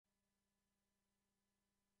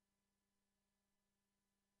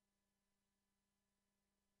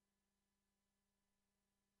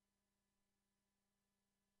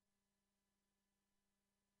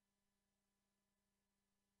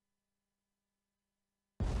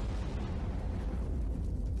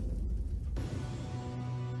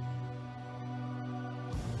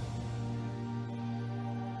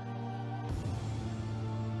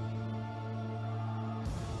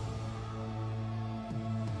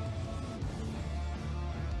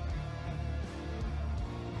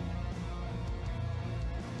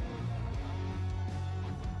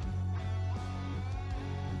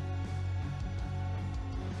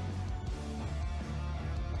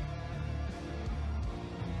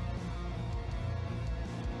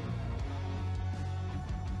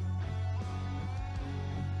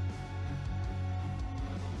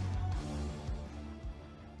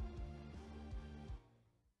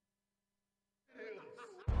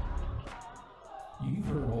You've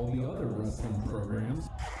heard all the other wrestling programs.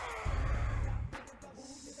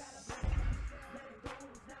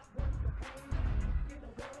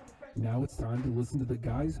 Now it's time to listen to the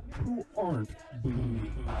guys who aren't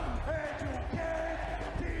booty.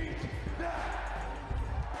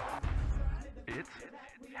 It's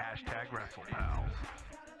hashtag WrestlePals.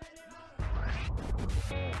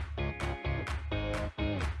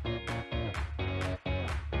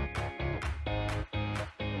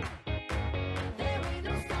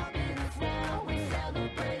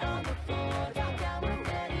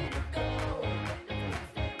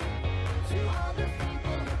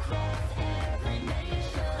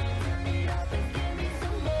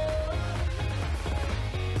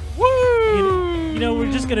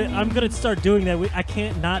 I'm gonna start doing that. I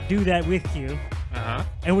can't not do that with you. And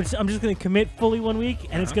I'm just gonna commit fully 1 week,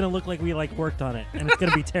 and it's gonna look like we worked on it, and it's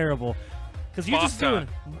gonna be terrible. Because you're just doing.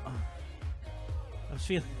 I'm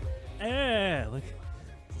feeling. Look.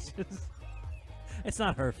 It's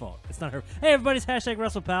not her fault. It's not her. Hey, everybody's hashtag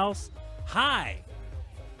WrestlePals. Hi.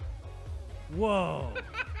 Whoa.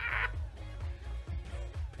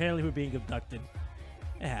 Apparently, we're being abducted.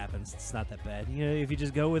 It happens. It's not that bad. You know, if you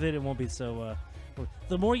just go with it, it won't be so.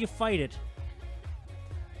 The more you fight it,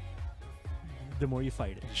 the more you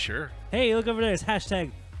fight it. Sure. Hey, look over there. It's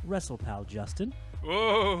hashtag WrestlePal Justin.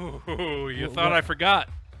 Whoa, you thought I forgot.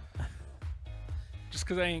 Just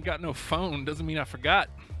because I ain't got no phone doesn't mean I forgot.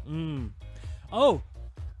 Oh,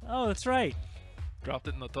 that's right. Dropped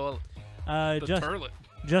it in the toilet. Toilet.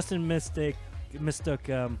 Justin mistook.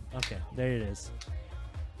 Okay, there it is.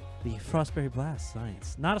 The Frostberry Blast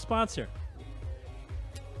Science. Not a sponsor.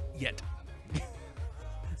 Yet.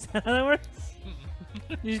 Is that how that works?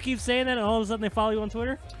 You just keep saying that and all of a sudden they follow you on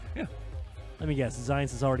Twitter? Yeah. Let me guess.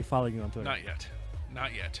 Zions is already following you on Twitter. Not yet.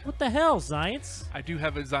 Not yet. What the hell, Zions? I do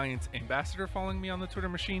have a Zions ambassador following me on the Twitter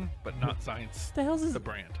machine, but not Zions. What the hell is the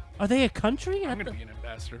brand? Are they a country? I'm going to be an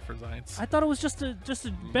ambassador for Zions. I thought it was just a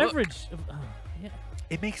beverage. Yeah.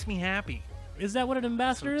 It makes me happy. Is that what an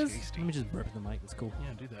ambassador So is? tasty. Let me just burp in the mic. That's cool.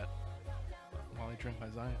 Yeah, do that. While I drink my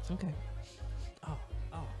Zions. Okay.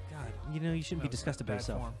 Oh, God. You know, you shouldn't be disgusted by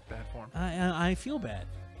yourself. Bad form. I feel bad.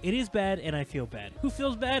 It is bad, and I feel bad. Who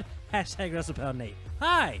feels bad? Hashtag WrestlePal Nate.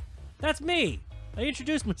 Hi, that's me. I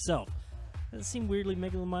introduced myself. Does it seem weirdly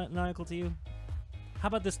megalomaniacal to you? How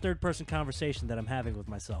about this third-person conversation that I'm having with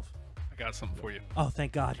myself? I got something for you. Oh,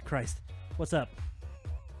 thank God. Christ. What's up?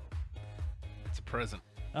 It's a present.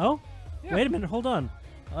 Oh? Yeah. Wait a minute. Hold on.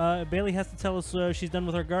 Bailey has to tell us she's done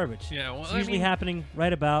with our garbage. Yeah, well, it's usually happening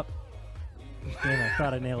right about... Damn, I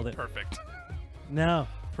thought I nailed it. Perfect. No,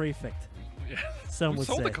 prefect. Yeah. Some we would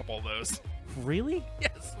sold say. a couple of those. Really?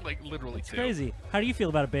 Yes, literally It's two. crazy. How do you feel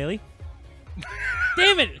about it, Bailey?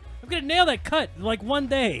 Damn it! I'm gonna nail that cut one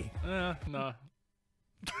day. Nah.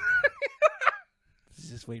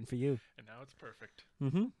 Just waiting for you. And now it's perfect.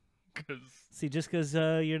 Mm-hmm. Because just because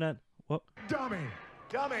you're not... What? Dummy,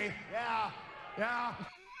 yeah.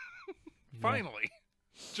 Finally,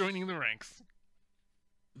 joining the ranks.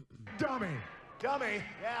 Dummy,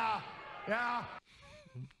 yeah.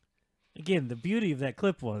 Again, the beauty of that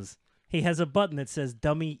clip was he has a button that says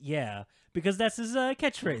 "Dummy, yeah," because that's his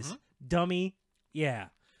catchphrase. Dummy, yeah.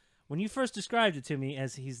 When you first described it to me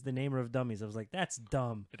as he's the namer of dummies, I was like, "That's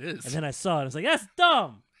dumb." It is. And then I saw it. I was like, "That's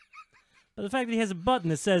dumb." But the fact that he has a button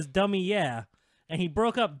that says "Dummy, yeah," and he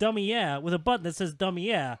broke up "Dummy, yeah" with a button that says "Dummy,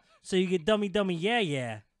 yeah," so you get "Dummy, dummy,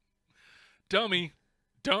 yeah." Dummy,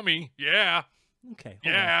 yeah. Okay.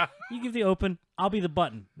 Yeah. On. You give the open. I'll be the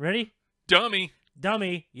button. Ready? Dummy,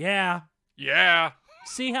 yeah. yeah.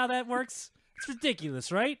 See how that works? It's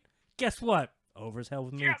ridiculous, right? Guess what? Over as hell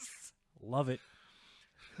with me. Yes. Love it.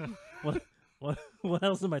 What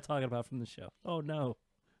else am I talking about from the show? Oh no.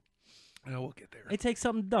 We'll get there. It takes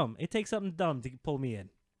something dumb. To pull me in.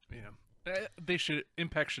 Yeah.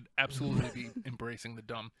 Impact should absolutely be embracing the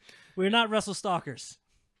dumb. We're not Wrestle Stalkers.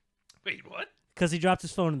 Wait, what? Because he dropped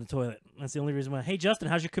his phone in the toilet. That's the only reason why. Hey, Justin,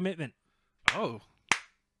 how's your commitment? Oh.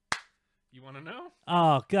 You want to know?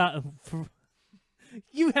 Oh, God.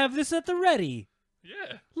 You have this at the ready.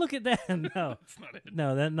 Yeah. Look at that. No. That's not it.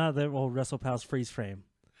 No, not the old WrestlePals freeze frame.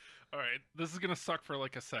 All right. This is going to suck for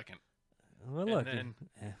a second. Well, look. And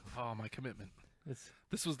then, my commitment.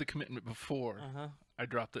 This was the commitment before I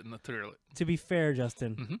dropped it in the toilet. To be fair,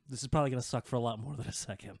 Justin, this is probably going to suck for a lot more than a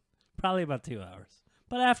second. Probably about 2 hours.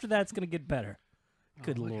 But after that, it's going to get better.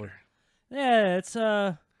 Good Lord. Yeah, it's,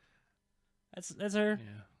 that's her.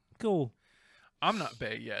 Yeah. Cool. I'm not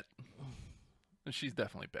bae yet. She's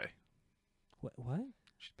definitely bae. What?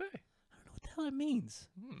 She's bae. I don't know what the the hell it means.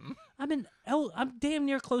 I'm damn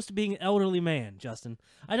near close to being an elderly man, Justin.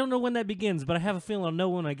 I don't know when that begins, but I have a feeling I'll know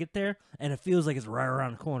when I get there, and it feels like it's right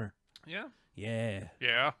around the corner. Yeah. Yeah.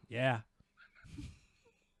 Yeah. Yeah.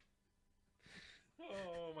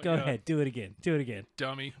 Oh my Go God. ahead. Do it again. Do it again.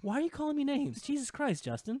 Dummy. Why are you calling me names? Jesus Christ,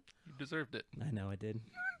 Justin. You deserved it. I know I did.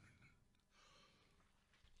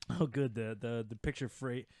 Oh, good. The picture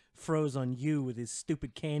froze on you with his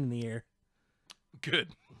stupid cane in the air. Good.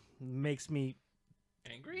 Makes me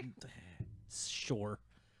Angry? sure.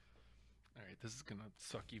 All right, this is going to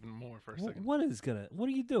suck even more for a second, What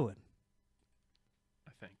are you doing?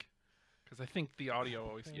 I think. Because I think the audio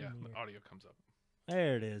always, the audio comes up.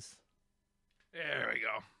 There it is. There we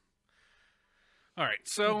go. All right,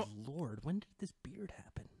 so... Good Lord, when did this beard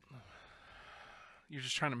happen? You're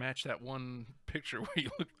just trying to match that one picture where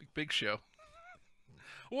you look like Big Show.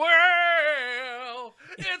 Well,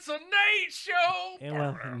 it's a night show.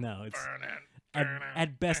 Well, no, it's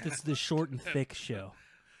at best it's the short and thick show.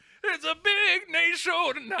 It's a big night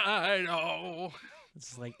show tonight. Oh,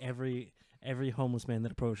 It's like every homeless man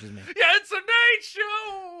that approaches me. yeah, it's a night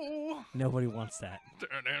show. Nobody wants that. We're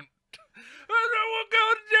going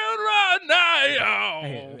down right now.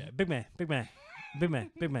 Hey, big man.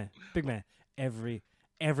 Every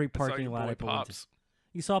parking lot I pull into.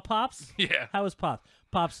 You saw Pops? Yeah. How was Pops?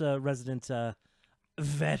 Pops a resident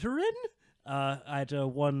veteran at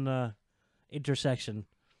one intersection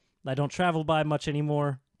I don't travel by much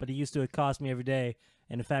anymore, but he used to accost me every day.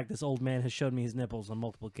 And in fact, this old man has showed me his nipples on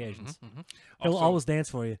multiple occasions. He'll always dance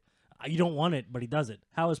for you. You don't want it, but he does it.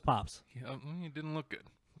 How is Pops? Yeah, he didn't look good.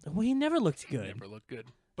 Well, he never looked good. Never looked good.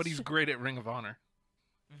 But he's great at Ring of Honor.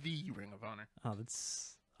 The Ring of Honor. Oh,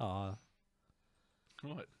 that's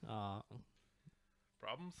What?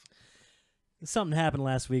 Problems? Something happened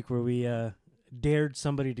last week where we dared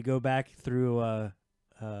somebody to go back through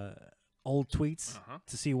old tweets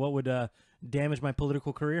to see what would damage my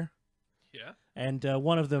political career. Yeah. And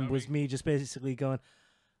one of them was me just basically going,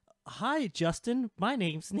 "Hi, Justin. My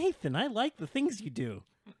name's Nathan. I like the things you do."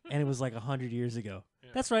 And it was like 100 years ago.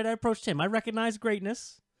 Yeah. That's right. I approached him. I recognized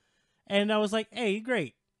greatness. And I was like, "Hey, you're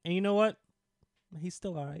great." And you know what? He's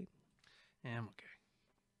still all right. Yeah, I'm okay.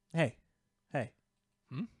 Hey.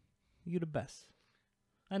 You the best.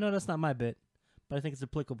 I know that's not my bit, but I think it's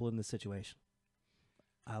applicable in this situation.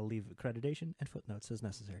 I'll leave accreditation and footnotes as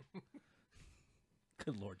necessary.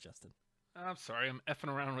 Good Lord, Justin. I'm sorry. I'm effing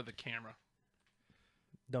around with the camera.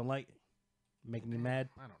 Don't like it? Making you mad?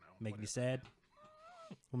 I don't know. Making you sad?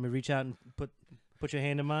 Want me to reach out and put your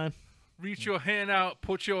hand in mine? Reach your hand out.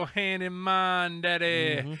 Put your hand in mine,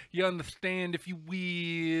 Daddy. You understand, if you will.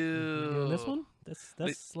 You doing this one?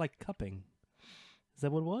 That's like cupping. Is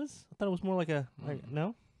that what it was? I thought it was more like a...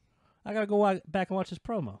 no? I got to go back and watch this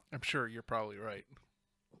promo. I'm sure you're probably right.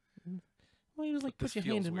 Well, he was like, put your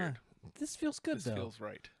hand in mine. This feels good, though. This feels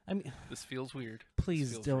right. I mean, this feels weird.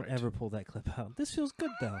 Please don't ever pull that clip out. This feels good,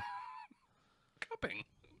 though. Cupping.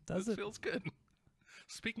 Does this it? Feels good.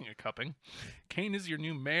 Speaking of cupping, Kane is your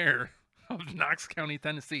new mayor of Knox County,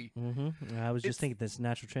 Tennessee. I was just thinking this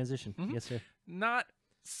natural transition. Yes, sir. Not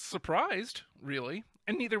surprised, really.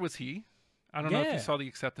 And neither was he. I don't know if you saw the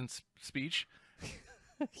acceptance speech.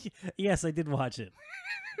 Yes, I did watch it.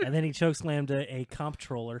 And then he chokeslammed a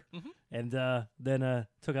comptroller and then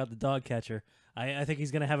took out the dog catcher. I think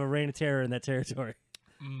he's going to have a reign of terror in that territory.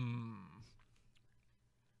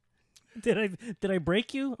 Did I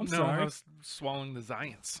break you? I'm sorry. No, I was swallowing the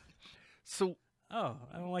Zions. So, I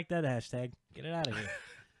don't like that hashtag. Get it out of here.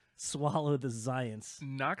 Swallow the Zions.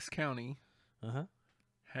 Knox County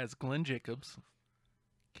has Glenn Jacobs,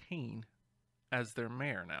 Kane, as their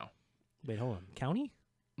mayor now. Wait, hold on. County?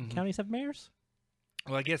 Counties have mayors?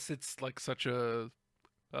 Well, I guess it's like such a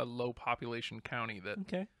low population county that...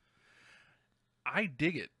 Okay. I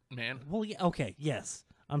dig it, man. Well, yeah, okay, yes.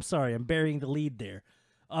 I'm sorry. I'm burying the lead there.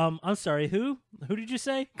 I'm sorry. Who? Who did you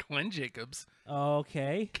say? Glenn Jacobs.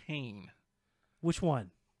 Okay. Kane. Which one?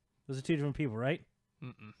 Those are two different people, right?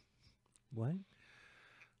 What?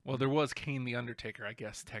 Well, there was Kane the Undertaker, I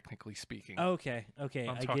guess, technically speaking. Okay.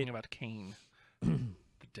 I'm talking about Kane, the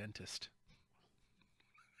dentist.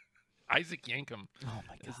 Isaac Yankem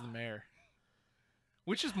is the mayor.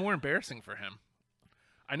 Which is more embarrassing for him?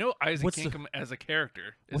 I know Isaac Yankem as a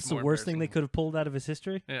character is What's the more worst thing they could have pulled out of his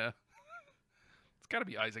history? Yeah. It's got to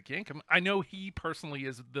be Isaac Yankem. I know he personally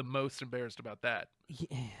is the most embarrassed about that.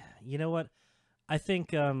 You know what? I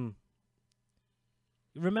think...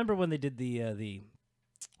 remember when they did the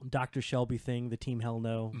Dr. Shelby thing, the Team Hell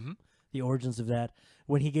No, the origins of that,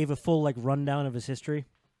 when he gave a full rundown of his history?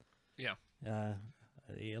 Yeah.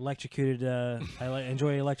 He electrocuted. I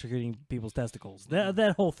enjoy electrocuting people's testicles.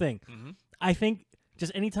 That whole thing. I think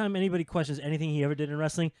just anytime anybody questions anything he ever did in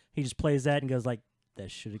wrestling, he just plays that and goes like, that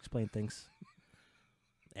should explain things.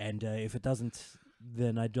 And if it doesn't,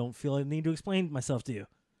 then I don't feel I need to explain myself to you,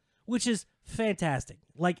 which is fantastic.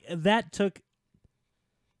 Like that took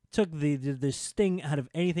the sting out of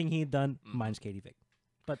anything he had done, minus Katie Vick.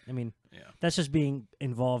 But I mean, that's just being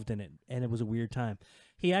involved in it, and it was a weird time.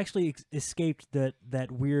 He actually escaped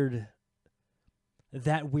that weird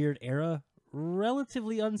era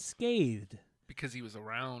relatively unscathed. Because he was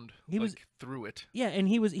around, was through it. Yeah, and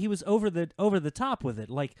he was over the top with it.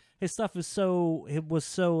 Like his stuff was so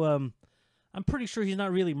I'm pretty sure he's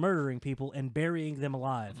not really murdering people and burying them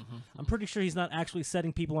alive. Mm-hmm. I'm pretty sure he's not actually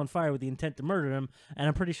setting people on fire with the intent to murder them, and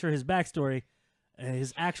I'm pretty sure his backstory,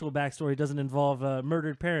 his actual backstory, doesn't involve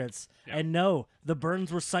murdered parents. Yep. And no, the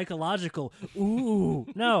burns were psychological. Ooh,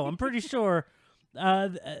 no, I'm pretty sure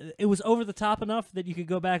it was over the top enough that you could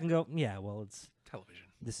go back and go, yeah, well, it's television.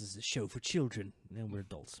 This is a show for children, and we're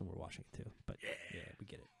adults, and we're watching it too. But yeah, we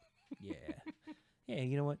get it. Yeah, yeah.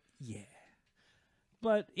 You know what? Yeah.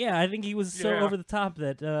 But yeah, I think he was so over the top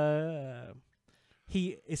that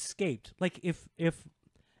he escaped. Like if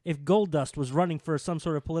Goldust was running for some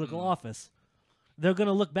sort of political office, they're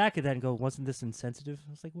gonna look back at that and go, "Wasn't this insensitive?"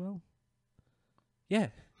 I was like, "Well, yeah.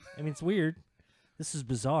 I mean, it's weird. This is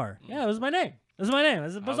bizarre. Yeah, it was my name. It was my name.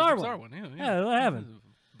 It's a bizarre one. Yeah, what happened?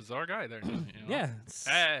 Bizarre guy there. You know?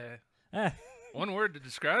 Yeah. One word to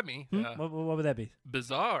describe me. What would that be?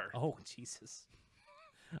 Bizarre. Oh, Jesus.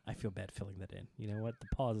 I feel bad filling that in. You know what? The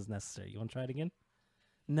pause is necessary. You want to try it again?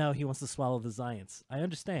 No, he wants to swallow the Zions. I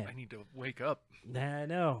understand. I need to wake up. I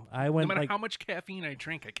know. I went no matter how much caffeine I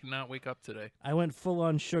drink, I cannot wake up today. I went full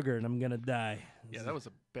on sugar, and I'm going to die. Yeah, that was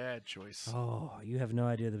a bad choice. Oh, you have no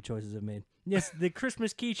idea the choices I've made. Yes, the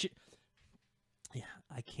Christmas keychain. Yeah,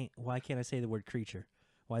 I can't. Why can't I say the word creature?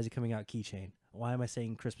 Why is it coming out keychain? Why am I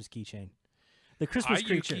saying Christmas keychain? The Christmas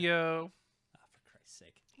creature. Yukio. Oh, for Christ's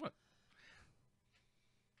sake. What?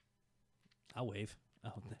 I'll wave.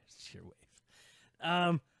 Oh, there's your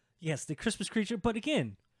wave. Yes, the Christmas creature. But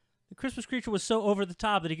again, the Christmas creature was so over the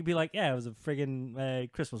top that he could be like, yeah, it was a friggin'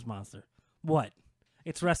 Christmas monster. What?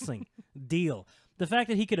 It's wrestling. Deal. The fact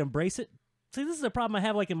that he could embrace it. See, this is a problem I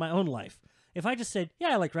have like in my own life. If I just said,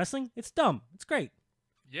 yeah, I like wrestling, it's dumb. It's great.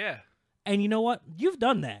 Yeah. And you know what? You've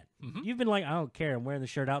done that. Mm-hmm. You've been like, I don't care. I'm wearing the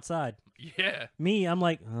shirt outside. Yeah. Me, I'm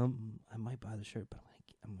like, I might buy the shirt, but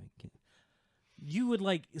I might get. You would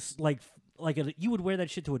you would wear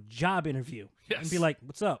that shit to a job interview and be like,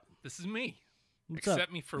 "What's up? This is me. What's Accept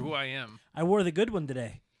up? Me for who I am." I wore the good one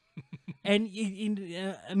today. And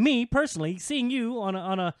me personally, seeing you on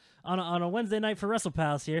a Wednesday night for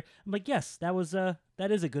WrestlePals here, I'm like, yes, that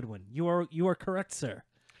is a good one. You are correct, sir.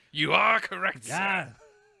 You are correct, sir. Yeah.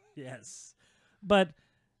 Yes, but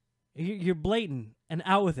you're blatant and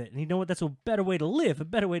out with it, and you know what? That's a better way to live, a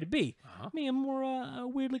better way to be. Uh-huh. Me, I'm more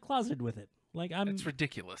weirdly closeted with it. Like It's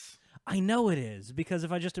ridiculous. I know it is, because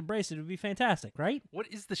if I just embraced it, it would be fantastic, right? What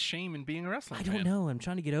is the shame in being a wrestling I fan? don't know. I'm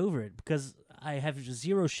trying to get over it because I have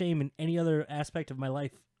zero shame in any other aspect of my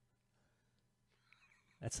life.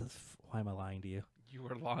 Why am I lying to you? You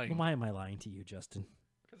are lying. Why am I lying to you, Justin?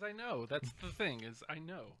 Because I know. That's the thing, is I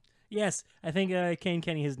know. Yes, I think Kane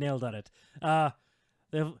Kenny has nailed on it. I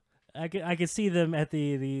could see them at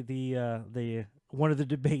the one of the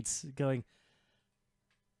debates going,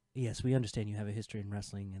 yes, we understand you have a history in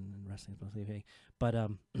wrestling, and wrestling is mostly fake. But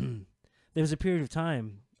there was a period of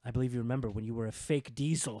time, I believe you remember, when you were a fake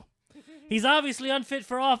Diesel. He's obviously unfit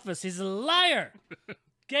for office. He's a liar.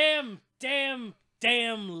 Damn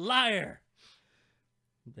liar.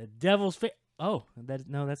 The devil's face. Oh,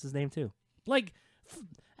 that's his name too. Like,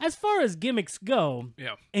 as far as gimmicks go,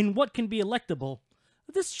 yeah, and what can be electable,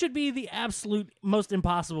 this should be the absolute most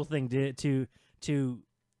impossible thing to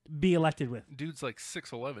be elected with. Dude's like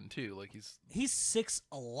 6'11" too. Like he's 6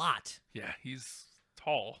 a lot. Yeah, he's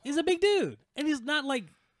tall. He's a big dude, and he's not like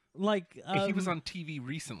he was on TV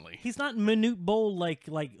recently. He's not Manute Bowl like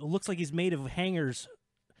looks like he's made of hangers.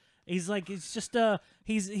 He's just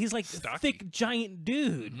he's like stocky. A thick giant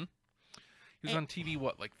dude. Mm-hmm. He was on TV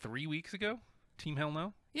like 3 weeks ago. Team Hell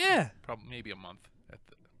No. Yeah, probably maybe a month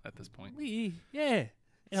at this point. It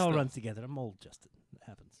all runs together. I'm old, Justin. It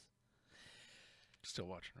happens. Still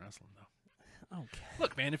watching wrestling though. Okay.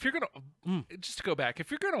 Look, man, if you're gonna just to go back,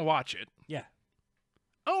 if you're gonna watch it, yeah,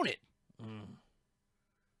 own it.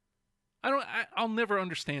 I'll never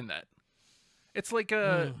understand that. It's like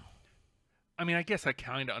I mean, I guess I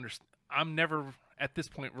kind of understand. I'm never at this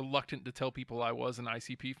point reluctant to tell people I was an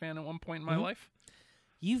ICP fan at one point in my life.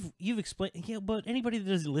 You've explained, yeah, but anybody that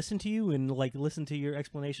doesn't listen to you and listen to your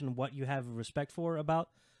explanation of what you have respect for about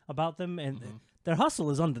about them, and their hustle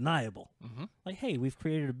is undeniable. Like, hey, we've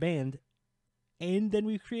created a band, and then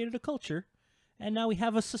we've created a culture, and now we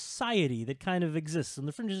have a society that kind of exists on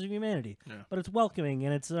the fringes of humanity. Yeah. But it's welcoming,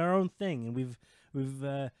 and it's our own thing, and we've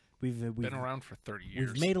been around for 30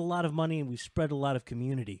 years. We've made a lot of money, and we've spread a lot of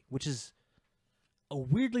community, which is a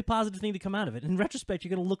weirdly positive thing to come out of it. In retrospect,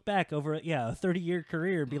 you're going to look back over a 30-year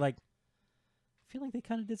career and be like, I feel like they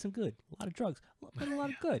kind of did some good. A lot of drugs, but a lot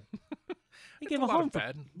of good. They gave a home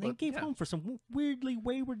for some weirdly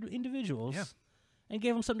wayward individuals, and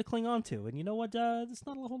gave them something to cling on to. And you know what? There's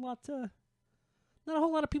not a whole lot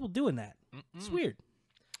of people doing that. It's weird.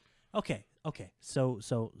 Okay. So,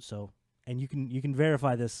 and you can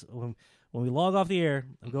verify this when we log off the air.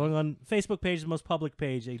 I'm going on Facebook page, the most public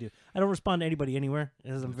page they do. I don't respond to anybody anywhere,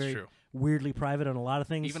 because I'm very weirdly private on a lot of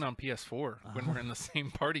things. Even on PS4, when we're in the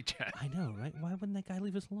same party chat. I know, right? Why wouldn't that guy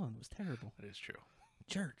leave us alone? It was terrible. That is true.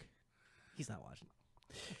 Jerk. He's not watching.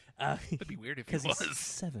 That'd be weird if he was. Because he's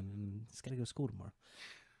 7 and he's got to go to school tomorrow.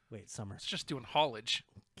 Wait, summer. It's just doing haulage.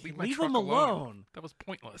 Leave him alone. That was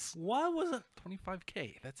pointless. Why was it?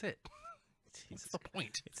 25K. That's it. What's the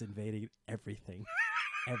point? It's invading everything.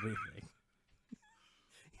 Everything.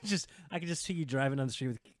 I can just see you driving down the street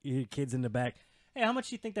with your kids in the back. Hey, how much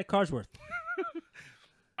do you think that car's worth?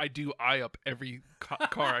 I do eye up every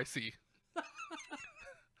car I see.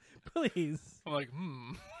 Please. I'm like,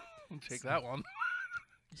 I'll take that one.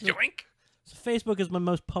 Yoink. So Facebook is my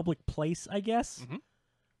most public place, I guess.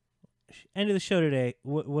 End of the show today.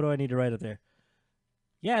 What do I need to write up there?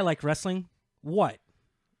 Yeah, I like wrestling. What?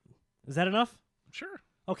 Is that enough? Sure.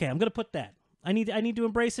 Okay, I'm gonna put that. I need to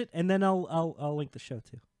embrace it, and then I'll link the show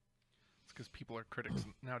too. It's because people are critics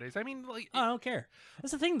nowadays. I mean, like, I don't care.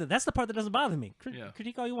 That's the thing. That's the part that doesn't bother me.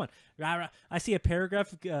 Critique all you want. I see a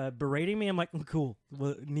paragraph berating me. I'm like, cool,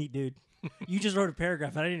 well, neat, dude. You just wrote a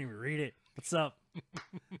paragraph. I didn't even read it. What's up?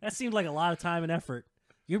 That seemed like a lot of time and effort.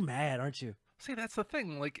 You're mad, aren't you? See, that's the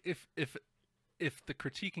thing. Like, if the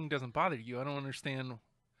critiquing doesn't bother you, I don't understand.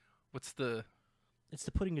 What's the? It's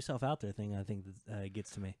the putting yourself out there thing. I think that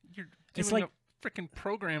gets to me. You're doing a freaking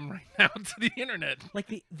program right now to the internet, like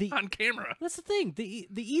the on camera. That's the thing. The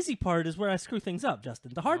easy part is where I screw things up,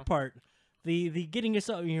 Justin. The hard part, the getting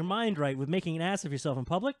your mind right with making an ass of yourself in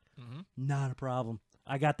public, not a problem.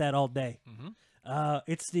 I got that all day.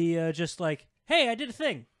 It's the just like, hey, I did a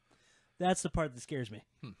thing. That's the part that scares me.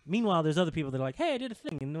 Meanwhile, there's other people that are like, hey, I did a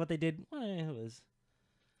thing, and what they did, it was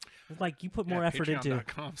like you put more effort into.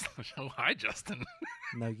 Patreon.com/oh hi Justin.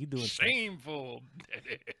 No, you doing shameful.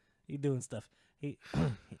 You doing stuff. The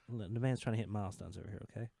man's trying to hit milestones over here.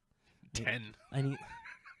 Okay, 10.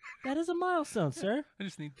 That is a milestone, sir. I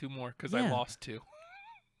just need 2 more because I lost 2.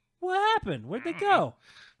 What happened? Where'd they go?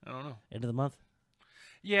 I don't know. End of the month.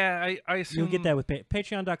 Yeah, I assume you'll get that with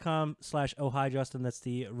patreon.com/oh hi Justin. That's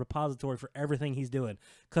the repository for everything he's doing.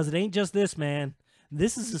 Because it ain't just this, man.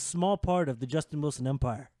 This is a small part of the Justin Wilson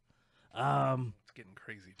empire. It's getting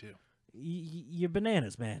crazy too. You're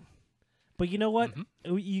bananas, man. But you know what?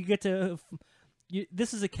 You get to.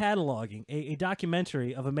 This is a cataloging, a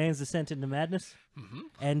documentary of a man's descent into madness,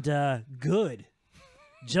 and good.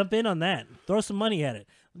 Jump in on that. Throw some money at it.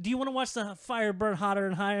 Do you want to watch the fire burn hotter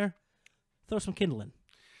and higher? Throw some kindling.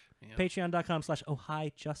 Yeah. Patreon.com/oh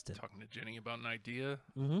hi Justin. Talking to Jenny about an idea.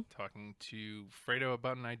 Talking to Fredo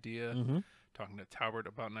about an idea. Talking to Talbert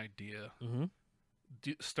about an idea.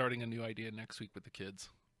 Starting a new idea next week with the kids.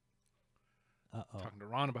 Talking to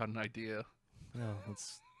Ron about an idea. Oh,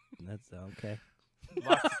 that's okay.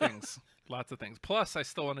 Lots of things. Plus, I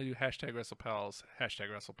still want to do #WrestlePals,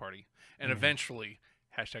 #WrestleParty, and eventually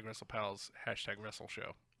 #WrestlePals,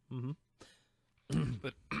 #WrestleShow.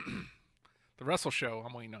 But the Wrestle Show,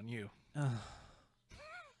 I'm waiting on you.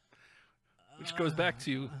 Which goes back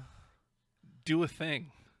to do a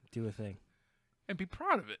thing. Do a thing. And be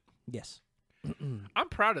proud of it. Yes. I'm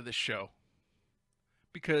proud of this show.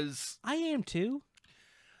 Because I am too.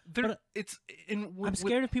 I'm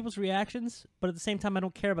scared of people's reactions, but at the same time I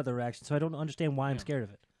don't care about the reactions, so I don't understand why I'm scared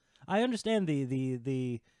of it. I understand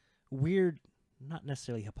the weird, not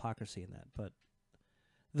necessarily hypocrisy in that, but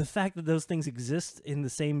the fact that those things exist in the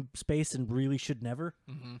same space and really should never.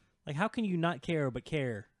 Like, how can you not care but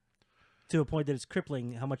care to a point that it's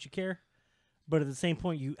crippling how much you care, but at the same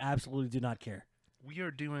point you absolutely do not care? We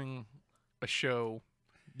are doing a show.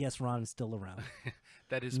 Yes, Ron is still around.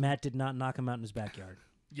 That is Matt did not knock him out in his backyard.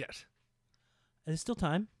 Yet. There's still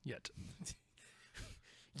time. Yet.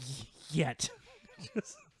 Still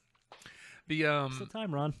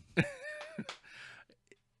time, Ron.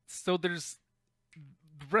 So there's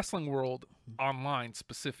the wrestling world online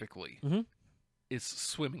specifically is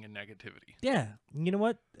swimming in negativity. Yeah. You know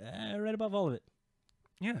what? Right above all of it.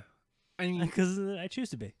 Yeah, I mean, because I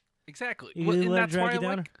choose to be. exactly. You Well, let and it that's drag why I you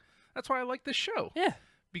down? like. That's why I like this show. Yeah.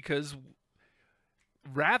 Because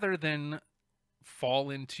rather than fall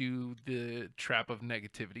into the trap of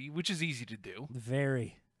negativity, which is easy to do,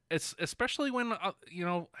 Very. it's especially when I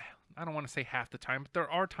don't want to say half the time, but there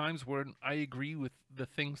are times when I agree with the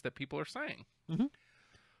things that people are saying. Mm-hmm.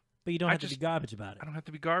 But you don't I have to be garbage about it. I don't have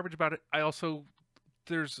to be garbage about it. I also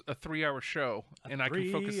there's a 3-hour show, and I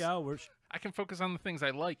can focus. 3 hours. I can focus on the things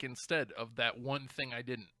I like instead of that one thing I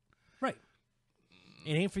didn't. Right.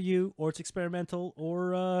 It ain't for you, or it's experimental,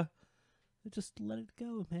 or just let it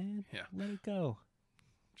go, man. Yeah. Let it go.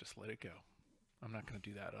 Just let it go. I'm not going to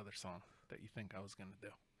do that other song that you think I was going to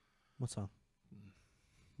do. What song?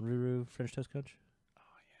 Ruru, French Toast Crunch?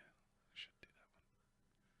 Oh, yeah. I should do that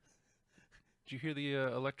one. Did you hear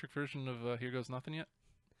the electric version of Here Goes Nothing yet?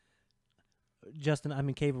 Justin, I'm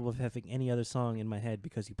incapable of having any other song in my head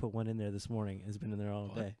because you put one in there this morning. It's been in there all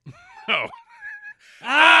day. Oh.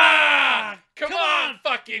 Ah! Come on,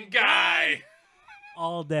 fucking guy!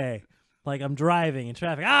 All day. Like I'm driving in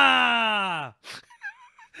traffic. Ah!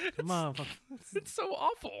 Come on. It's so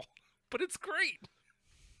awful, but it's great.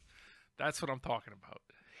 That's what I'm talking about.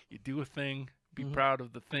 You do a thing, be proud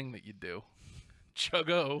of the thing that you do.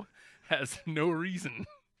 Chuggo has no reason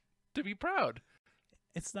to be proud.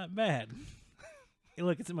 It's not bad. Hey,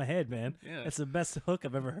 look, it's in my head, man. Yeah. It's the best hook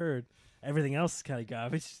I've ever heard. Everything else is kind of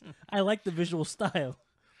garbage. I like the visual style.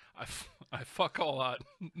 I fuck a lot.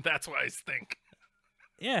 That's why I stink.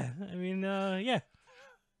 Yeah, I mean, yeah.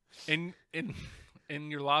 In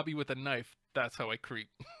your lobby with a knife, that's how I creep.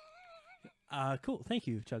 Cool. Thank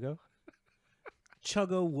you, Chuggo.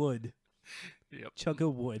 Chuggo Wood. Yep.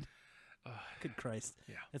 Chuggo Wood. Good Christ.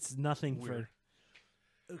 Yeah. It's nothing Weird.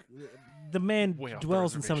 for... The man Way off the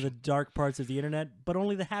dwells in some of the reservation. dark parts of the internet, but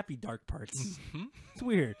only the happy dark parts. Mm-hmm. It's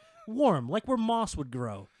weird. Warm, like where moss would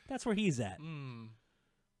grow. That's where he's at.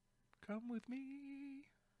 Come with me.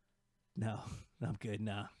 No, I'm good.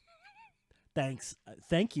 No. Thanks.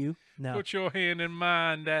 Thank you. No. Put your hand in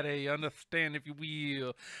mine, Daddy. Understand, if you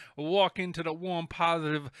will. Walk into the warm,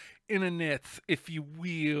 positive internet, if you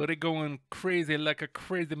will. They're going crazy like a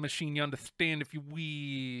crazy machine. You understand, if you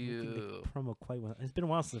will. Promo quite well. It's been a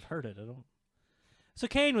while since I've heard it. I don't. So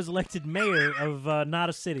Kane was elected mayor of not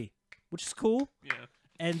a city, which is cool. Yeah.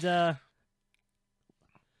 And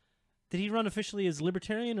did he run officially as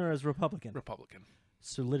Libertarian or as Republican? Republican.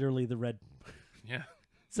 So literally the red. Yeah.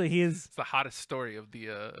 So he is. It's the hottest story of the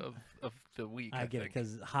of the week. I get think.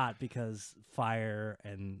 it because fire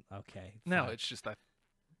and okay. No, fine. it's just I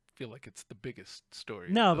feel like it's the biggest story.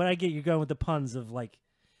 No, but I get you're going with the puns of like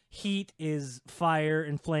heat is fire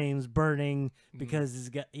and flames burning because it's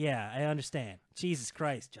got. Yeah, I understand. Jesus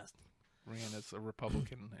Christ, Justin. Ran as a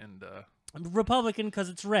Republican and I'm Republican because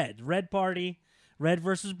it's red. Red party, red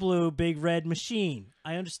versus blue, big red machine.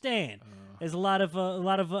 I understand. There's a lot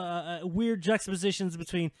of weird juxtapositions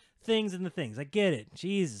between things and the things. I get it.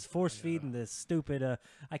 Jesus, force feeding this stupid.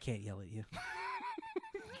 I can't yell at you.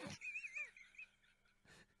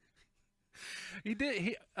 he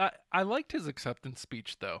did. I liked his acceptance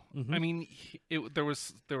speech though. Mm-hmm. I mean, there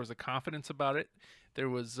was a confidence about it. There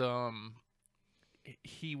was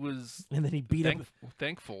he was And then he beat up.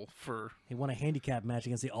 thankful for. He won a handicap match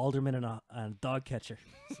against the alderman and a dog catcher.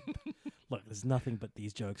 Look, there's nothing but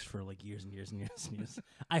these jokes for like years and years and years and years.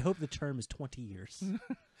 I hope the term is 20 years.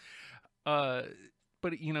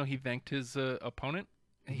 But he thanked his opponent.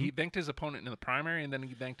 He thanked his opponent in the primary, and then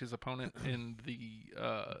he thanked his opponent in the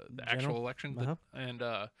actual election. And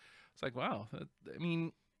it's like, wow. I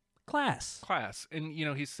mean, Class. And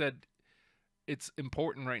he said it's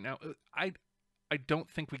important right now. I don't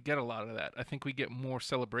think we get a lot of that. I think we get more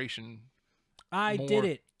celebration. I did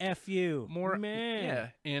it. F you. More, man. yeah.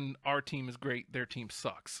 And our team is great. Their team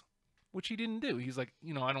sucks, which he didn't do. He's like,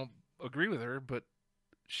 I don't agree with her, but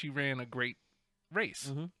she ran a great race.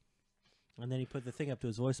 Mm-hmm. And then he put the thing up to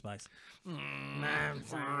his voice box.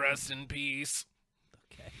 Rest in peace.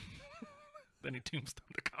 Okay. Then he tombstone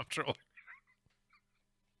the comptroller.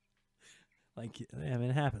 Like, I mean,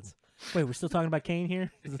 it happens. Wait, we're still talking about Kane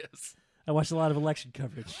here? Yes. I watched a lot of election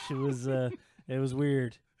coverage. It was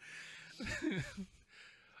weird.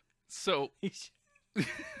 So,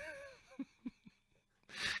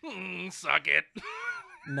 suck it.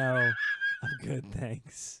 No, I'm good,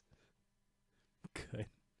 thanks. Good.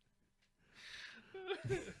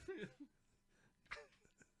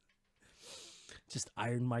 Just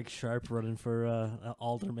Iron Mike Sharp running for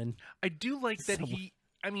alderman. I do like that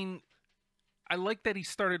I like that he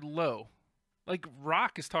started low. Like,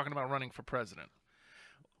 Rock is talking about running for president.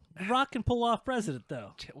 Rock can pull off president,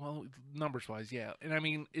 though. Well, numbers-wise, yeah. And I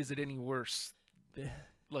mean, is it any worse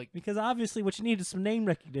Like, because obviously what you need is some name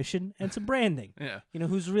recognition and some branding. yeah, You know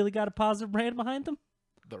who's really got a positive brand behind them?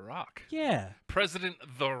 The Rock. Yeah. President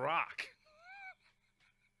The Rock.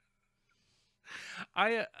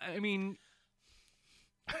 I mean,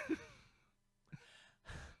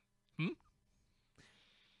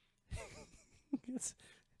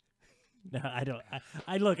 No, I don't.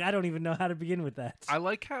 I look. I don't even know how to begin with that. I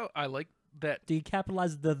like that. Do you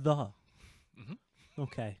capitalize the? Mm-hmm.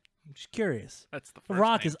 Okay, I'm just curious. That's the The first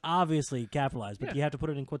Rock name. is obviously capitalized, but Yeah. do you have to put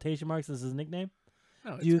it in quotation marks as his nickname?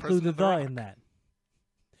 No, Do you it's include the President The Rock. in that?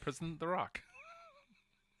 President The Rock.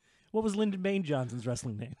 What was Lyndon Baines Johnson's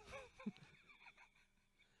wrestling name?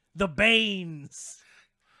 The Baines.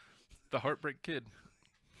 The Heartbreak Kid.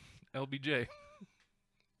 LBJ.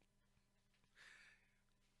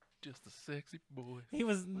 Just a sexy boy. He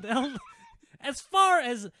was as far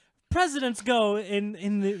as presidents go in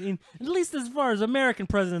at least as far as American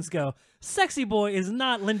presidents go. Sexy boy is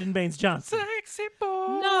not Lyndon Baines Johnson. Sexy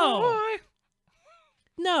boy.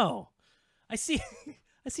 No. I see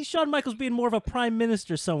Shawn Michaels being more of a prime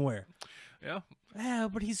minister somewhere. Yeah. Yeah,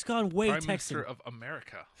 but he's gone way Prime Texan. Minister of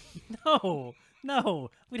America. No.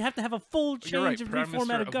 We'd have to have a full change You're right. of Prime reformatted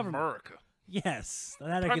Minister of government. America. Yes,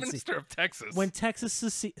 that I Prime can see. Minister of Texas. When Texas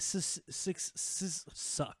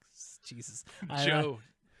sucks. Jesus. Joe.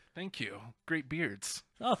 Thank you. Great beards.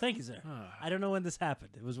 Oh, thank you, sir. I don't know when this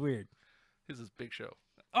happened. It was weird. This is Big Show.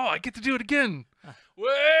 Oh, I get to do it again.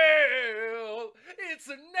 Well, it's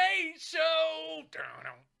a Nate show.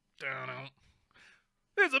 Down.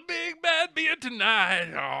 There's a big bad beer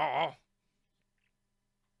tonight. Oh.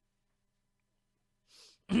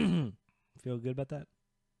 Feel good about that?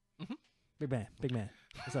 Mm-hmm. Big man.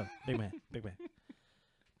 What's up? Big man. You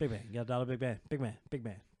got a dollar, big man.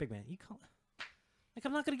 You call like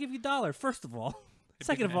I'm not gonna give you a dollar. First of all,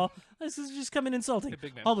 second of all, this is just coming insulting. Hey,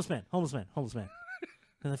 big man. Homeless man.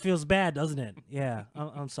 And it feels bad, doesn't it? Yeah,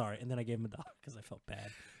 I'm sorry. And then I gave him a dollar because I felt bad.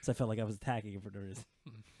 Because I felt like I was attacking him for no reason.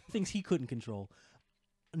 Things he couldn't control.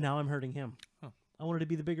 Now I'm hurting him. Oh. I wanted to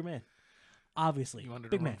be the bigger man. Obviously. You wanted to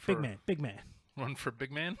Big run man. Run for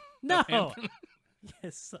big man? No. Hampton?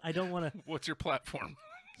 Yes, I don't want to. What's your platform?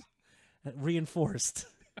 Reinforced.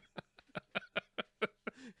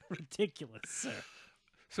 Ridiculous, sir.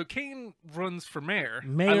 So Kane runs for mayor.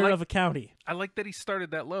 Mayor of a county. I like that he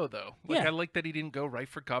started that low, though. Like, Yeah. I like that he didn't go right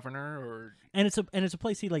for governor or. And it's a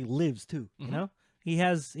place he like lives too. You know,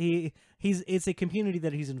 it's a community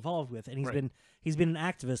that he's involved with, and he's been an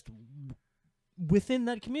activist within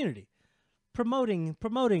that community, promoting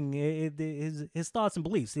his thoughts and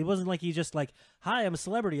beliefs. It wasn't like he just like, hi, I'm a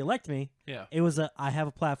celebrity, elect me. Yeah. It was I have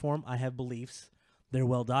a platform, I have beliefs. They're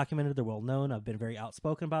well documented, they're well known. I've been very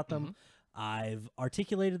outspoken about them. I've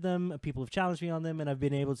articulated them. People have challenged me on them, and I've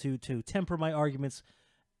been able to temper my arguments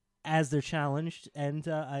as they're challenged, and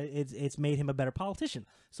it's made him a better politician.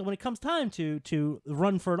 So when it comes time to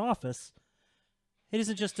run for an office, it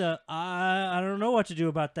isn't just I don't know what to do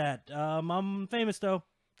about that. I'm famous though,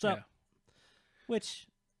 so which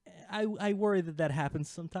I worry that happens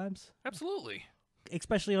sometimes. Absolutely.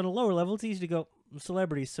 Especially on a lower level, it's easy to go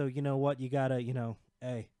celebrity. So you know what, you gotta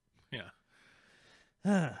hey.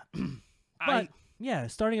 Yeah. But yeah,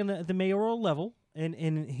 starting on the mayoral level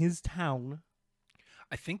in his town.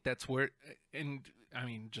 I think that's where, and I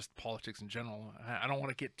mean, just politics in general. I don't want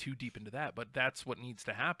to get too deep into that, but that's what needs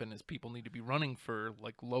to happen is people need to be running for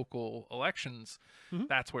like local elections.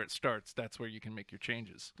 That's where it starts. That's where you can make your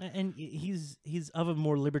changes. And he's of a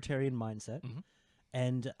more libertarian mindset.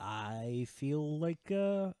 And I feel like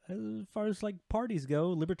as far as like parties go,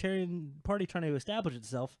 Libertarian Party trying to establish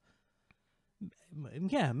itself,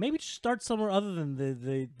 yeah, maybe just start somewhere other than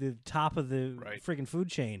the top of the friggin' food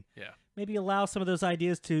chain. Yeah. Maybe allow some of those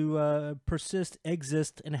ideas to persist,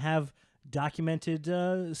 exist, and have documented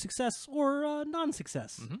success or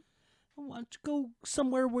non-success. Why don't you go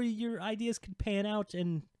somewhere where your ideas can pan out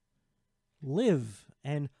and live,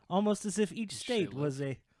 and almost as if each state was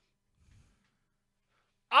a...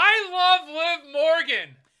 I love Liv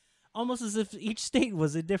Morgan! Almost as if each state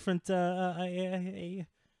was a different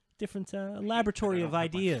laboratory of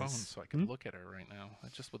ideas. My phone so I can look at her right now. I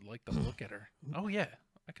just would like to look at her. Oh yeah,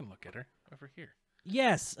 I can look at her over here.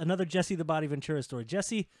 Yes, another Jesse the Body Ventura story.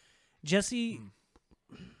 Jesse,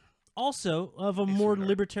 also of a more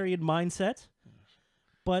libertarian mindset,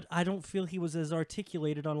 but I don't feel he was as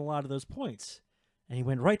articulated on a lot of those points. And he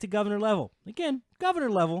went right to governor level. Again, governor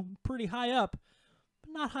level, pretty high up,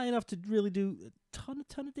 but not high enough to really do a ton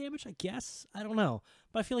of damage, I guess. I don't know.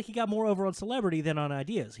 But I feel like he got more over on celebrity than on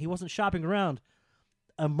ideas. He wasn't shopping around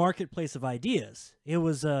a marketplace of ideas. It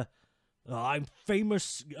was, I'm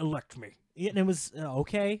famous, elect me. And it was,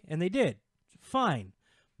 okay, and they did. fine.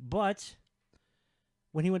 But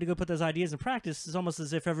when he went to go put those ideas in practice, it's almost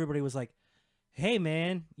as if everybody was like, hey,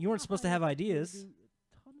 man, you weren't supposed to have ideas.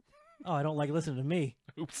 Oh, I don't like listening to me.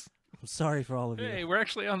 Oops. I'm sorry for all of you. Hey, we're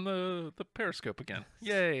actually on the Periscope again.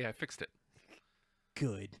 Yay, I fixed it.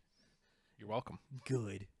 Good. You're welcome.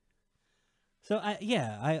 Good. So,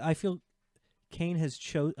 I feel Kane has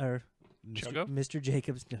Mr.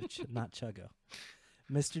 Jacobs, no, not Chuggo.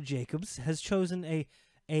 Mr. Jacobs has chosen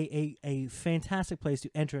a fantastic place to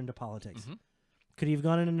enter into politics. Mm-hmm. Could he have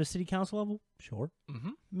gone in a city council level? Sure.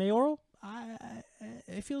 Mm-hmm. Mayoral?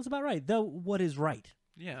 I feel it's about right. Though, what is right?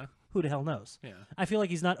 Yeah. Who the hell knows? Yeah. I feel like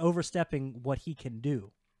he's not overstepping what he can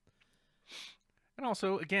do. And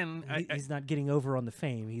also, again, He's not getting over on the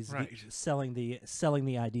fame. He's Right. selling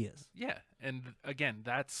the ideas. Yeah, and again,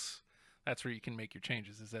 that's where you can make your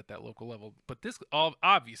changes, is at that local level. But this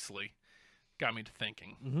obviously got me to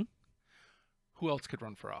thinking, Mm-hmm. who else could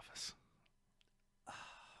run for office?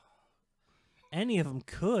 Any of them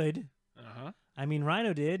could. Uh-huh. I mean,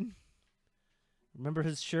 Rhino did. Remember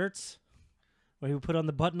his shirts? Where he would put on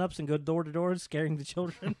the button-ups and go door to door scaring the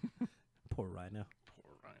children? Poor Rhino.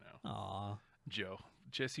 Poor Rhino. Aw. Joe.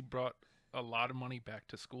 Jesse brought a lot of money back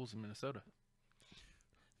to schools in Minnesota.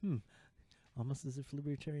 Almost as if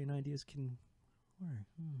libertarian ideas can work.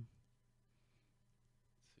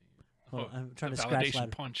 Well, I'm trying the to scratch validation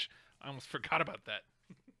louder. punch. I almost forgot about that.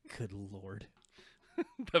 Good Lord.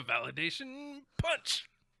 The validation punch.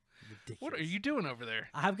 Ridiculous. What are you doing over there?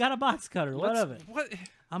 I've got a box cutter. What of it? What?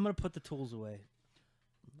 I'm going to put the tools away.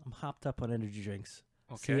 I'm hopped up on energy drinks.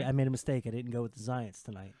 Okay. See, I made a mistake. I didn't go with the Giants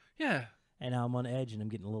tonight. Yeah. And now I'm on edge and I'm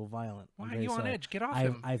getting a little violent. Why are you on edge? Get off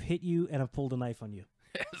I've, him. I've hit you and I've pulled a knife on you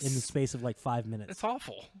Yes. in the space of like 5 minutes. It's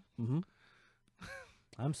awful. Mm-hmm.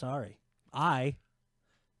 I'm sorry. I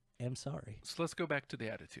am sorry. So let's go back to the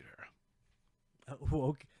Attitude Era.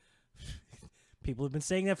 Okay. People have been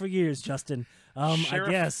saying that for years, Justin. I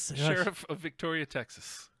guess. Sheriff of Victoria,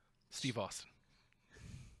 Texas, Steve Austin.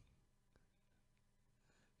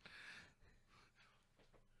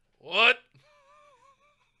 What?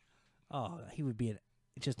 Oh, he would be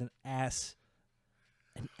just an ass.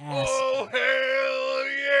 An ass. Oh, hell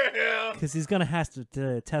yeah. Because he's going to have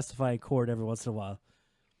to testify in court every once in a while.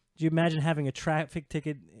 Do you imagine having a traffic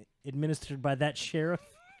ticket administered by that sheriff?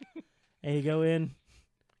 And you go in.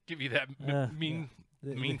 Give you that mean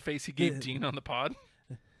face he gave Dean on the pod.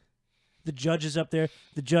 The judge is up there.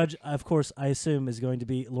 The judge, of course, I assume, is going to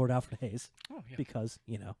be Lord Alfred Hayes. Oh, yeah. Because,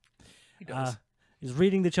 He does. Is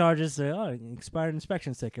reading the charges. Expired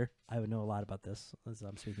inspection sticker. I would know a lot about this, as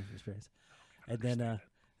I'm speaking from experience. And then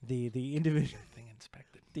the individual Thing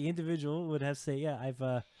inspected. the individual would have to say, yeah,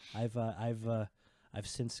 I've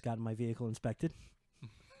since gotten my vehicle inspected,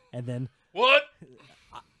 and then What?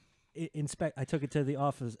 I took it to the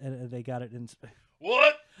office and they got it.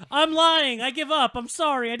 What? I'm lying. I give up. I'm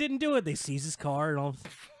sorry. I didn't do it. They seize his car and all.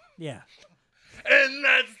 Yeah. And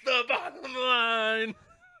that's the bottom line.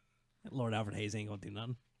 Lord Alfred Hayes ain't gonna do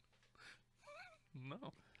nothing.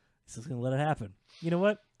 No. He's just gonna let it happen. You know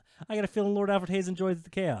what? I got a feeling Lord Alfred Hayes enjoys the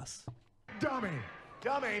chaos. Dummy.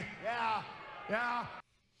 Dummy. Yeah. Yeah.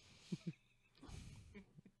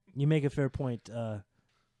 You make a fair point,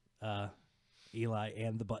 Eli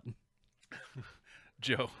and the button.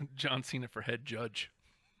 John Cena for head judge.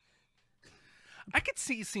 I could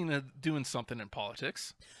see Cena doing something in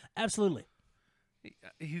politics. Absolutely.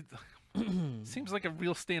 He seems like a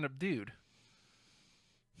real stand-up dude.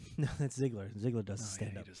 No, that's Ziggler. Ziggler does the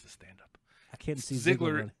stand-up. He does the stand-up. I can't see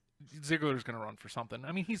Ziggler. Ziggler. Ziggler's going to run for something.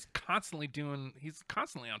 I mean, he's constantly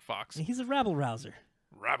on Fox. He's a rabble-rouser.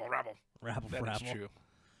 Rabble. Rabble. That is true.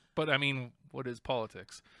 But, I mean, what is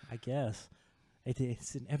politics? I guess.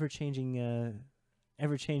 It's an ever-changing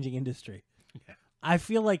industry. Yeah. I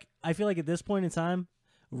feel like at this point in time,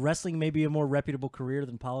 wrestling may be a more reputable career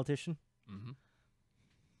than politician. Mm-hmm.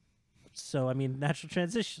 So, I mean, natural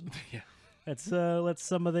transition. Yeah. Let's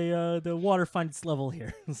some of the water find its level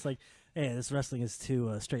here. It's like, hey, this wrestling is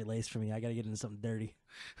too straight-laced for me. I got to get into something dirty.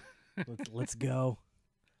 Let's go.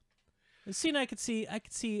 Cena, I could see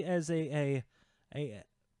as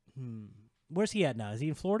where's he at now? Is he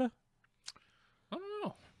in Florida? I don't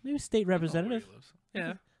know. Maybe state representative. Where he lives.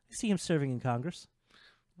 Yeah. I see him serving in Congress,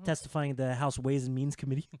 testifying at the House Ways and Means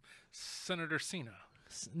Committee. Senator Cena.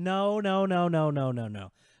 No.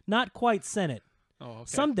 Not quite Senate. Oh, okay.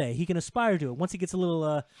 Someday he can aspire to it. Once he gets a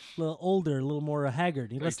little older, a little more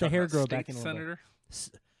haggard, he lets the hair grow back in a little senator?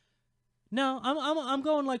 bit. No, I'm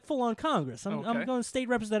going like full on Congress. I'm going state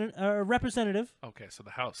representative. Okay, so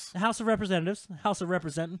the House. The House of Representatives, House of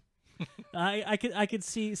Representing. I could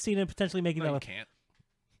see Cena potentially making No, that. you can't.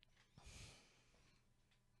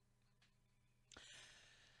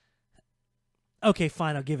 Okay,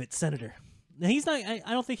 fine. I'll give it senator. Now, he's not. I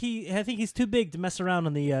don't think he. I think he's too big to mess around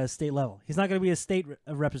on the state level. He's not going to be a state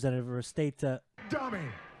representative or a state. Dummy.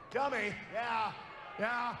 Dummy. Yeah.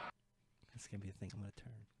 Yeah. That's going to be a thing. I'm going to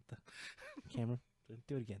turn the camera.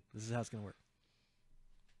 Do it again. This is how it's going to work.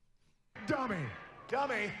 Dummy.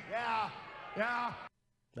 Dummy. Yeah. Yeah.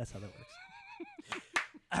 That's how that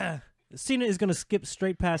works. Cena is going to skip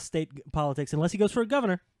straight past state politics unless he goes for a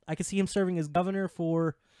governor. I could see him serving as governor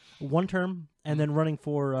for one term and then running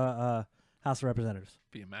for House of Representatives.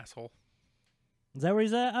 Be a masshole. Is that where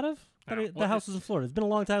he's at? Out of? The house is in Florida. It's been a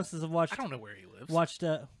long time since I've watched. I don't know where he lives. Watched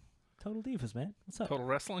Total Divas, man. What's up? Total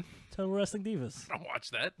Wrestling. Total Wrestling Divas. I don't watch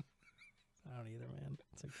that. I don't either, man.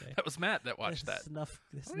 It's okay. That was Matt that watched that. I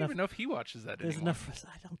don't even know if he watches that there's anymore. enough.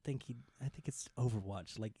 I don't think he. I think it's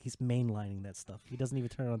Overwatch. Like he's mainlining that stuff. He doesn't even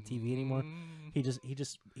turn it on TV anymore. He just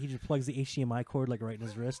plugs the HDMI cord like right in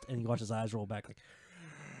his wrist, and you watch his eyes roll back like,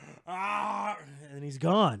 and he's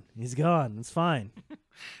gone. He's gone. It's fine.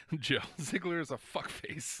 Joe Ziggler is a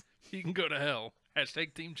fuckface. He can go to hell.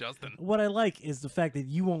 Hashtag Team Justin. What I like is the fact that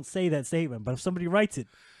you won't say that statement, but if somebody writes it,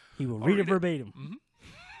 he will read it verbatim. Mm-hmm.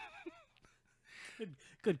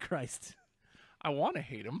 Good Christ. I want to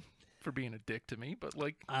hate him for being a dick to me, but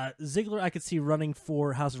like Ziggler, I could see running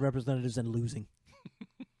for House of Representatives and losing.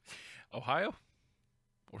 Ohio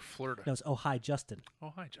or Florida? No, it's Ohio Justin.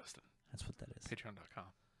 Oh, hi, Justin. That's what that is.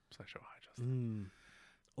 Patreon.com/Ohio Justin.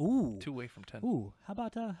 Ooh. 2 away from 10. Ooh. How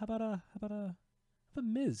about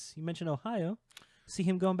Miz? You mentioned Ohio. See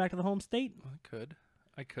him going back to the home state?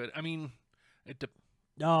 I could. I mean,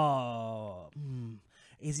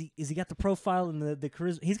 Is he got the profile and the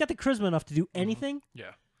charisma? He's got the charisma enough to do anything.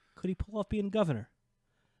 Yeah. Could he pull off being governor?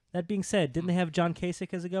 That being said, didn't they have John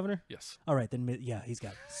Kasich as a governor? Yes. All right, then yeah, he's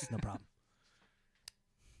got it. No problem.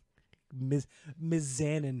 Ms.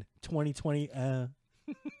 Zanin 2020. Yeah,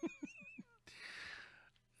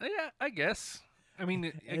 I guess. I mean,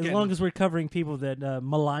 again, as long as we're covering people that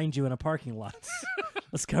maligned you in a parking lot,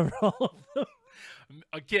 let's cover all of them.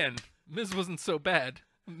 Again, Miz wasn't so bad.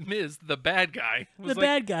 Miz, the bad guy, was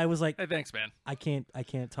bad guy was like, "Hey, thanks, man. I can't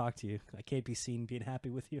talk to you. I can't be seen being happy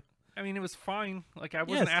with you." I mean, it was fine. Like I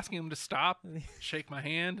wasn't asking him to stop, shake my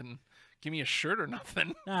hand, and give me a shirt or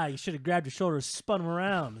nothing. You should have grabbed your shoulders, spun him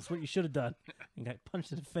around. That's what you should have done. And got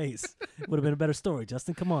punched in the face. Would have been a better story.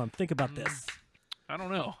 Justin, come on, think about this. I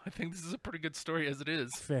don't know. I think this is a pretty good story as it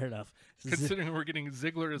is. Fair enough. Considering we're getting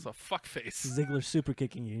Ziggler as a fuckface. Ziggler super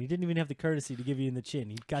kicking you. He didn't even have the courtesy to give you in the chin.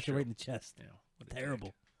 He got you right in the chest. Yeah,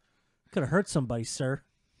 terrible. Could have hurt somebody, sir.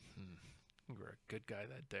 You were a good guy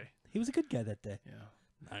that day. He was a good guy that day. Yeah.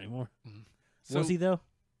 Not anymore. So, was he, though?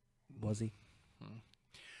 Was he?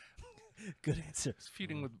 Good answer. He's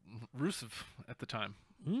feuding with Rusev at the time.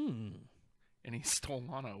 And he stole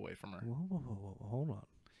Lana away from her. Whoa. Hold on.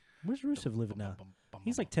 Where's Rusev living now?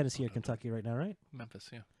 He's like Tennessee or Kentucky right now, right? Memphis,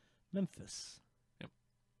 yeah. Memphis. Yep.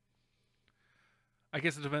 I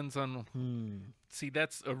guess it depends on... See,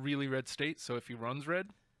 that's a really red state, so if he runs red...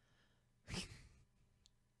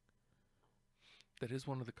 that is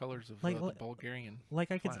one of the colors of the Bulgarian.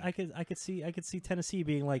 Like I could see Tennessee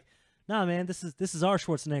being like, "Nah, man, this is our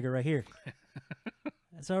Schwarzenegger right here.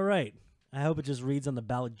 That's all right." I hope it just reads on the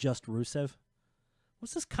ballot just Rusev.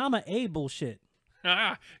 What's this comma A bullshit?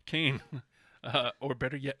 Kane, or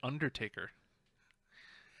better yet, Undertaker.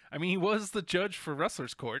 I mean, he was the judge for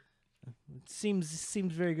Wrestler's Court. Seems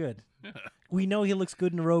very good. We know he looks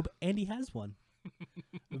good in a robe, and he has one.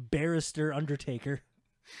 Barrister Undertaker.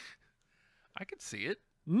 I could see it.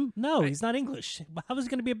 No, he's not English. How is he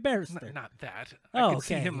going to be a barrister? Not that. Oh, I could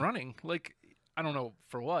see him running. Like, I don't know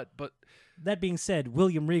for what, but... That being said,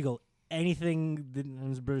 William Regal, anything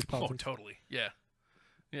in British politics? Oh, totally. Yeah.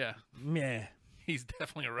 Yeah. Yeah. He's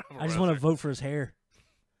definitely a rebel. I just want to vote for his hair.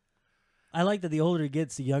 I like that the older he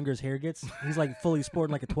gets, the younger his hair gets. He's like fully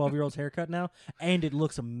sporting like a 12-year-old's haircut now, and it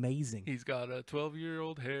looks amazing. He's got a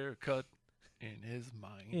 12-year-old haircut in his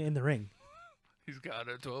mind. In the ring. He's got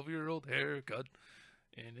a 12-year-old haircut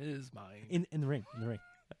in his mind. In the ring.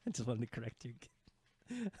 I just wanted to correct you.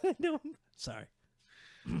 No, sorry.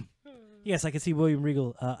 Yes, I can see William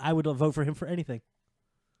Regal. I would vote for him for anything.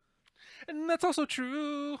 And that's also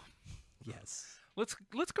true. Yes. Let's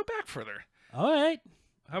go back further. All right.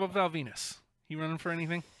 How about Val Venus? He running for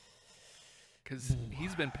anything? Because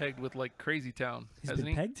he's been pegged with like Crazy Town, hasn't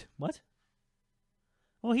he? Pegged? What?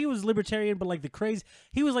 Well, he was libertarian, but like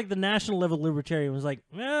he was like the national level libertarian. Was like,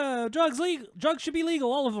 drugs should be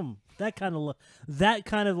legal, all of them. That kind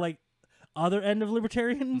of like other end of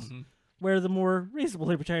libertarians, where the more reasonable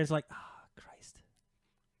libertarians are like, Christ,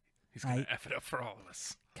 He's gonna F it up for all of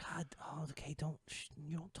us. God, okay, don't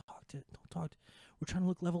talk to. We're trying to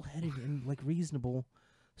look level-headed and like reasonable.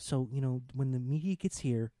 So when the media gets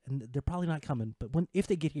here, and they're probably not coming, but if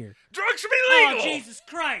they get here, drugs should be legal. Oh Jesus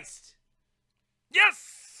Christ!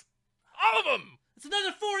 Yes, all of them. It's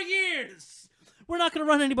another 4 years. We're not gonna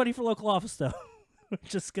run anybody for local office though. we're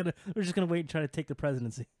just gonna wait and try to take the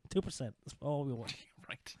presidency. 2%. That's all we want.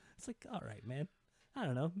 Right. It's like, all right, man. I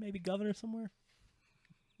don't know, maybe governor somewhere.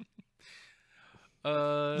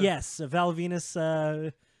 Yes, Val Venus,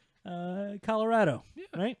 Colorado. Yeah.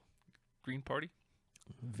 Right. Green Party.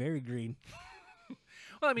 Very green.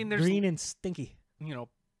 Well, I mean, there's green and stinky.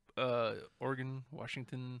 Oregon,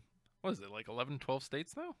 Washington. What is it, like 11, 12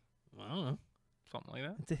 states now? I don't know. Something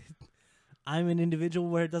like that. I'm an individual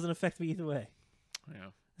where it doesn't affect me either way. Yeah.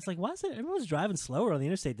 It's like, why is it everyone's driving slower on the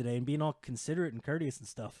interstate today and being all considerate and courteous and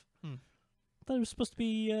stuff? I thought it was supposed to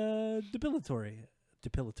be depilatory.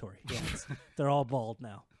 Yes. They're all bald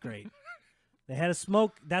now. Great. They had a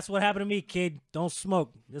smoke. That's what happened to me, kid. Don't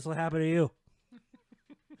smoke. This will happen to you.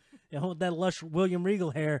 You know, with that lush William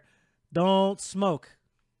Regal hair, don't smoke.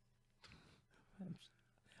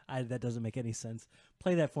 That doesn't make any sense.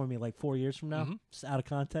 Play that for me like 4 years from now. Just out of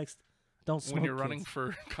context. Don't smoke. When you're kids. running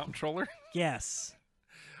for comptroller? Yes.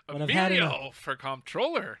 Emilio for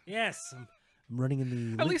comptroller. Yes. I'm running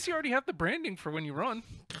in the... At least you already have the branding for when you run.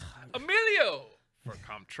 Emilio for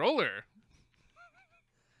comptroller.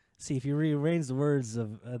 See, if you rearrange the words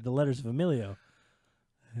of the letters of Emilio,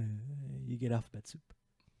 you get alphabet soup.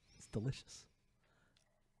 It's delicious.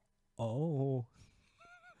 Oh.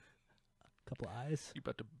 A couple eyes. You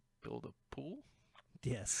about to build a pool?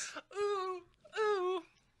 Yes. Ooh, ooh.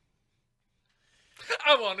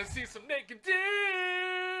 I want to see some naked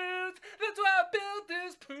dudes. That's why I built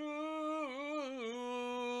this pool.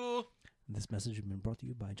 This message has been brought to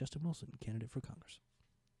you by Justin Wilson, candidate for Congress.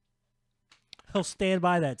 He'll stand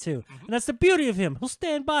by that, too. And that's the beauty of him. He'll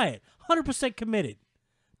stand by it. 100% committed.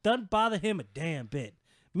 Doesn't bother him a damn bit.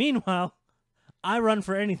 Meanwhile, I run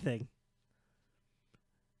for anything.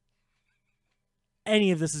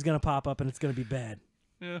 Any of this is going to pop up and it's going to be bad.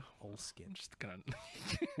 Yeah. Old Skip. I'm just going to...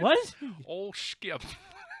 What? Old Skip.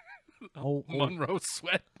 Monroe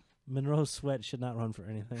Sweat. Monroe Sweat should not run for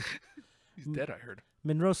anything. He's dead, I heard.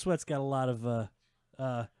 Monroe Sweat's got a lot of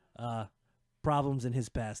problems in his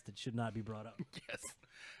past that should not be brought up. Yes.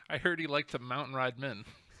 I heard he liked to mountain ride men.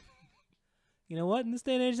 You know what? In this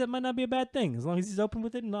day and age, that might not be a bad thing. As long as he's open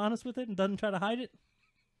with it and honest with it and doesn't try to hide it.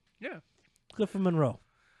 Yeah. Good for Monroe.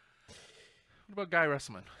 What about Guy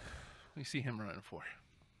Russellman? What do you see him running for?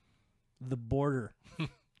 The border.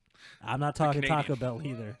 I'm not talking Taco Bell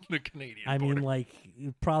either. The Canadian I border. mean, like,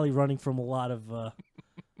 probably running from a lot of... The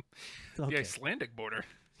Icelandic border.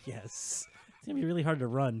 Yes. It's going to be really hard to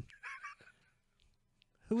run.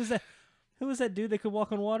 Who was that? Who was that dude that could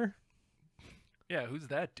walk on water? Yeah, who's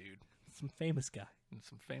that dude? Some famous guy.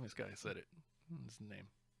 Some famous guy said it. What's his name?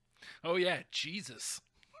 Oh, yeah, Jesus.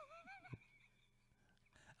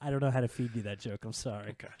 I don't know how to feed you that joke. I'm sorry.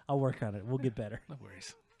 Okay. I'll work on it. We'll get better. No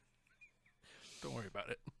worries. Don't worry about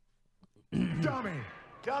it. Dummy.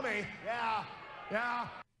 Dummy. Yeah. Yeah.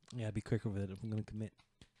 Yeah, be quicker with it if I'm going to commit.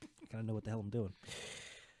 Gotta know what the hell I'm doing.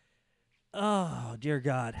 Oh, dear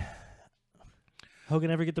God. Hogan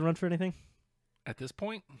ever get the run for anything? At this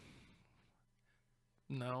point?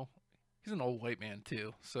 No. He's an old white man,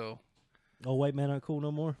 too, so... Old white men aren't cool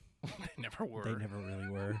no more? They never were. They never really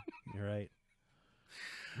were. You're right.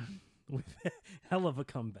 Hell of a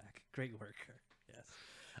comeback. Great work.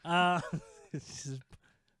 Yes.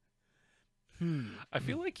 I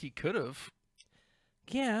feel like he could have.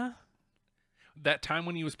 Yeah. That time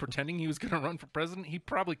when he was pretending he was going to run for president, he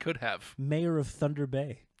probably could have. Mayor of Thunder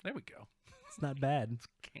Bay. There we go. It's not bad. It's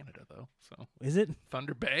Canada, though. So is it?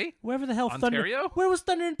 Thunder Bay? Wherever the hell Ontario? Thunder... Where was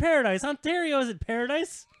Thunder in Paradise? Ontario is it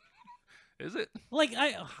paradise? Is it? Like,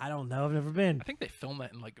 I don't know. I've never been. I think they filmed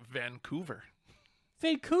that in, like, Vancouver.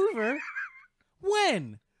 Vancouver?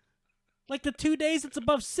 When? Like the 2 days it's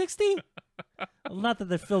above 60? Well, not that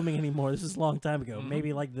they're filming anymore. This is a long time ago.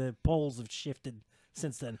 Maybe like the poles have shifted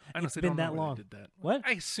since then. It's been that long. Did that. What?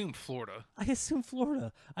 I assume Florida. I assume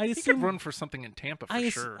Florida. He could run for something in Tampa for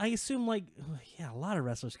sure. I assume like, yeah, a lot of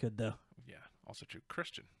wrestlers could though. Yeah, also true.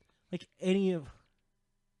 Christian. Like any of...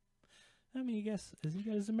 I mean, you guess, has he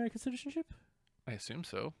got his American citizenship? I assume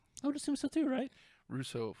so. I would assume so too, right?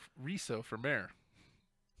 Riso for mayor.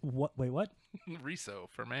 What? Wait, what? Riso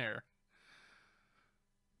for mayor.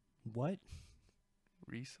 What?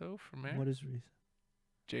 Riso for mayor? What is Riso?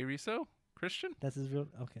 Jay Riso? Christian? That's his real...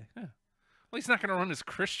 Okay. Yeah. Well, he's not going to run as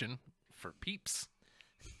Christian for peeps.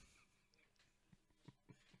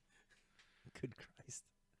 Good Christ.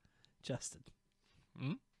 Justin.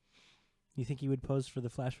 Hmm? You think he would pose for the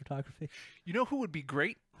flash photography? You know who would be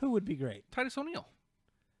great? Who would be great? Titus O'Neil.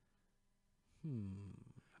 Hmm.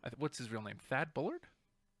 What's his real name? Thad Bullard?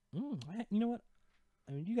 You know what?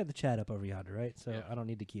 I mean, you got the chat up over yonder, right? So Yeah. I don't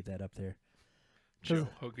need to keep that up there. Joe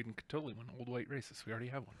Hogan could totally win old white racist. We already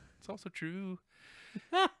have one. It's also true.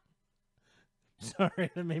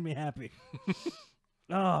 Sorry, that made me happy.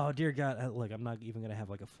 Oh, dear God. Look, I'm not even going to have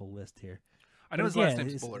like a full list here. I know his last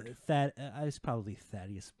name's Bullard. It's probably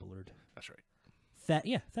Thaddeus Bullard. That's right.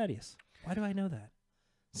 Thaddeus. Why do I know that?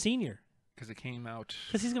 Senior. Because it came out.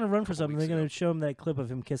 Because he's going to run for something. They're going ago. to show him that clip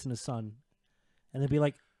of him kissing his son. And they'll be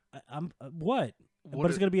like, I'm what? What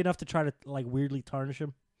But it's going to be enough to try to like weirdly tarnish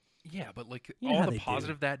him. Yeah, but like You know how all the they do.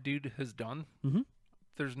 positive that dude has done,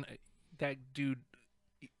 there's that dude.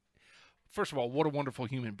 First of all, what a wonderful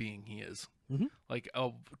human being he is. Like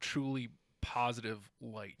a truly positive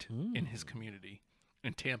light in his community,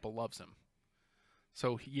 and Tampa loves him.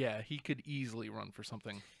 So yeah, he could easily run for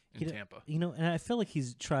something in Tampa. You know, and I feel like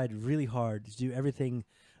he's tried really hard to do everything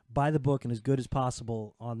by the book and as good as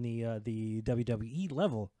possible on the WWE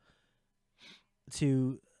level.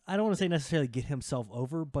 To I don't want to say necessarily get himself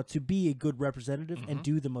over, but to be a good representative and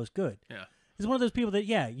do the most good. Yeah. He's one of those people that,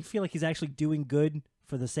 you feel like he's actually doing good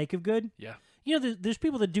for the sake of good. Yeah. You know, there's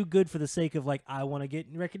people that do good for the sake of, like, I want to get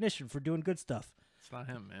recognition for doing good stuff. It's not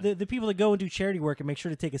him, man. The people that go and do charity work and make sure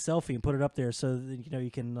to take a selfie and put it up there so that,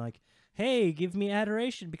 you can, like, hey, give me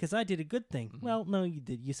adoration because I did a good thing. Well, no, you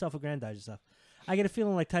did. You self-aggrandize yourself. I get a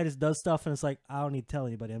feeling like Titus does stuff and it's like, I don't need to tell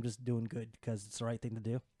anybody. I'm just doing good because it's the right thing to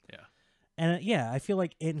do. Yeah. And I feel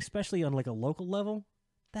like, and especially on like a local level,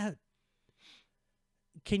 that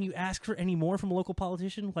can you ask for any more from a local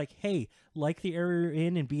politician? Like, hey, like the area you're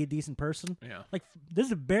in and be a decent person. Yeah. Like this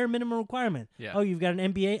is a bare minimum requirement. Yeah. Oh, you've got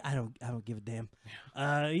an MBA? I don't give a damn.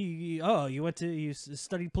 Yeah. You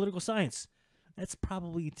studied political science. That's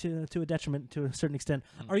probably to a detriment to a certain extent.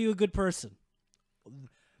 Are you a good person?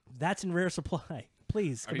 That's in rare supply.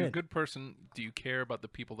 Please, Are you a good person? Do you care about the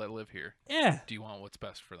people that live here? Yeah. Do you want what's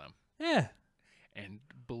best for them? Yeah. And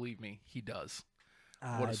believe me, he does.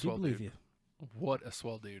 I do believe you. What a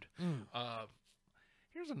swell dude.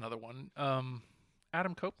 Here's another one.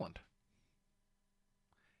 Adam Copeland.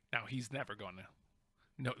 Now, he's never going to.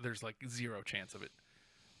 No, there's like zero chance of it.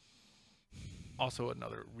 Also,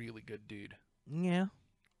 another really good dude. Yeah.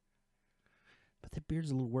 But that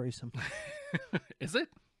beard's a little worrisome. Is it?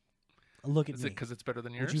 Look at me. Is it because it's better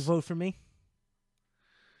than yours? Would you vote for me?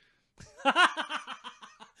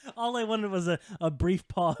 All I wanted was a brief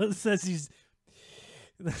pause as he's...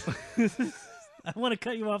 I want to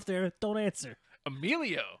cut you off there. Don't answer.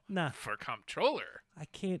 Emilio. Nah. For comptroller. I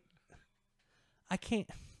can't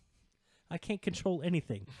control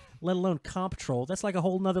anything, let alone comptrol. That's like a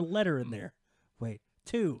whole nother letter in there. Wait,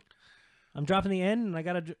 2. I'm dropping the N, and I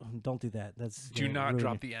gotta. Don't do that. That's do not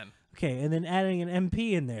drop the N. Okay, and then adding an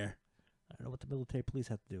MP in there. I don't know what the military police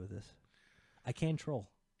have to do with this. I can troll.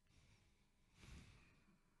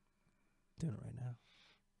 Doing it right now.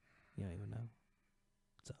 You don't even know.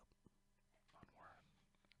 What's up?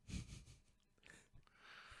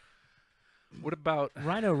 What about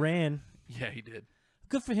Rhino ran. Yeah, he did.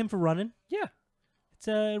 Good for him for running. Yeah. It's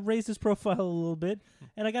raised his profile a little bit.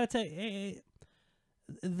 And I got to tell you,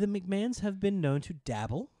 the McMahons have been known to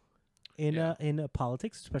dabble in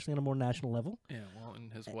politics, especially on a more national level. Yeah, well,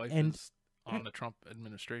 and his wife is on the Trump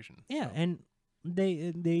administration. Yeah, so. and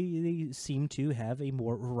they seem to have a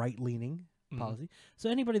more right-leaning policy. So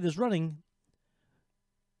anybody that's running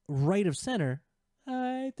right of center,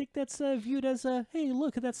 I think that's viewed as hey,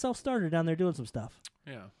 look at that self-starter down there doing some stuff.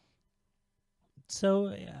 Yeah.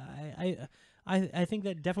 So I think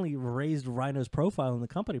that definitely raised Rhino's profile in the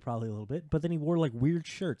company probably a little bit. But then he wore like weird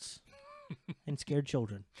shirts and scared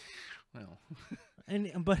children. Well,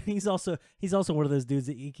 but he's also one of those dudes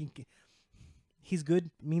that he's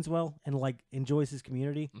good, means well, and like enjoys his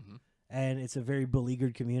community, and it's a very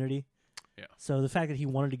beleaguered community. Yeah. So the fact that he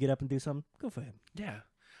wanted to get up and do something, good for him. Yeah.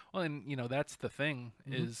 Well, and that's the thing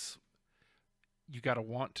is, you got to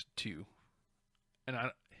want to, and I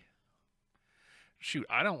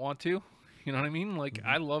don't want to. You know what I mean? Like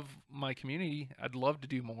I love my community. I'd love to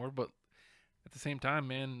do more, but at the same time,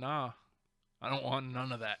 man, nah, I don't want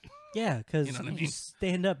none of that. Yeah, because you know what I you mean?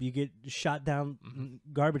 stand up, you get shot down,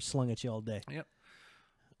 garbage slung at you all day. Yep.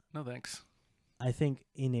 No thanks. I think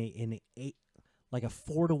in a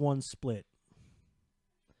 4-1 split,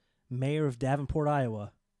 Mayor of Davenport,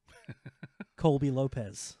 Iowa, Colby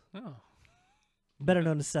Lopez, better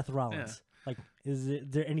known as Seth Rollins. Yeah. Like, is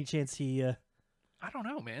there any chance he? I don't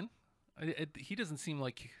know, man. He doesn't seem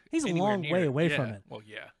like he's a long way away from it. Well,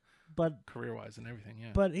 yeah. but career-wise and everything,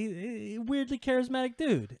 yeah. But he weirdly charismatic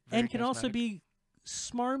dude, Very and can also charismatic. be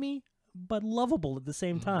smarmy but lovable at the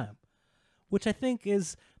same time, which I think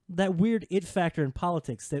is that weird it factor in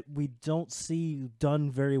politics that we don't see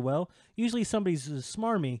done very well. Usually, somebody's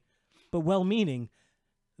smarmy but well-meaning.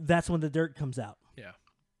 That's when the dirt comes out. Yeah.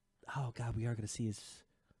 Oh God, we are going to see his.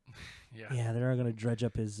 Yeah. Yeah, they are going to dredge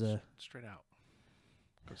up his. Straight out.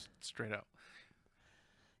 Goes straight out.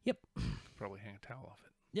 Yep. Probably hang a towel off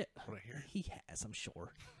it. Yeah. That's what I hear. He has, I'm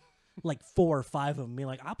sure. Like 4 or 5 of them. Being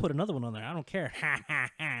like, I'll put another one on there. I don't care. Ha ha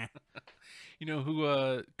ha. You know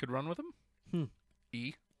who could run with him?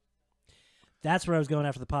 E. That's where I was going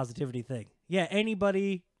after the positivity thing. Yeah,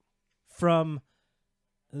 anybody from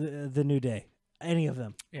the New Day, any of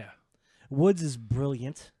them. Yeah. Woods is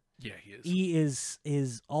brilliant. Yeah, he is. E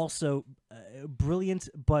is also brilliant,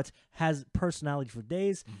 but has personality for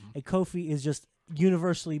days. And Kofi is just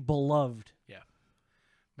universally beloved. Yeah.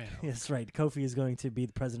 Man. That's right. Kofi is going to be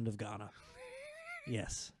the president of Ghana.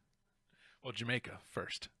 Yes. Well, Jamaica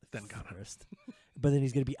first, then Ghana. First. But then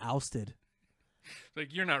he's going to be ousted. It's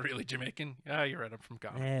like, you're not really Jamaican. Yeah, you're right. I'm from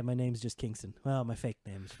Ghana. Eh, my name's just Kingston. Well, my fake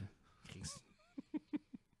name is Kingston.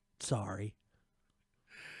 Sorry.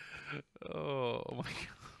 Oh, my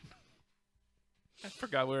God. I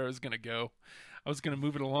forgot where I was going to go. I was going to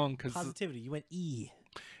move it along because... Positivity. You went E.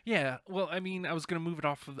 Yeah, well, I mean, I was going to move it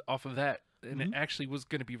off of that, and it actually was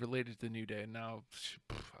going to be related to the New Day, and now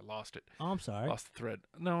I lost it. Oh, I'm sorry. Lost the thread.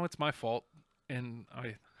 No, it's my fault, and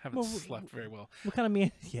I haven't slept very well. What kind of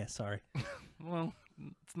man? Yeah, sorry. Well,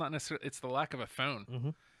 it's not necessarily. It's the lack of a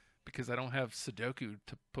phone, because I don't have Sudoku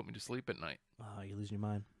to put me to sleep at night. Oh, you're losing your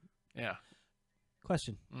mind. Yeah.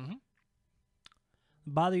 Question. Mm-hmm.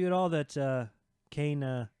 Bother you at all that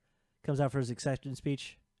Kane comes out for his acceptance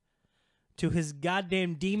speech to his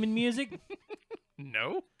goddamn demon music?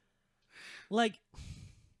 No. Like,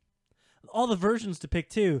 all the versions to pick,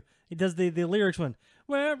 too. He does the lyrics one.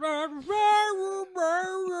 It's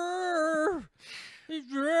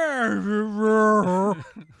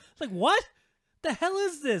like, what? The hell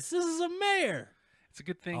is this? This is a mayor. It's a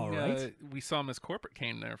good thing All right. we saw him as corporate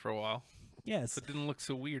Kane there for a while. Yes. So it didn't look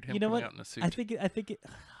so weird, him You know coming what? out in a suit. I think it.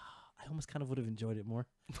 I almost kind of would have enjoyed it more.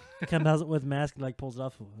 He comes out with a mask and like pulls it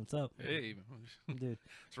off. What's up, Hey, dude?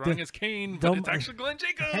 it's running as Kane, but don't- it's actually Glenn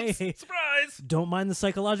Jacobs. Hey. Surprise! Don't mind the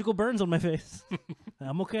psychological burns on my face.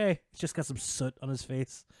 I'm okay. He's just got some soot on his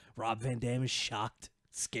face. Rob Van Dam is shocked,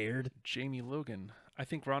 scared. Jamie Logan. I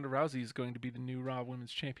think Ronda Rousey is going to be the new Raw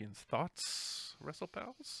Women's Champions. Thoughts, Wrestle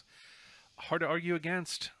Pals? Hard to argue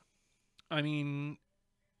against. I mean,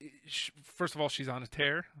 first of all, she's on a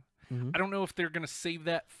tear. I don't know if they're going to save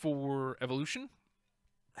that for Evolution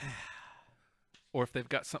or if they've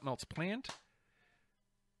got something else planned.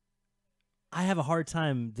 I have a hard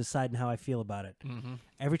time deciding how I feel about it.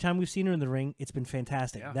 Every time we've seen her in the ring, it's been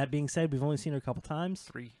fantastic. Yeah. That being said, we've only seen her a couple times.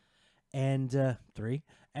 3. And 3.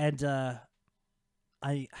 And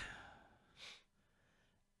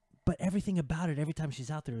but everything about it, every time she's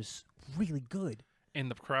out there, is really good. And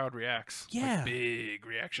the crowd reacts. Yeah. Like big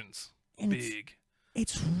reactions. And Big.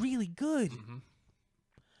 It's really good.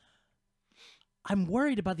 I'm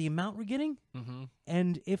worried about the amount we're getting,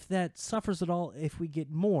 and if that suffers at all if we get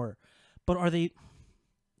more. But are they...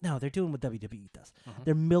 No, they're doing what WWE does.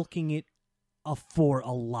 They're milking it for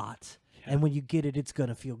a lot. Yeah. And when you get it, it's going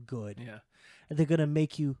to feel good. Yeah. And they're going to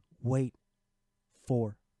make you wait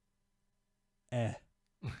for... forever.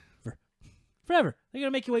 They're going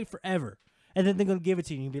to make you wait forever. And then they're going to give it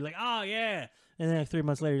to you, and you'll be like, oh, yeah. And then like 3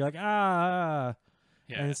 months later, you're like, ah.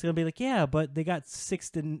 Yeah. And it's going to be like, yeah, but they got 6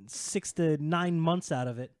 to 9 months out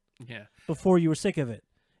of it Yeah. before you were sick of it.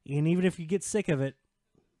 And even if you get sick of it,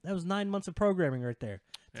 that was 9 months of programming right there.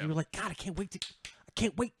 Yeah. You were like, God, I can't wait.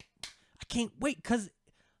 Because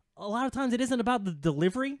a lot of times it isn't about the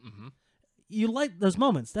delivery. You like those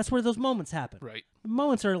moments. That's where those moments happen. Right. The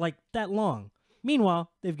moments are like that long.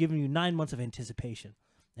 Meanwhile, they've given you 9 months of anticipation.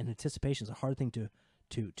 And anticipation is a hard thing to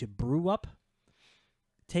brew up,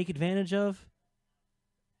 take advantage of,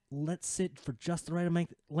 let sit for just the right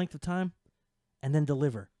length of time, and then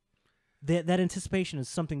deliver. That anticipation is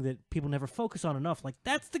something that people never focus on enough. Like,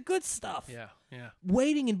 that's the good stuff. Yeah. Yeah.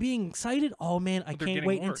 Waiting and being excited. Oh, man, I But they're can't getting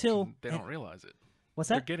wait worked until... and they don't realize it. What's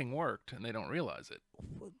They're that? getting worked and they don't realize it.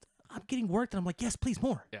 I'm getting worked, and I'm like, yes, please,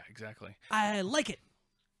 more. Yeah, exactly. I like it.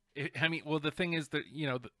 I mean, well, the thing is that,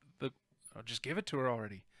 oh, just give it to her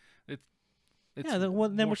already. It's Yeah, then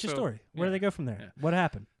what's your so- story? Where do yeah, they go from there? yeah. What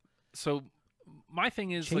happened? So my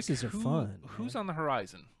thing is, Chases are fun, who's on the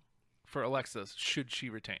horizon for Alexa? Should she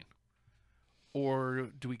retain, or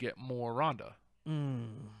do we get more Ronda?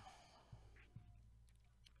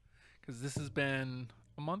 Because this has been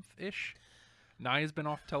a month-ish. Nia's been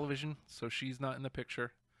off television, so she's not in the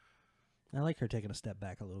picture. I like her taking a step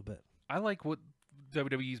back a little bit. I like what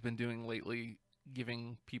WWE's been doing lately,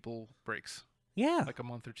 giving people breaks. Yeah. Like a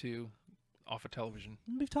month or two off of television.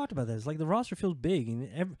 We've talked about this. Like, the roster feels big, and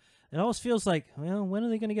it always feels like, well, when are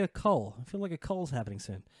they going to get a cull? I feel like a cull's happening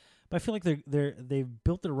soon. But I feel like they've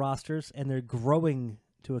built their rosters, and they're growing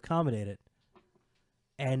to accommodate it.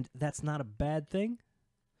 And that's not a bad thing.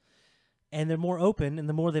 And they're more open, and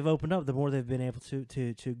the more they've opened up, the more they've been able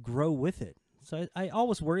to grow with it. So I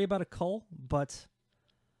always worry about a cull, but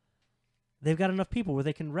they've got enough people where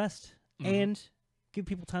they can rest and give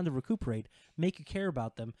people time to recuperate, make you care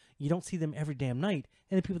about them. You don't see them every damn night,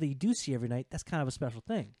 and the people that you do see every night, that's kind of a special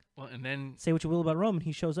thing. Well, and then say what you will about Roman,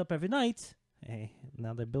 he shows up every night. Hey,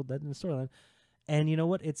 now they build that in the storyline, and you know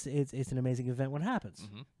what? It's an amazing event when it happens.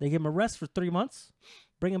 They give him a rest for 3 months,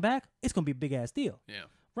 bring him back. It's gonna be a big ass deal. Yeah.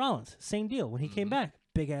 Rollins, same deal. When he came back,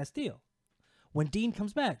 big ass deal. When Dean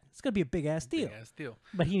comes back, it's gonna be a big ass deal. Big ass deal.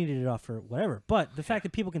 But he needed it off for whatever. But the fact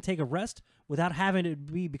that people can take a rest without having it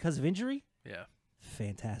be because of injury, yeah,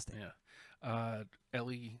 fantastic. Yeah.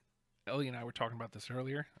 Ellie and I were talking about this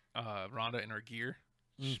earlier. Rhonda in her gear,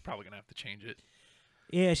 she's probably gonna have to change it.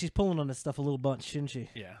 Yeah, she's pulling on this stuff a little bunch, shouldn't she?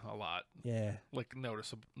 Yeah, a lot. Yeah. Like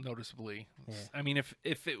noticeably. Yeah. I mean,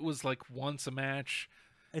 if it was like once a match,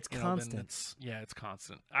 it's then constant. it's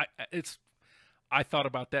constant. I thought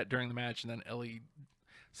about that during the match, and then Ellie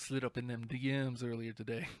slid up in them DMs earlier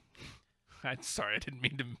today. I'm sorry, I didn't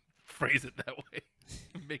mean to phrase it that way.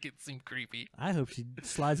 Make it seem creepy. I hope she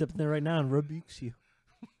slides up in there right now and rebukes you.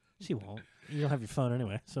 She won't. You don't have your phone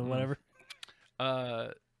anyway, so whatever.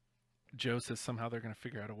 Joe says somehow they're going to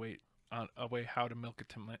figure out a way how to milk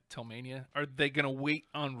it till Mania. Are they going to wait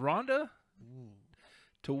on Ronda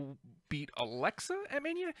to beat Alexa at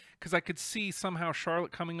Mania? Because I could see somehow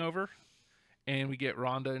Charlotte coming over, and we get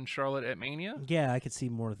Ronda and Charlotte at Mania. Yeah, I could see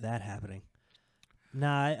more of that happening.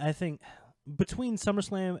 Nah, I think between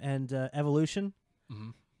SummerSlam and Evolution,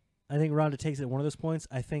 I think Ronda takes it at one of those points.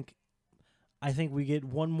 I think we get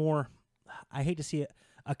one more. I hate to see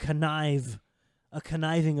a conniving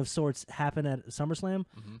of sorts happen at SummerSlam,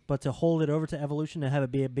 but to hold it over to Evolution and have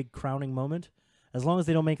it be a big crowning moment, as long as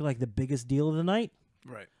they don't make it like the biggest deal of the night,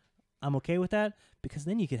 right? I'm okay with that, because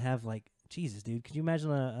then you could have like, Jesus, dude, could you imagine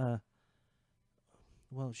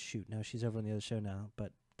well, shoot, no, she's over on the other show now,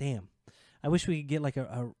 but damn, I wish we could get like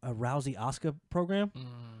a Rousey Asuka program.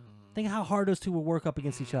 Think of how hard those two would work up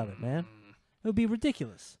against each other, man. It would be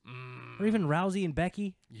ridiculous. Or even Rousey and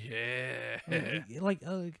Becky. Yeah.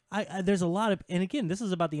 There's a lot of, and again, this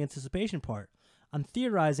is about the anticipation part. I'm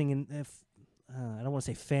theorizing, and I don't want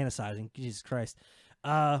to say fantasizing. Jesus Christ.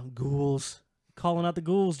 Ghouls. Calling out the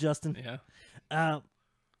ghouls, Justin. Yeah.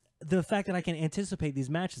 The fact that I can anticipate these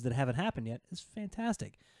matches that haven't happened yet is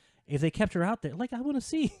fantastic. If they kept her out there, like, I want to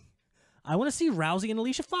see Rousey and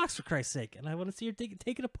Alicia Fox, for Christ's sake, and I want to see her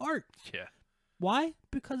take it apart. Yeah. Why?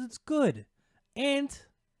 Because it's good. And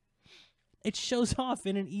it shows off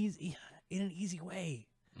in an easy way.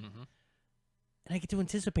 And I get to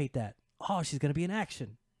anticipate that. Oh, she's gonna be in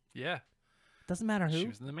action. Yeah. Doesn't matter who. She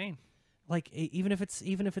was in the main. Like even if it's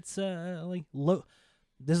like low.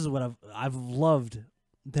 This is what I've loved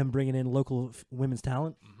them bringing in local women's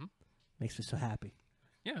talent. Makes me so happy.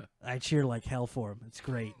 Yeah. I cheer like hell for them. It's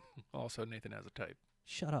great. Also, Nathan has a type.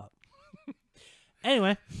 Shut up.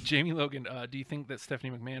 Anyway. Jamie Logan, do you think that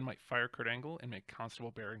Stephanie McMahon might fire Kurt Angle and make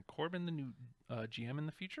Constable Baron Corbin the new GM in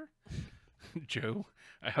the future? Joe,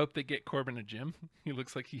 I hope they get Corbin a gym. He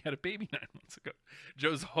looks like he had a baby 9 months ago.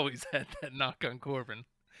 Joe's always had that knock on Corbin.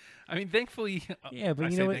 I mean, thankfully, yeah, but I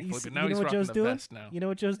you say know what? Thankfully, but You now know he's what rocking Joe's the doing? vest now. You know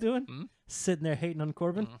what Joe's doing? Sitting there hating on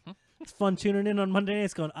Corbin. It's fun tuning in on Monday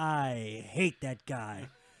nights, going, "I hate that guy,"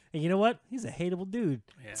 and you know what? He's a hateable dude.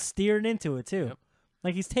 Yeah. Steering into it too. Yep.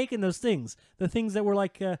 Like he's taking those things, the things that were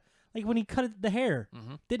like when he cut the hair,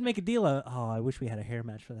 didn't make a deal of. Oh, I wish we had a hair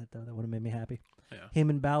match for that though. That would have made me happy. Yeah. Him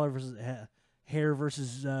and Balor versus hair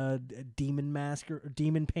versus demon mask or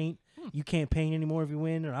demon paint. You can't paint anymore if you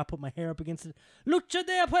win, or I'll put my hair up against it. Lucha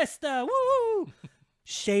de apuesta, woo!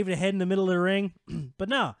 Shaved a head in the middle of the ring, but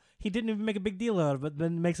no, he didn't even make a big deal out of it. But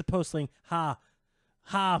then makes a post saying, "Ha,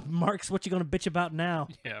 Marks, what you gonna bitch about now?"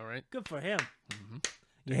 Yeah, right. Good for him.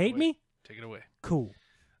 You Take hate it away. me? Take it away. Cool.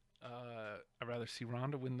 I'd rather see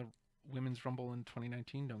Ronda win the Women's Rumble in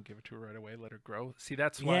 2019. Don't give it to her right away. Let her grow. See,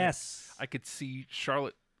 that's why Yes. I could see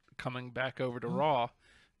Charlotte coming back over to Raw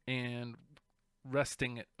and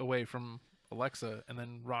wresting it away from Alexa, and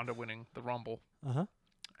then Ronda winning the Rumble. Uh-huh.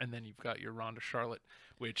 And then you've got your Ronda Charlotte,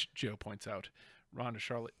 which Joe points out, Ronda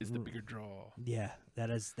Charlotte is the bigger draw. Yeah,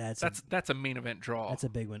 That's a main event draw. That's a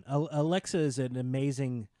big one. Alexa is an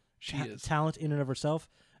amazing talent in and of herself,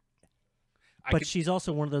 but she's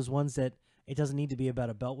also one of those ones that it doesn't need to be about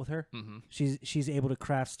a belt with her. Mm-hmm. She's able to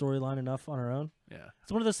craft storyline enough on her own. Yeah,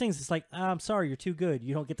 it's one of those things. It's like, I'm sorry, you're too good.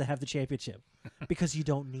 You don't get to have the championship because you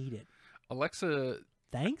don't need it. Alexa.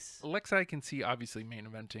 Thanks. Alexa, I can see obviously main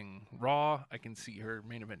eventing Raw. I can see her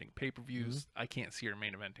main eventing pay-per-views. I can't see her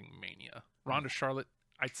main eventing Mania. Ronda Charlotte,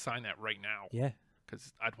 I'd sign that right now. Yeah,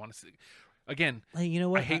 because I'd want to see. Again, you know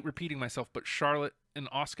what? I hate repeating myself, but Charlotte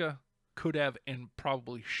and Asuka could have and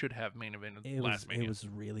probably should have main evented last Mania. It was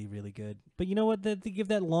really, really good. But you know what? They give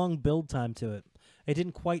that long build time to it. It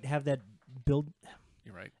didn't quite have that build.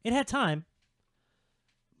 You're right. It had time,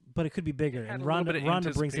 but it could be bigger. And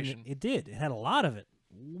Ronda brings in. It did. It had a lot of it.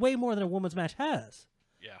 Way more than a women's match has.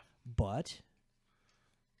 Yeah. But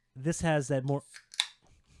this has that more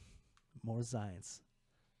science.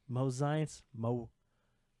 I don't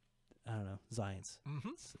know, science. Mm-hmm.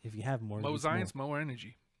 If you have more. Mo science, more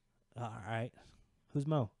energy. All right. Who's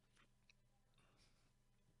Mo?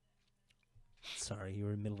 Sorry, you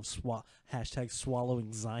were in the middle of hashtag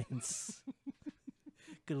swallowing science.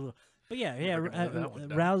 Good little, but yeah.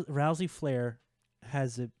 Rousey Flair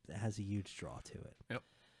has a huge draw to it. Yep.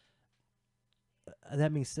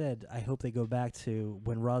 That being said, I hope they go back to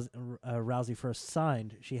when Rousey first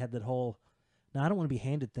signed. She had that whole, "No, I don't want to be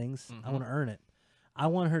handed things. I want to earn it. I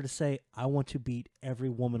want her to say, I want to beat every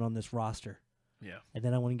woman on this roster. Yeah. And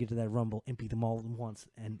then I want to get to that Rumble and beat them all at once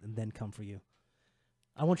and then come for you.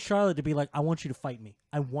 I want Charlotte to be like, I want you to fight me.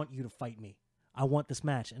 I want you to fight me. I want this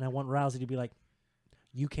match." And I want Rousey to be like,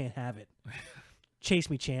 "You can't have it. Chase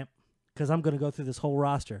me, champ, because I'm going to go through this whole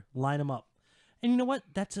roster. Line them up." And you know what?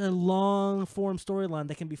 That's a long-form storyline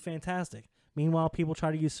that can be fantastic. Meanwhile, people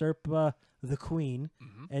try to usurp the queen,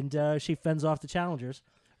 and she fends off the challengers.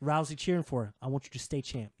 Rousey cheering for her. "I want you to stay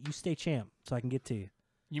champ. You stay champ so I can get to you."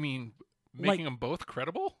 You mean making them both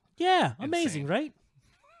credible? Yeah, amazing, Insane. Right?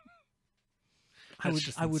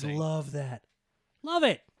 I would love that. Love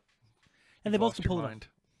it. And they both can pull it off.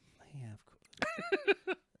 Yeah, of course.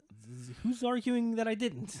 Who's arguing that I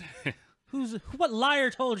didn't? What liar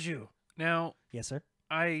told you? Now, yes, sir.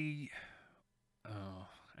 I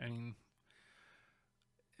mean,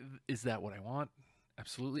 is that what I want?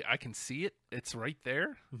 Absolutely. I can see it. It's right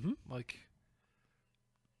there. Like,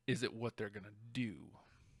 is it what they're going to do?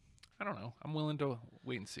 I don't know. I'm willing to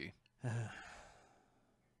wait and see.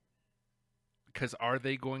 Because are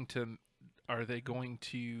they going to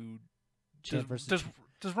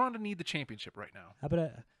does Ronda need the championship right now? How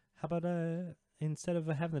about instead of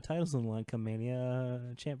having the titles on the line come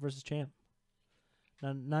Mania, champ versus champ?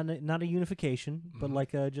 Not a unification, but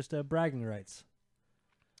like just bragging rights.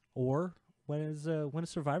 Or when is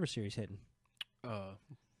Survivor Series hitting?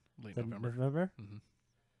 Late November. November?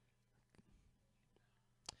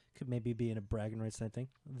 Could maybe be in a bragging rights type thing.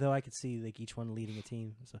 Though I could see like each one leading a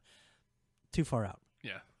team. So too far out.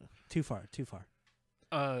 Yeah. Too far.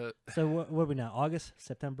 So what are we now? August,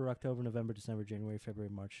 September, October, November, December, January,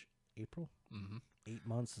 February, March, April? 8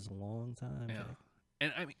 months is a long time. Yeah.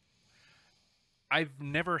 And I mean, I've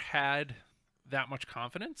never had that much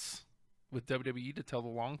confidence with WWE to tell the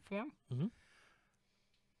long form.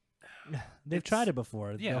 They've tried it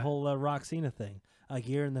before. Yeah. The whole Roxina thing. A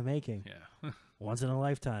year in the making. Yeah. Once in a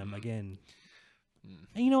lifetime again.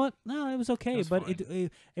 And you know what? No, it was okay, but fine.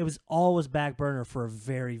 it was always back burner for a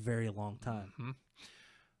very, very long time.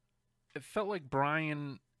 It felt like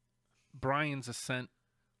Brian's ascent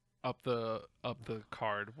up the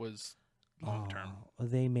card was long term.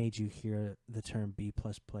 They made you hear the term B+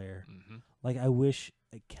 player. Like I wish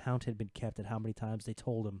a count had been kept at how many times they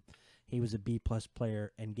told him he was a B+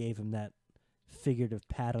 player and gave him that figurative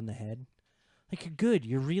pat on the head. Like, you're good.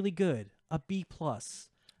 You're really good. A B+.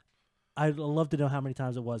 I'd love to know how many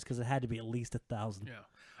times it was because it had to be at least 1,000. Yeah.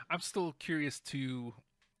 I'm still curious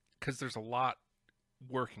because there's a lot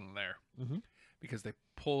working there because they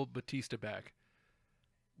pulled Batista back.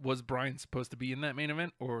 Was Brian supposed to be in that main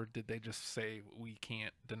event, or did they just say, we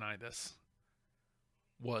can't deny this?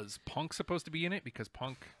 Was Punk supposed to be in it? Because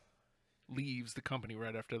Punk leaves the company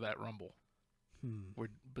right after that Rumble where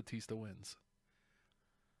Batista wins.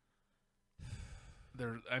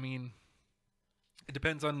 I mean, it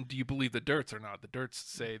depends on, do you believe the Dirts or not? The Dirts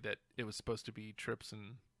say that it was supposed to be Trips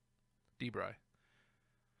and D-Bry.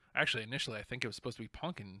 Actually, initially, I think it was supposed to be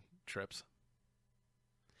Punk and Trips.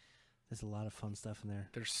 There's a lot of fun stuff in there.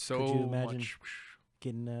 There's so Could you imagine much.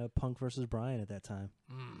 Getting Punk versus Bryan at that time?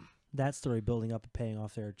 That story building up and paying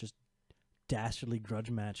off there. Just dastardly grudge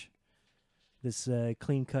match. This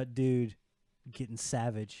clean-cut dude getting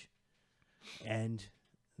savage. and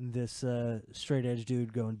this straight edge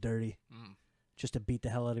dude going dirty just to beat the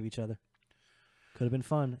hell out of each other. Could have been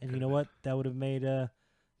fun. And you know what? That would have made the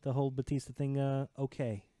whole Batista thing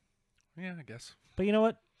okay. Yeah, I guess. But you know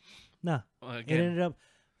what? Nah. Well, It ended up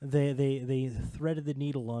they threaded the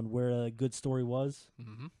needle on where a good story was,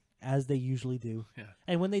 as they usually do. Yeah.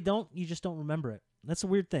 And when they don't, you just don't remember it. That's a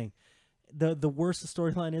weird thing. The worse the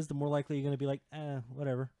storyline is, the more likely you're going to be like,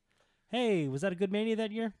 whatever. Hey, was that a good Mania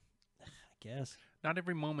that year? I guess. Not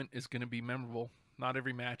every moment is going to be memorable. Not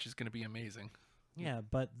every match is going to be amazing. Yeah,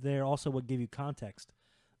 but they're also what give you context.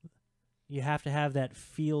 You have to have that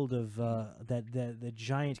field of the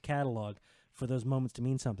giant catalog for those moments to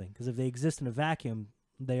mean something. Because if they exist in a vacuum,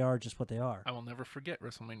 they are just what they are. I will never forget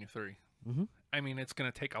WrestleMania 3. Mm-hmm. I mean, it's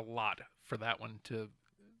going to take a lot for that one to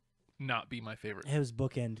not be my favorite. It was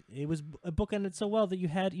bookend. It was bookended so well that you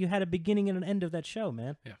had a beginning and an end of that show,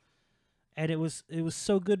 man. Yeah. And it was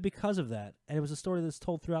so good because of that. And it was a story that's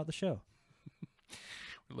told throughout the show.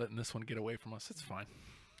 We're letting this one get away from us. It's fine.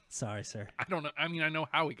 Sorry, sir. I don't know. I mean, I know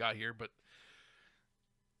how we got here, but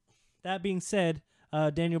That being said,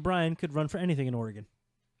 Daniel Bryan could run for anything in Oregon.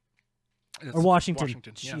 it's Or Washington.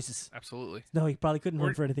 yeah, Jesus. absolutely. No, he probably couldn't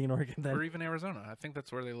run for anything in Oregon then. Or even Arizona. I think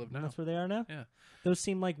that's where they live now. That's where they are now? Yeah. Those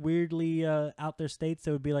seem like weirdly out there states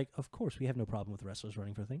that would be like, of course, we have no problem with wrestlers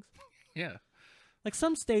running for things. Yeah. Like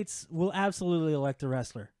some states will absolutely elect a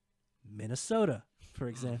wrestler. Minnesota, for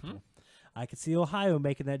example. I could see Ohio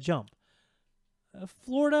making that jump.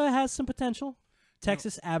 Florida has some potential.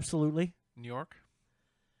 Texas, absolutely. New York?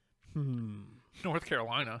 North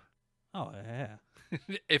Carolina. Oh, yeah.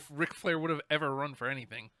 If Ric Flair would have ever run for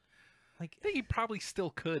anything, Like, I think he probably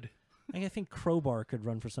still could. I think Crowbar could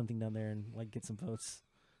run for something down there and like get some votes.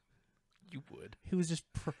 You would. He was just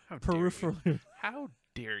How dare you. peripherally. How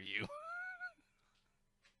dare you?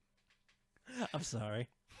 I'm sorry.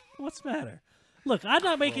 What's the matter? Look, I'm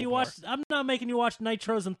not making you watch. I'm not making you watch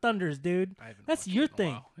Nitros and Thunders, dude. I haven't That's watched your it in a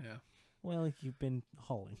thing. while. Yeah. Well, you've been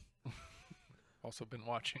hauling. Also been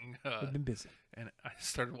watching. You've been busy. And I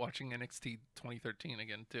started watching NXT 2013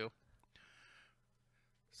 again too.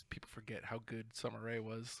 People forget how good Summer Rae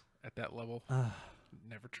was at that level.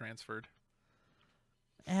 Never transferred.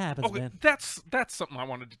 It happens, Okay, man. that's something I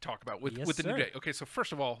wanted to talk about with Yes, the New sir. Day. Okay, so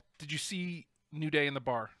first of all, did you see New Day in the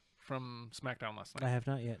bar from SmackDown last night? I have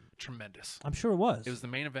not yet. Tremendous. I'm sure it was. It was the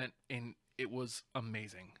main event, and it was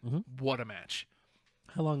amazing. Mhm. What a match.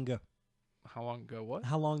 How long ago? How long ago? What?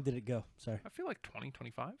 How long did it go? Sorry. I feel like 20,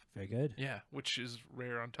 25. Very good. Yeah, which is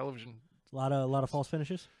rare on television. A lot of false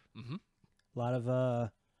finishes. Mm-hmm. A lot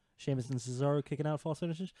of Sheamus and Cesaro kicking out false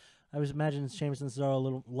finishes. I was imagining Sheamus and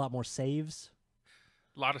Cesaro a lot more saves.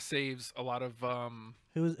 A lot of saves, a lot of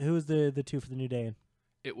Who was the two for the New Day?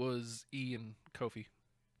 it was E and Kofi.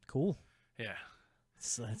 Cool. Yeah.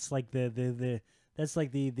 It's like the that's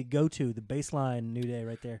like the go-to, the baseline New Day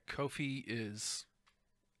right there. Kofi is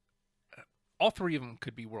all three of them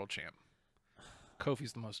could be world champ.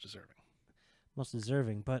 Kofi's the most deserving. Most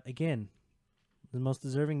deserving, but again, the most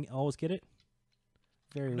deserving always get it?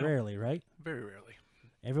 Very No. rarely, right? Very rarely.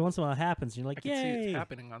 Every once in a while it happens, and you're I like, can see yay! it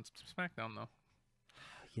happening on SmackDown though.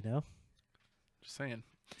 You know? Just saying.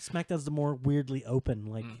 SmackDown's the more weirdly open,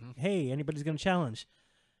 like, hey, anybody's going to challenge.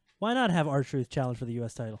 Why not have R-Truth challenge for the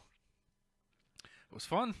U.S. title? It was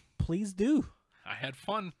fun. Please do. I had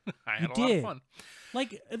fun. I You had a lot of did. fun.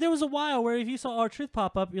 Like, there was a while where if you saw R-Truth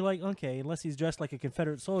pop up, you're like, okay, unless he's dressed like a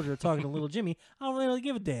Confederate soldier talking to little Jimmy, I don't really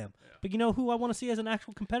give a damn. Yeah. But you know who I want to see as an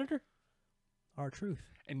actual competitor? R-Truth.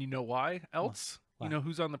 And you know why else? Why? You know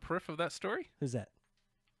who's on the periph of that story? Who's that?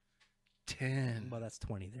 10. Well, that's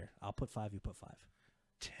 20 there. I'll put 5, you put 5.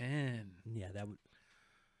 10. Yeah,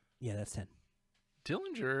 that's 10.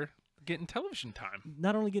 Dillinger getting television time.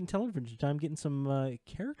 Not only getting television time, getting some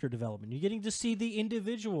character development. You're getting to see the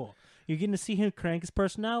individual. You're getting to see him crank his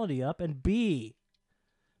personality up and be.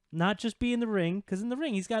 Not just be in the ring, because in the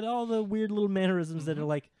ring he's got all the weird little mannerisms that are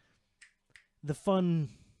like the fun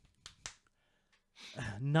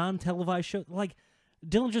non-televised show. Like,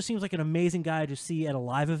 Dillinger seems like an amazing guy to see at a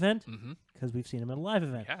live event, because we've seen him at a live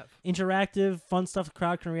event. We have. Interactive, fun stuff the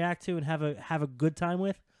crowd can react to and have a good time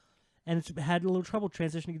with. And it's had a little trouble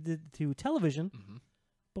transitioning to television.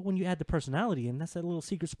 But when you add the personality in, that's that little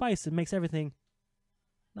secret spice that makes everything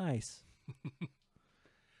nice.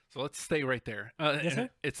 So let's stay right there. Yes, sir?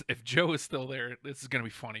 It's if Joe is still there, this is going to be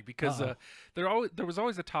funny because there was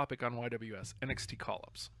always a topic on YWS NXT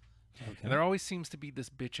call-ups, Okay. and there always seems to be this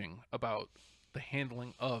bitching about the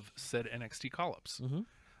handling of said NXT call-ups.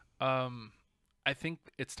 I think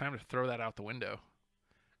it's time to throw that out the window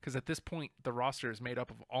because at this point the roster is made up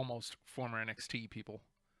of almost former NXT people.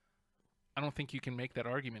 I don't think you can make that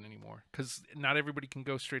argument anymore because not everybody can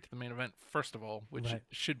go straight to the main event, first of all, which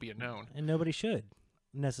should be a known. And nobody should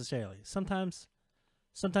necessarily. Sometimes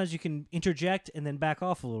you can interject and then back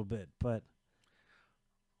off a little bit, but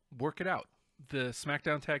work it out. The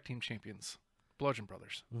SmackDown Tag Team Champions, Bludgeon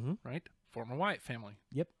Brothers, right? Former Wyatt family.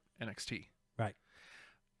 Yep. NXT. Right.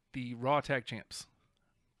 The Raw Tag Champs,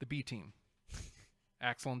 the B Team,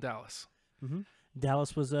 Axel and Dallas.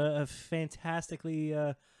 Dallas was a fantastically,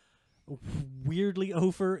 weirdly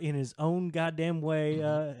over in his own goddamn way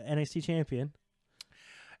NXT champion.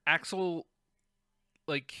 Axel,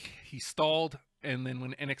 like, he stalled, and then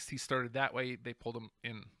when NXT started that way, they pulled him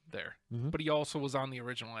in there. But he also was on the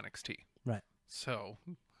original NXT. Right. So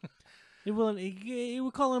it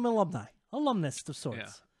would call him alumnus of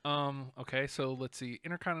sorts. Yeah. Okay, so let's see.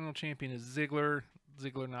 Intercontinental Champion is Ziggler.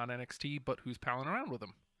 Ziggler not NXT, but who's palling around with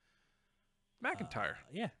him? McIntyre.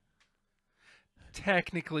 Yeah.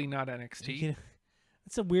 Technically not NXT. You know,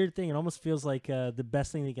 it's a weird thing. It almost feels like the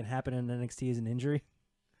best thing that can happen in NXT is an injury.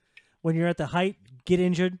 When you're at the height, get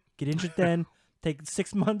injured then, take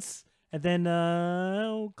 6 months, and then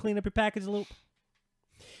clean up your package a little.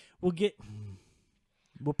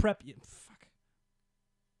 We'll prep you. Fuck.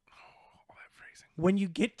 Oh, all that phrasing. When you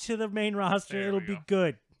get to the main roster, it'll be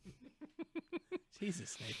good.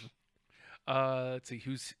 Jesus, Nathan. Let's see.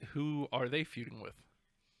 Who are they feuding with?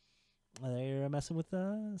 They're messing with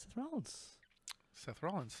Seth Rollins. Seth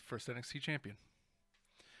Rollins, first NXT champion.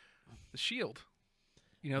 The Shield.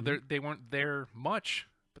 You know, they weren't there much,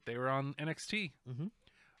 but they were on NXT.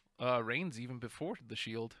 Reigns even before the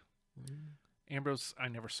Shield. Ambrose, I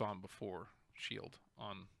never saw him before Shield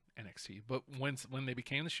on NXT, but when they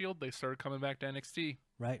became the Shield, they started coming back to NXT.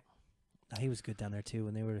 Right. He was good down there too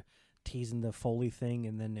when they were teasing the Foley thing,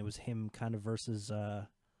 and then it was him kind of versus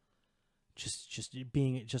just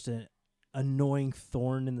being just an annoying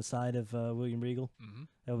thorn in the side of William Regal.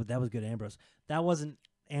 That was good. Ambrose. That wasn't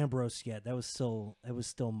Ambrose yet. It was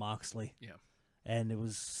still Moxley. Yeah, and it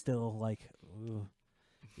was still like, ooh,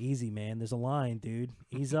 easy, man. There's a line, dude.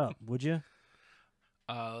 Ease up, would you?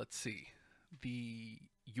 Let's see. The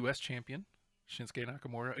U.S. champion, Shinsuke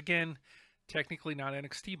Nakamura. Again, technically not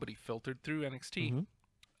NXT, but he filtered through NXT.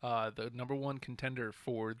 The number one contender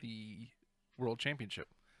for the World Championship,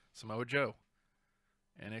 Samoa Joe.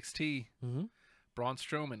 NXT. Braun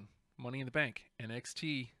Strowman, Money in the Bank.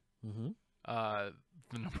 NXT. The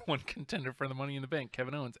number one contender for the Money in the Bank,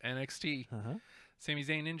 Kevin Owens. NXT. Sami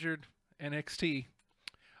Zayn injured. NXT.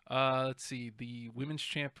 Let's see. The Women's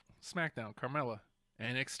Champ, SmackDown, Carmella.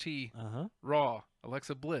 NXT, Raw,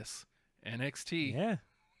 Alexa Bliss, NXT.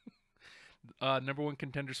 Yeah. Number one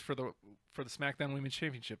contenders for the SmackDown Women's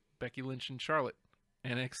Championship, Becky Lynch and Charlotte.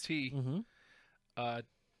 NXT.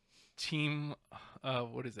 Team,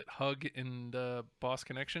 what is it? Hug and Boss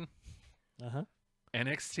Connection.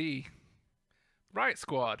 NXT. Riot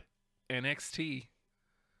Squad. NXT.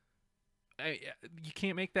 You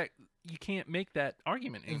can't make that. You can't make that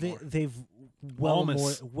argument anymore. They've well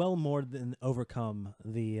more than overcome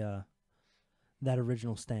the that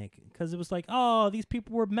original stank, because it was like, oh, these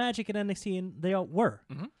people were magic at NXT, and they all were.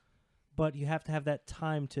 But you have to have that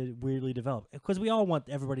time to weirdly develop, because we all want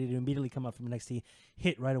everybody to immediately come up from NXT,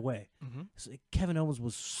 hit right away. So Kevin Owens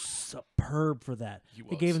was superb for that.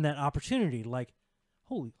 They gave him that opportunity, like,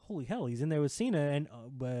 holy hell, he's in there with Cena and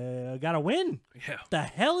got a win. Yeah. The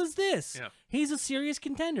hell is this? Yeah. He's a serious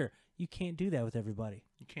contender. You can't do that with everybody.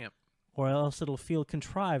 You can't. Or else it'll feel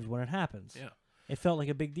contrived when it happens. Yeah. It felt like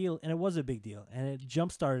a big deal, and it was a big deal, and it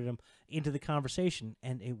jump-started him into the conversation,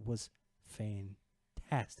 and it was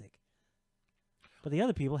fantastic. But the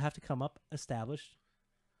other people have to come up, establish,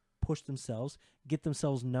 push themselves, get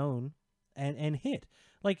themselves known, and hit.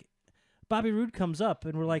 Like, Bobby Roode comes up,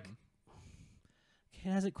 and we're like, it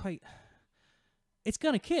hasn't quite. It's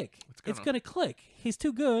gonna kick. It's gonna click. He's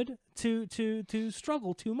too good to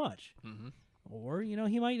struggle too much. Or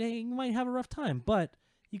he might have a rough time, but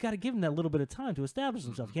you got to give him that little bit of time to establish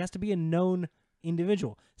himself. He has to be a known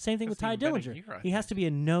individual. Same thing with Ty Dillinger. He has to be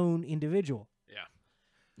a known individual. Yeah.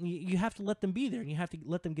 You have to let them be there, and you have to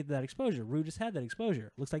let them get that exposure. Roode just had that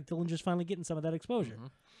exposure. Looks like Dillinger's finally getting some of that exposure.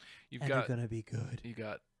 They're gonna be good. You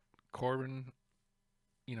got Corbin.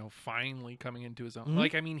 Finally coming into his own.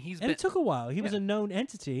 Like, I mean, it took a while. He was a known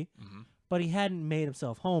entity, but he hadn't made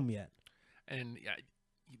himself home yet. And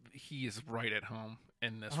he is right at home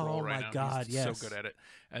in this role right now. Oh, my God, he's so good at it.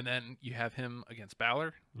 And then you have him against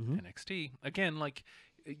Balor, NXT. Again, like,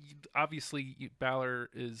 obviously, Balor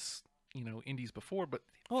is, indies before, but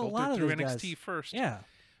filtered through NXT first. Yeah.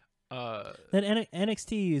 Then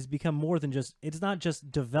NXT has become more than just, it's not just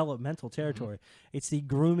developmental territory. It's the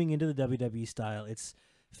grooming into the WWE style. It's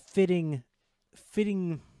fitting,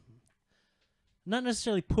 not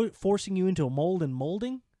necessarily forcing you into a mold and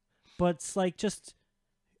molding, but it's like just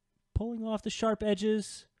pulling off the sharp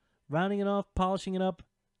edges, rounding it off, polishing it up,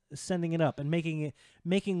 sending it up, and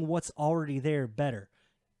making what's already there better.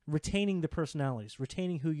 Retaining the personalities,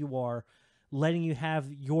 retaining who you are, letting you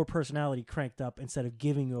have your personality cranked up instead of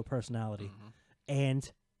giving you a personality,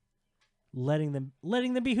 and letting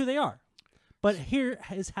them be who they are. But here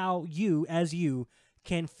is how you, as you,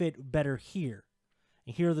 can fit better here.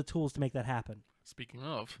 And here are the tools to make that happen. Speaking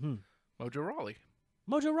of, Mojo Rawley.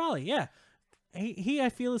 Mojo Rawley, yeah. He I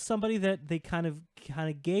feel is somebody that they kind of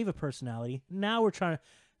gave a personality. Now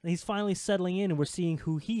he's finally settling in and we're seeing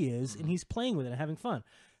who he is and he's playing with it and having fun.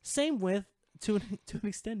 Same with, to an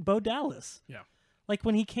extent, Bo Dallas. Yeah. Like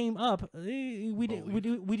when he came up, we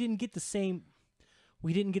didn't get the same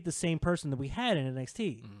person that we had in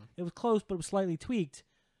NXT. It was close, but it was slightly tweaked.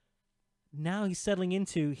 Now he's settling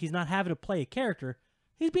into, he's not having to play a character.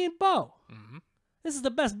 He's being Bo. This is the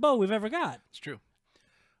best Bo we've ever got. It's true.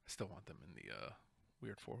 I still want them in the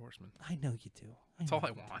Weird Four Horsemen. I know you do. That's all I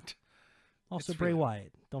want. Also, Bray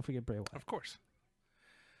Wyatt. Don't forget Bray Wyatt. Of course.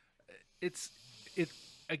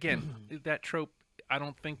 Again, that trope, I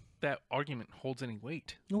don't think that argument holds any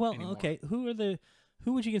weight. Well, anymore. okay. Who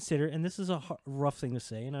would you consider, and this is a rough thing to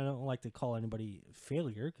say, and I don't like to call anybody a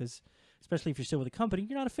failure, because especially if you're still with a company,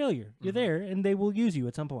 you're not a failure. You're there, and they will use you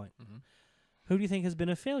at some point. Who do you think has been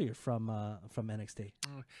a failure from NXT?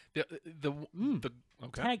 Okay.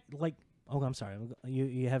 Tag, I'm sorry.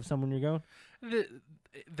 You have someone you're going?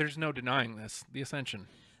 There's no denying this. The Ascension.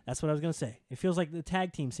 That's what I was going to say. It feels like the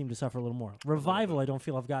tag team seem to suffer a little more. Revival, I don't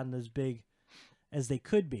feel have gotten as big as they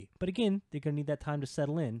could be. But again, they're going to need that time to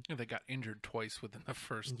settle in. Yeah, they got injured twice within the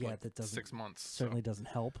first 6 months. Certainly doesn't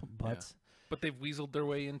help. But they've weaseled their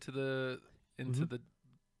way into the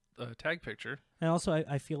tag picture. And also,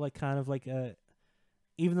 I feel like kind of like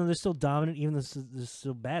even though they're still dominant, even though they're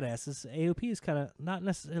still badasses, AOP is kind of not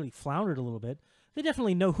necessarily floundered a little bit. They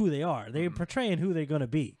definitely know who they are. They're portraying who they're going to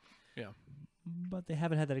be. Yeah. But they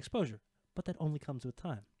haven't had that exposure. But that only comes with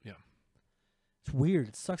time. Yeah. It's weird.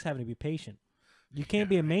 It sucks having to be patient. You can't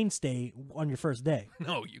be a mainstay on your first day.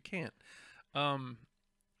 No, you can't. I'm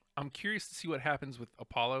curious to see what happens with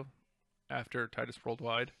Apollo after Titus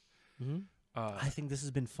Worldwide. I think this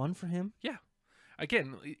has been fun for him. Yeah.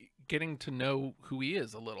 Again, getting to know who he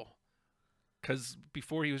is a little. Because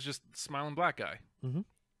before he was just the smiling black guy.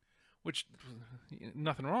 Which,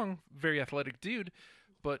 nothing wrong. Very athletic dude.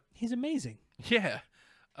 But he's amazing. Yeah.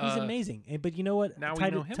 He's amazing. But you know what? Now we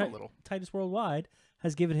know him a little. Titus Worldwide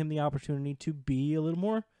has given him the opportunity to be a little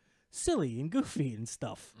more silly and goofy and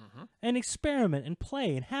stuff. And experiment and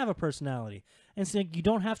play and have a personality. And so you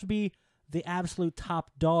don't have to be the absolute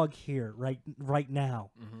top dog here right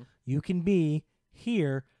now. You can be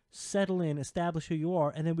here, settle in, establish who you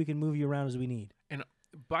are, and then we can move you around as we need. And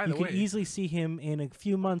by the way, you can easily see him in a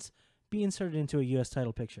few months be inserted into a U.S.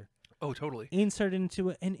 title picture. Oh, totally. Inserted into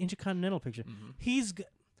an Intercontinental picture.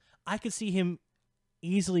 I could see him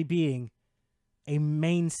easily being a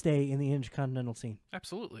mainstay in the Intercontinental scene.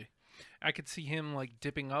 Absolutely. I could see him like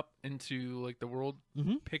dipping up into like the world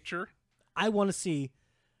picture. I want to see.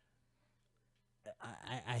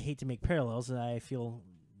 I hate to make parallels, and I feel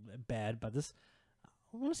bad about this.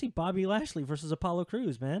 I want to see Bobby Lashley versus Apollo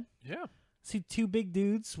Crews, man. Yeah. See two big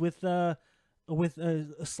dudes with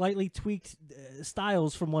slightly tweaked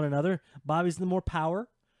styles from one another. Bobby's the more power,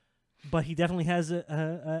 but he definitely has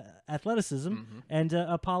athleticism, and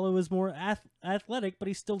Apollo is more athletic, but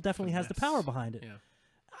he still definitely has the power behind it. Yeah.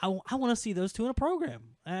 I want to see those two in a program.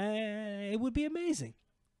 It would be amazing.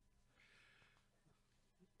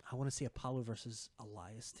 I want to see Apollo versus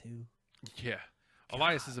Elias too. Yeah.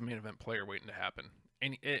 Elias is a main event player waiting to happen.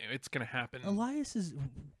 And it's going to happen. Elias is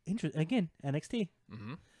interesting. Again, NXT.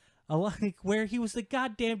 Like where he was the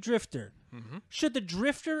goddamn drifter. Should the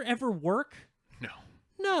drifter ever work?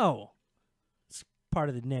 No. It's part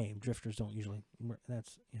of the name. Drifters don't usually work.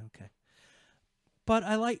 That's okay. But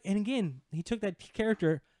I like, and again, he took that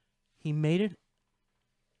character, he made it,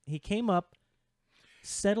 he came up,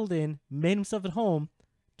 settled in, made himself at home,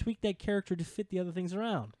 tweaked that character to fit the other things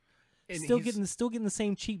around. And still getting the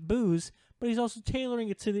same cheap booze, but he's also tailoring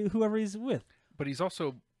it to whoever he's with. But he's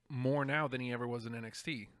also more now than he ever was in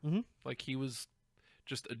NXT. Like he was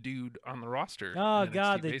just a dude on the roster. Oh in NXT,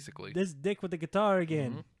 God, basically this dick with the guitar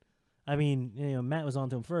again. I mean, Matt was on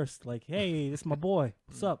to him first. Like, hey, this is my boy.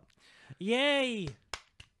 What's up? Yay!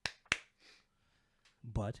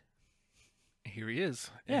 But here he is.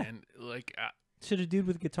 Yeah. And like, should a dude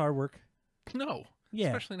with guitar work? No. Yeah.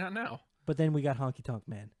 Especially not now. But then we got Honky Tonk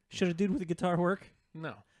Man. Should a dude with a guitar work?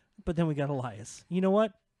 No. But then we got Elias. You know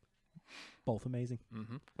what? Both amazing.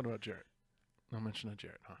 Mm-hmm. What about Jarrett? No mention of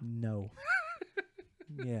Jarrett, huh? No.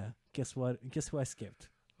 Yeah. Guess what? Guess who I skipped?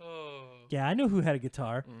 Oh. Yeah, I know who had a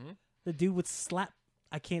guitar. Mm-hmm. The dude with slap.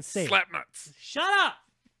 I can't say Slap it. nuts. Shut up!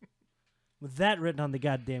 With that written on the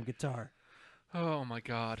goddamn guitar. Oh, my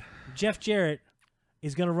God. Jeff Jarrett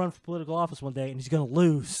is going to run for political office one day, and he's going to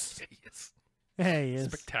lose. Yes. Yeah, he is.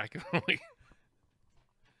 Spectacularly.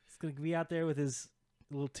 He's going to be out there with his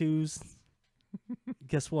little twos.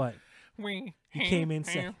 Guess what? He came in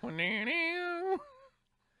second.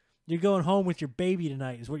 You're going home with your baby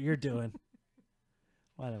tonight is what you're doing.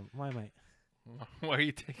 Why am I? Why are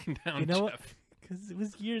you taking down You know Jeff? what? Because it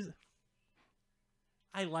was years.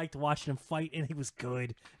 I liked watching him fight, and he was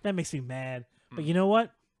good. That makes me mad. But you know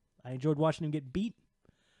what? I enjoyed watching him get beat.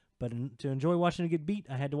 But to enjoy watching him get beat,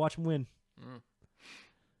 I had to watch him win.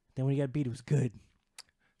 Then when he got beat, it was good.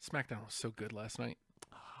 SmackDown was so good last night.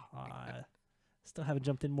 Still haven't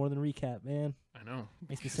jumped in more than a recap, man. I know.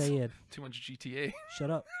 Makes me sad. Too much GTA.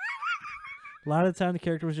 Shut up. A lot of the time, the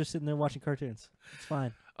character was just sitting there watching cartoons. It's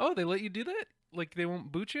fine. Oh, they let you do that? Like, they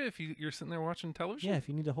won't boot you if you're sitting there watching television? Yeah, if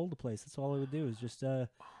you need to hold the place, that's all I would do is just go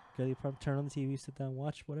to the apartment, turn on the TV, sit down,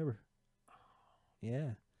 watch, whatever.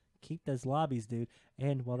 Yeah. Keep those lobbies, dude.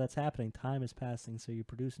 And while that's happening, time is passing, so you're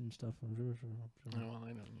producing stuff. Oh, well, I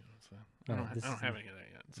don't, so I don't have any of that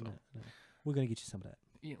yet. So No. We're going to get you some of that.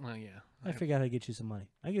 yeah, well, yeah. I figured out how to get you some money.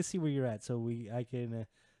 I can see where you're at, so I can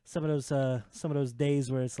some of those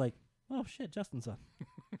days where it's like, oh shit, Justin's on.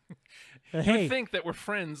 You Hey, would think that we're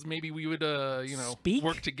friends. Maybe we would, Speak?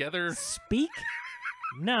 work together. speak?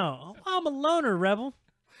 No, I'm a loner, Rebel.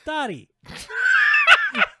 Dottie.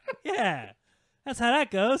 Yeah, that's how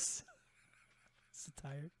that goes. So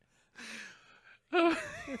tired. A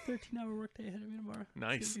 13-hour workday ahead of me tomorrow.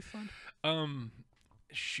 Nice. It's gonna be fun.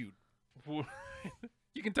 Shoot.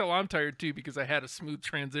 You can tell I'm tired too because I had a smooth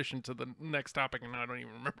transition to the next topic and I don't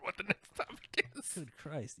even remember what the next topic is. Good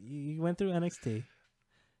Christ. You went through NXT.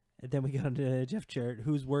 And then we got into Jeff Jarrett,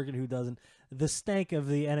 who's working, who doesn't. The stank of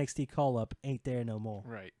the NXT call-up ain't there no more.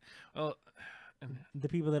 Right. Well, The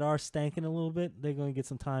people that are stanking a little bit, they're going to get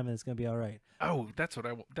some time, and it's going to be all right. oh, that's what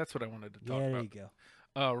I wanted to talk Yeah, about. there you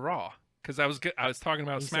go. Raw, because I was talking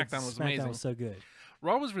about You said SmackDown was SmackDown amazing. was so good.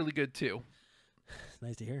 Raw was really good too. It's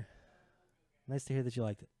nice to hear. Nice to hear that you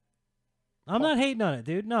liked it. I'm not hating on it,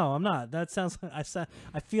 dude. No, I'm not. That sounds.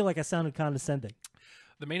 I feel like I sounded condescending.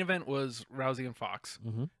 The main event was Rousey and Fox,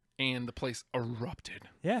 and the place erupted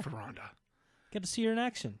Yeah. for Ronda Get to see her in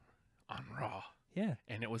action. on Raw, Yeah.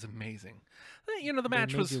 and it was amazing. The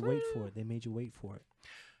match was. They made you wait for it. They made you wait for it.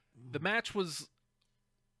 The match was.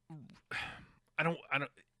 I don't.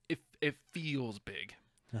 It feels big,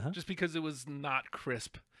 just because it was not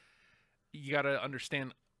crisp. You got to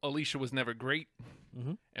understand, Alicia was never great,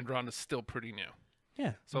 and Ronda's still pretty new.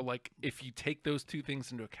 Yeah. So, like, if you take those two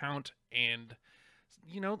things into account, and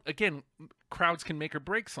again, crowds can make or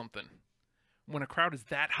break something. When a crowd is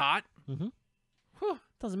that hot,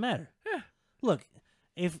 Doesn't matter. Yeah. Look,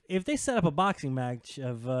 if they set up a boxing match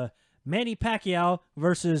of Manny Pacquiao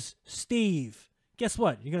versus Steve, guess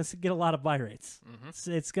what? You're gonna get a lot of buy rates.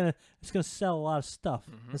 It's gonna sell a lot of stuff.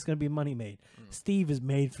 It's gonna be money made. Steve is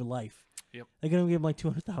made for life. Yep. They're gonna give him like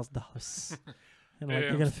 $200,000, and like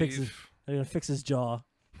they're gonna fix his jaw.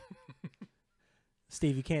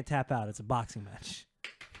 Steve, you can't tap out. It's a boxing match.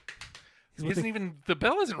 the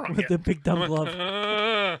bell isn't rung With yet. the big dumb glove.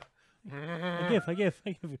 I give.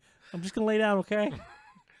 I'm just gonna lay down, okay?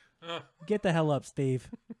 Get the hell up, Steve.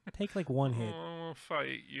 Take like one hit. I'll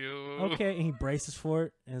fight you. Okay, and he braces for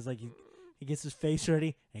it, and it's like he gets his face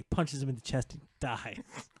ready, and he punches him in the chest and dies.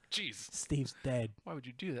 Jeez. Steve's dead. Why would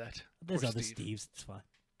you do that? There's Poor other Steve. Steves. It's fine.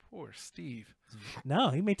 Poor Steve. No,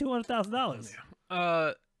 he made $200,000.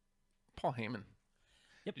 Yeah. Paul Heyman.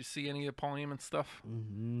 Yep. Did you see any of Paul Heyman stuff?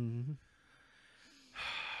 Mm-hmm.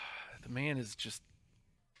 The man is just...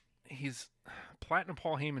 He's Platinum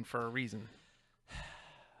Paul Heyman for a reason.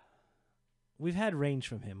 We've had range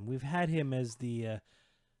from him. We've had him as the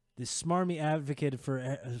smarmy advocate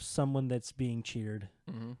for someone that's being cheered.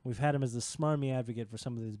 We've had him as the smarmy advocate for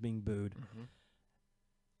someone that's being booed.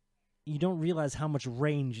 You don't realize how much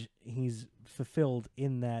range he's fulfilled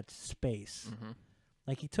in that space.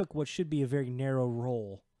 Like, he took what should be a very narrow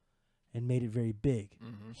role and made it very big.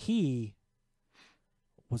 He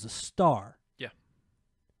was a star. Yeah.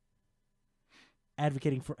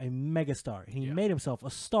 Advocating for a megastar. And he made himself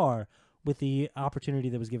a star with the opportunity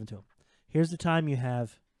that was given to him. Here's the time you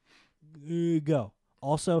have. Go.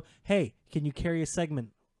 Also, hey, can you carry a segment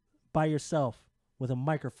by yourself with a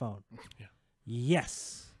microphone? Yeah.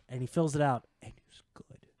 Yes. And he fills it out, and he's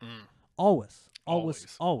good. Always.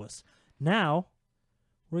 Now,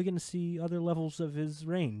 we're going to see other levels of his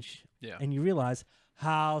range. Yeah. And you realize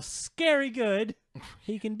how scary good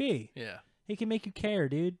he can be. Yeah. He can make you care,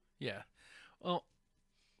 dude. Yeah. Well,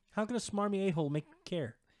 how can a smarmy a-hole make you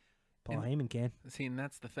care? Paul Heyman can. See, and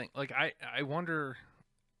that's the thing. Like, I wonder.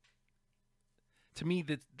 To me,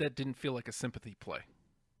 that didn't feel like a sympathy play.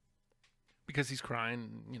 Because he's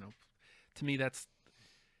crying, you know. To me,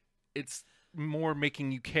 it's more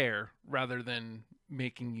making you care rather than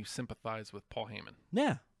making you sympathize with Paul Heyman.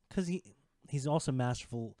 Yeah, because he's also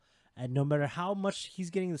masterful, and no matter how much he's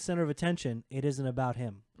getting the center of attention, it isn't about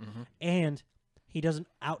him. Mm-hmm. And he doesn't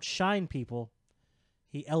outshine people;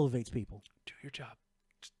 he elevates people. Do your job.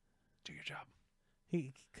 Just do your job.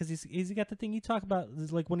 Because he's got the thing you talk about.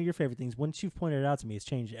 Is like one of your favorite things. Once you've pointed it out to me, it's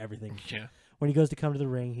changed everything. Yeah. When he goes to come to the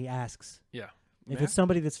ring, he asks. Yeah. If it's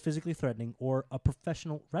somebody that's physically threatening or a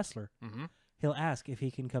professional wrestler, mm-hmm. he'll ask if he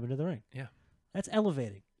can come into the ring. Yeah. That's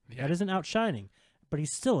elevating. Yeah. That isn't outshining. But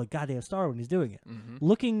he's still a goddamn star when he's doing it. Mm-hmm.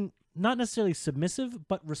 Looking not necessarily submissive,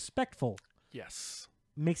 but respectful. Yes.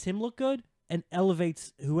 Makes him look good and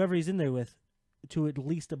elevates whoever he's in there with to at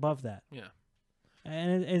least above that. Yeah.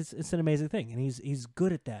 And it's an amazing thing. And he's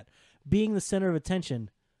good at that. Being the center of attention,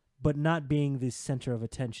 but not being the center of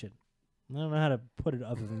attention. I don't know how to put it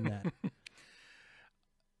other than that.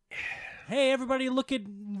 Hey, everybody, look at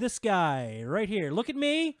this guy right here. Look at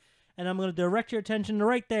me, and I'm going to direct your attention to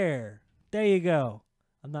right there. There you go.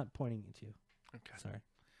 I'm not pointing at you. Okay. Sorry.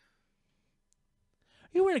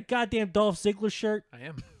 You wearing a goddamn Dolph Ziggler shirt? I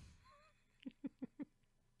am.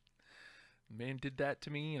 Man did that to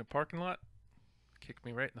me in a parking lot. Kicked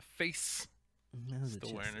me right in the face.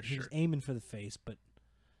 Still wearing his He was shirt. aiming for the face, but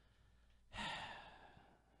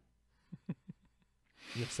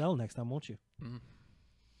you'll sell next time, won't you? Mm.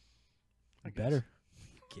 I You guess. better.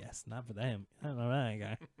 Yes, not for them. I don't know that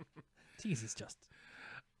guy. Jesus, just.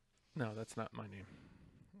 No, that's not my name.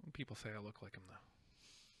 People say I look like him,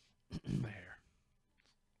 though. My hair.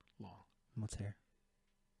 Long. What's hair?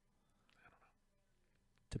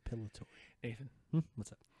 I don't know. Depilatory. Nathan,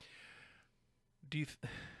 What's up? do you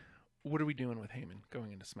what are we doing with Heyman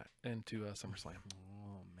going into SummerSlam?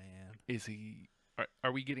 Oh man, Is he?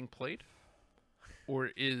 Are we getting played, or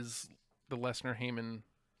is the Lesnar-Heyman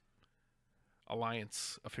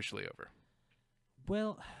alliance officially over?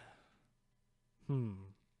 well,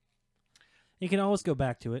 you can always go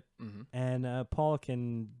back to it, Mm-hmm. and Paul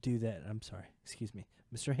can do that. I'm sorry, excuse me,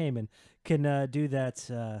 Mr. Heyman can do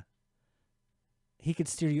that. He could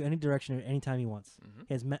steer you any direction at any time he wants. Mm-hmm.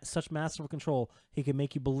 He has such masterful control. He can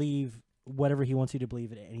make you believe whatever he wants you to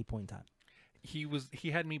believe at any point in time.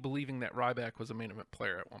 He had me believing that Ryback was a main event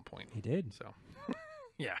player at one point. He did. So,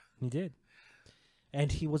 yeah. He did.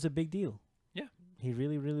 And he was a big deal. Yeah. He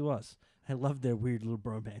really, really was. I loved their weird little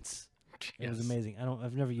bromance. It was Yes. amazing.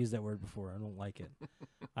 I've never used that word before. I don't like it.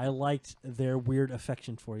 I liked their weird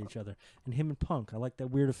affection for each other. And him and Punk, I liked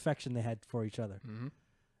that weird affection they had for each other. Mm-hmm.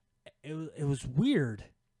 It was weird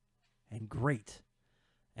and great.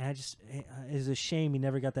 And it's a shame he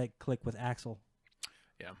never got that click with Axel.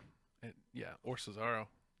 Yeah. Or Cesaro.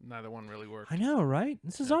 Neither one really worked. I know, right?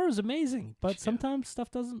 And Cesaro's amazing, but sometimes stuff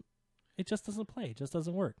just doesn't play. It just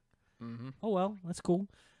doesn't work. Mm-hmm. Oh well, that's cool.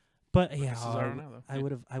 But yeah, Cesaro now, though.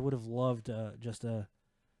 I would have loved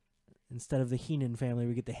instead of the Heenan family,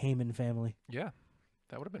 we get the Heyman family. Yeah.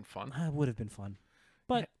 That would have been fun. That would have been fun.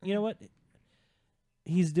 But you know what?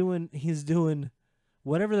 He's doing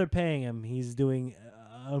whatever they're paying him. He's doing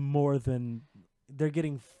more than they're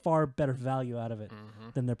getting far better value out of it Mm-hmm.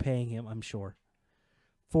 than they're paying him. I'm sure.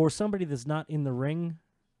 For somebody that's not in the ring,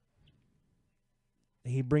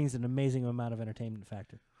 he brings an amazing amount of entertainment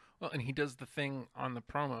factor. Well, and he does the thing on the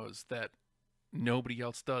promos that nobody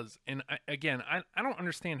else does. And I don't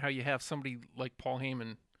understand how you have somebody like Paul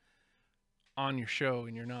Heyman on your show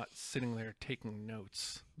and you're not sitting there taking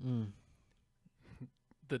notes.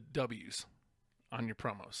 The W's on your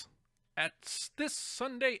promos. At this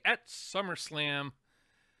Sunday at SummerSlam.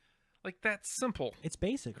 Like, that's simple. It's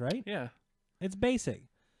basic, right? Yeah. It's basic.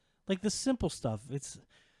 Like the simple stuff. It's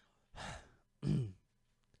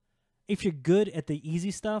if you're good at the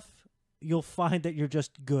easy stuff, you'll find that you're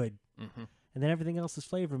just good. Mm-hmm. And then everything else is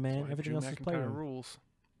flavor, man. Like Everything Drew else is McIntyre flavor. rules.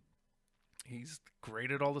 He's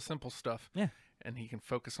great at all the simple stuff. Yeah. And he can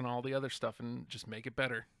focus on all the other stuff and just make it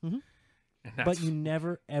better. Mm-hmm. And But you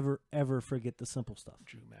never, ever, ever forget the simple stuff.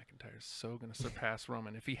 Drew McIntyre is so going to surpass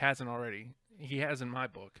Roman. If he hasn't already, he has in my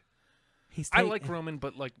book. I like Roman,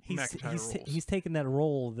 but like McIntyre rules. He's taken that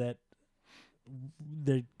role that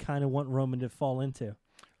they kind of want Roman to fall into.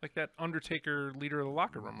 Like that Undertaker leader of the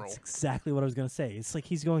locker room role. That's exactly what I was going to say. It's like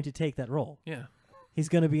he's going to take that role. Yeah. He's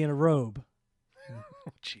going to be in a robe.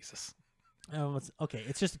 Jesus. Okay,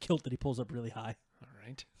 it's just a kilt that he pulls up really high. All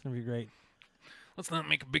right. It's gonna be great. Let's not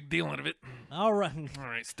make a big deal out of it. All right. All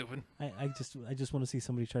right, stupid. I just want to see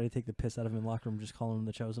somebody try to take the piss out of him in the locker room, just calling him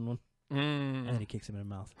the chosen one, and then he kicks him in the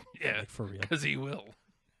mouth. Yeah, like, for real. Because he will.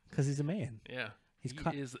 Because he's a man. Yeah, He's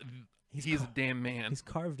a damn man. He's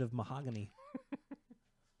carved of mahogany.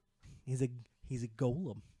 he's a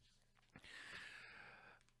golem.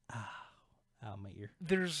 Ow, my ear.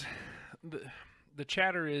 There's the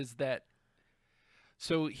chatter is that.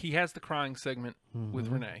 So he has the crying segment with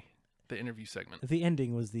Renee, the interview segment. The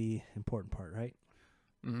ending was the important part, right?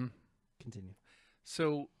 Mm-hmm. Continue.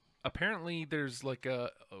 So apparently there's like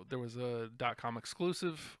there was a .com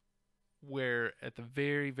exclusive where at the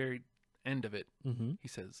very, very end of it, he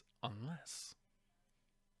says, unless.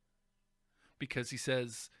 Because he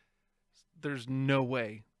says there's no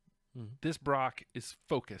way this Brock is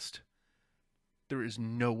focused. There is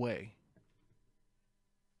no way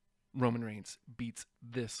Roman Reigns beats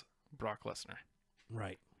this Brock Lesnar.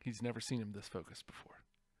 Right. He's never seen him this focused before.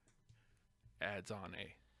 Adds on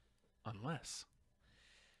a unless.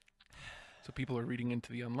 So people are reading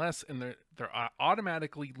into the unless, and they're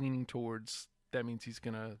automatically leaning towards that means he's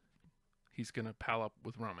gonna pal up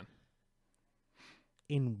with Roman.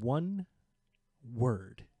 In one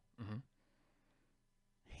word,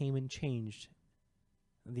 Heyman changed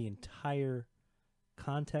the entire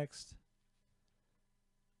context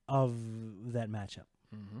of that matchup.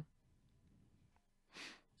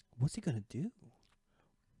 What's he gonna do?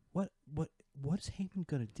 What's Heyman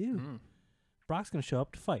gonna do? Brock's gonna show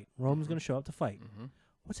up to fight. Roman's gonna show up to fight.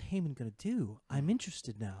 What's Heyman gonna do? I'm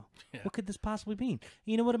interested now. Yeah. What could this possibly mean?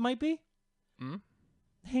 You know what it might be?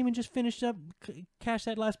 Heyman just finished up, cashed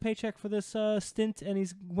that last paycheck for this stint, and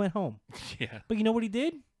he's went home. Yeah. But you know what he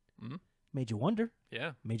did? Made you wonder.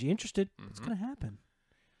 Yeah. Made you interested. What's gonna happen?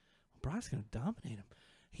 Brock's gonna dominate him.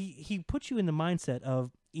 He puts you in the mindset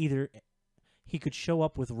of either he could show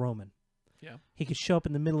up with Roman. Yeah. He could show up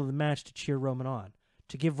in the middle of the match to cheer Roman on,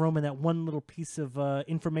 to give Roman that one little piece of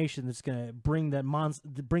information that's going to bring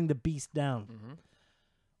the beast down.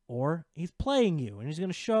 Or he's playing you, and he's going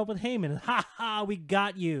to show up with Heyman, and ha, we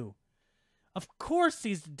got you. Of course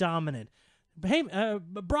he's dominant.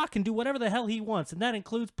 Brock can do whatever the hell he wants, and that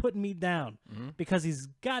includes putting me down, because he's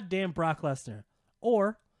goddamn Brock Lesnar.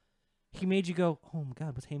 Or he made you go, oh my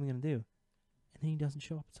God, what's Heyman going to do? And then he doesn't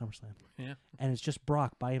show up at SummerSlam. Yeah. And it's just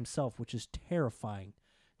Brock by himself, which is terrifying.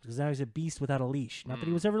 Because now he's a beast without a leash. Not that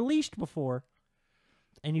he was ever leashed before.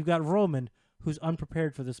 And you've got Roman, who's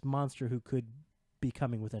unprepared for this monster who could be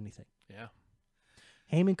coming with anything. Yeah.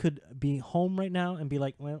 Heyman could be home right now and be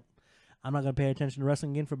like, well, I'm not going to pay attention to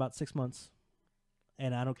wrestling again for about 6 months.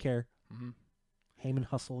 And I don't care. Heyman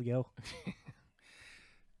hustle, yo.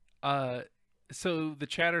 So the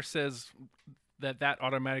chatter says that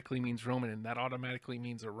automatically means Roman, and that automatically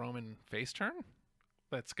means a Roman face turn?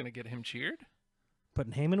 That's going to get him cheered?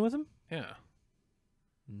 Putting Heyman with him? Yeah.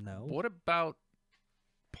 No. What about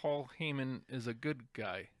Paul Heyman is a good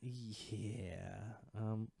guy? Yeah.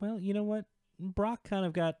 Well, you know what? Brock kind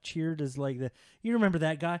of got cheered as like you remember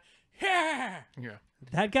that guy? Yeah. Yeah.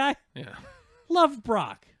 That guy? Yeah. Loved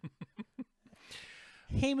Brock.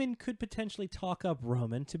 Heyman could potentially talk up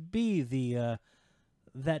Roman to be the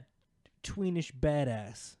that tweenish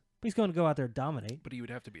badass. But he's going to go out there and dominate. But he would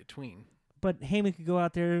have to be a tween. But Heyman could go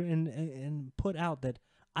out there and put out that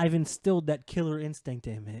I've instilled that killer instinct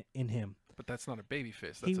in him. But that's not a baby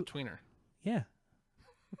face. That's a tweener. Yeah.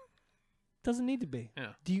 Doesn't need to be.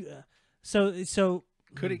 Yeah. Do you? So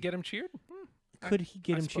could it get him cheered? Could he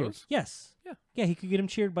get him cheered? Yes. Yeah. Yeah, he could get him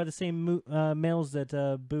cheered by the same males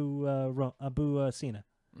that boo Cena.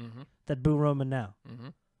 That boo Roman now.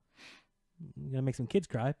 Gonna make some kids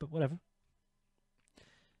cry, but whatever.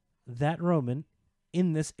 That Roman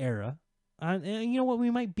in this era, you know what? We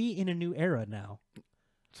might be in a new era now.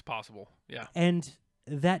 It's possible. Yeah. And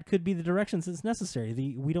that could be the directions that's necessary.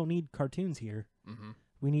 We don't need cartoons here.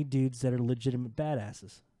 We need dudes that are legitimate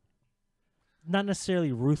badasses. Not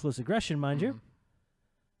necessarily ruthless aggression, mind you.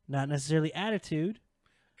 Not necessarily attitude.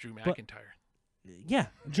 Drew McIntyre. Yeah,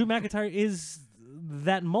 Drew McIntyre is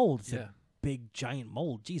that mold. It's yeah. a big, giant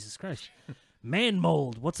mold. Jesus Christ. Man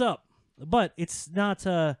mold. What's up? But it's not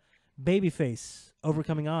babyface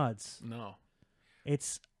overcoming odds. No.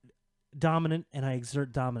 It's dominant, and I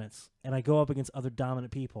exert dominance. And I go up against other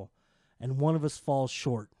dominant people. And one of us falls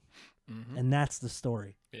short. And that's the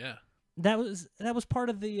story. Yeah. That was part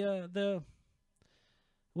of the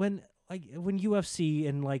when UFC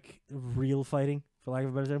and like real fighting, for lack of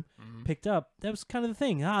a better term, picked up. That was kind of the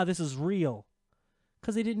thing. This is real.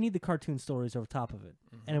 because they didn't need the cartoon stories over top of it.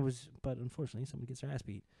 And it was, but unfortunately, somebody gets their ass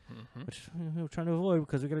beat, which we're trying to avoid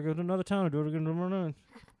because we gotta go to another town and do it again tomorrow.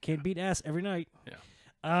 Can't beat ass every night. Yeah.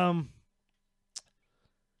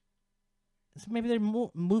 So maybe they're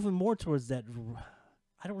moving more towards that.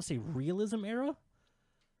 I don't want to say realism era,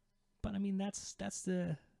 but I mean that's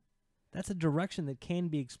a direction that can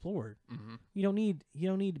be explored. You don't need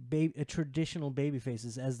traditional baby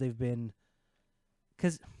faces as they've been.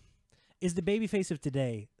 Because is the baby face of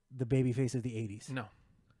today the baby face of the 80s? No.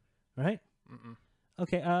 Right?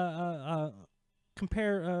 Okay.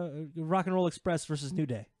 Compare Rock and Roll Express versus New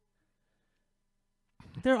Day.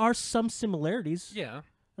 There are some similarities. Yeah.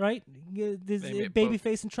 Right? There's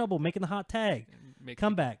babyface in trouble, making the hot tag,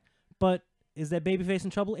 comeback. But is that babyface in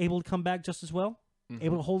trouble able to come back just as well?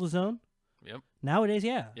 Able to hold his own? Yep. Nowadays,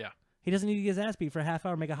 yeah. Yeah. He doesn't need to get his ass beat for a half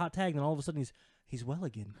hour, make a hot tag, and then all of a sudden he's well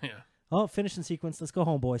again. Yeah. Oh, finishing sequence. Let's go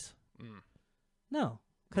home, boys. No,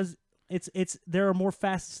 because there are more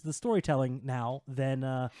facets to the storytelling now than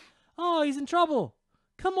oh, he's in trouble.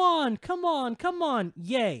 Come on.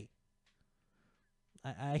 Yay.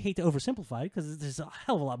 I hate to oversimplify it because there's a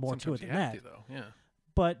hell of a lot more Sometimes to it than that. though. Yeah.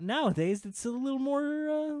 But nowadays it's a little more,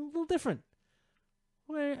 a little different.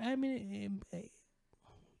 Where I mean,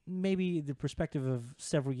 maybe the perspective of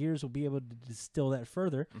several years will be able to distill that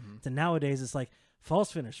further. So nowadays it's like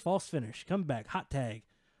false finish, come back, hot tag,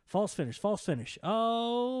 false finish.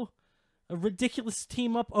 Oh, a ridiculous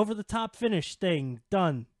team up over the top finish thing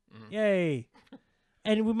done. Yay.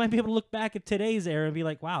 And we might be able to look back at today's era and be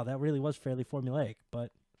like, wow, that really was fairly formulaic,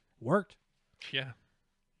 but worked. Yeah.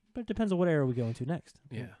 But it depends on what era we go into next.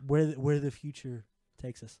 Yeah. Where the future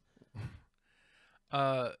takes us.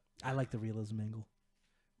 I like the realism angle.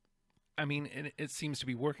 I mean, it seems to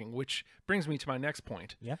be working, which brings me to my next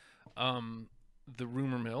point. Yeah. The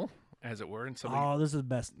rumor mill, as it were, and this is the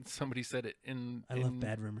best. Somebody said it in love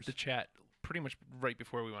bad rumors. The chat pretty much right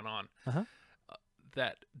before we went on.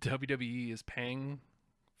 That WWE is paying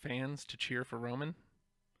fans to cheer for Roman.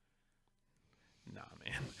 Nah,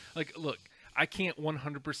 man. Like, look, I can't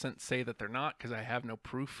 100% say that they're not because I have no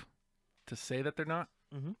proof to say that they're not.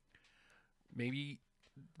 Maybe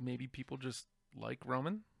people just like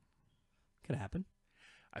Roman. Could happen.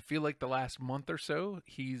 I feel like the last month or so,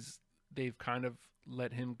 they've kind of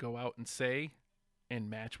let him go out and say and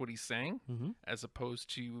match what he's saying, as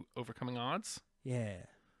opposed to overcoming odds. Yeah.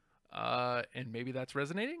 And maybe that's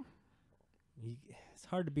resonating. It's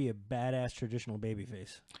hard to be a badass traditional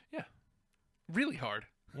babyface. Yeah. Really hard.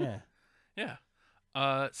 Yeah. Yeah.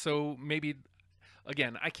 So maybe,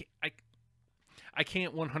 again, I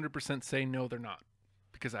can't 100% say no, they're not,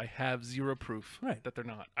 because I have zero proof that they're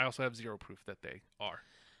not. I also have zero proof that they are.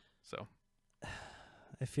 So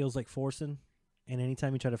it feels like forcing, and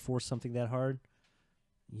anytime you try to force something that hard,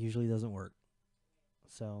 it usually doesn't work.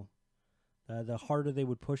 So the harder they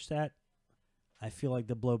would push that, I feel like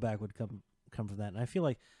the blowback would come from that. And I feel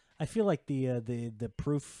like the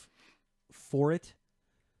proof for it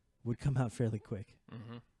would come out fairly quick.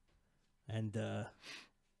 And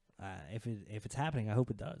if it's happening, I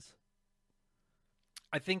hope it does.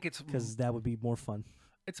 I think it's because that would be more fun.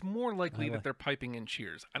 It's more likely that they're piping in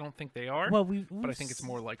cheers. I don't think they are. Well, but I think it's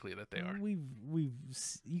more likely that they are.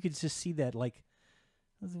 You could just see that, like,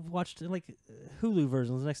 watched like Hulu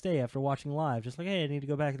versions the next day after watching live, just like, hey, I need to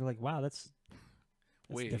go back, and like, wow, that's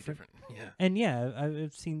way different. Yeah. And yeah,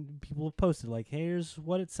 I've seen people have posted like, here's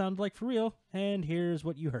what it sounded like for real, and here's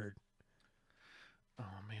what you heard. Oh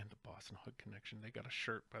man, the Boston Hood Connection. They got a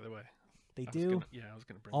shirt, by the way. They do. I was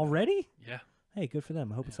gonna bring already. Yeah. Hey, good for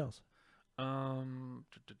them. I hope it sells.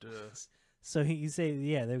 So you say,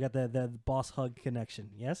 yeah, they've got the Boss Hug Connection.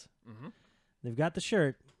 Yes. They've got the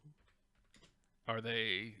shirt. Are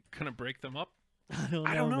they gonna break them up?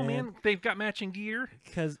 I don't know, man. They've got matching gear.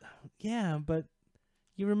 But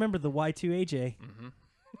you remember the Y2AJ.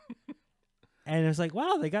 And it was like,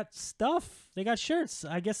 wow, they got stuff. They got shirts.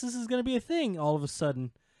 I guess this is going to be a thing all of a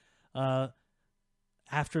sudden.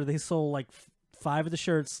 After they sold like 5 of the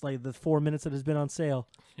shirts, like the 4 minutes that has been on sale.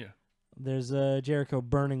 Yeah. There's Jericho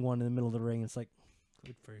burning one in the middle of the ring. It's like,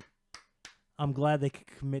 good for you. I'm glad they could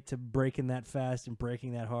commit to breaking that fast and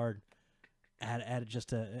breaking that hard at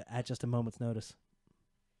just a moment's notice.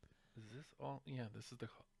 Is this all? Yeah, this is the.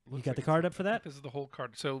 You got the card up for that? This is the whole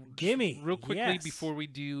card. So gimme real quickly before we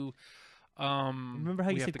do. Remember how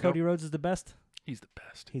you said Cody Rhodes is the best? He's the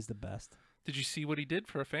best. He's the best. Did you see what he did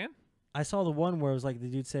for a fan? I saw the one where it was like the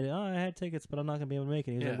dude said, "Oh, I had tickets, but I'm not gonna be able to make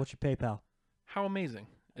it." He was like, "What's your PayPal?" How amazing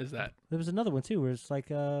is that? There was another one too, where it's like,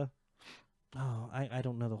 I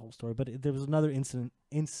don't know the whole story, but there was another incident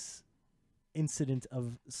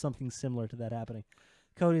of something similar to that happening.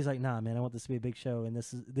 Cody's like, nah, man, I want this to be a big show, and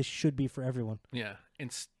this should be for everyone. Yeah,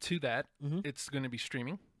 and to that, it's going to be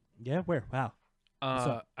streaming. Yeah, where? Wow.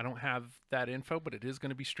 I don't have that info, but it is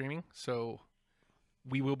going to be streaming, so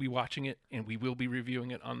we will be watching it, and we will be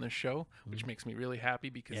reviewing it on this show, which makes me really happy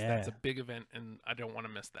because that's a big event, and I don't want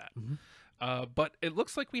to miss that. But it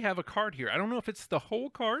looks like we have a card here. I don't know if it's the whole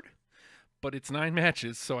card, but it's 9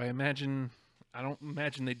 matches, so I don't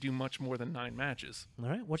imagine they do much more than 9 matches. All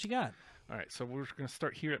right, what you got? All right, so we're going to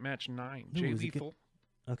start here at match 9. Ooh, Jay Lethal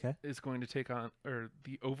is going to take on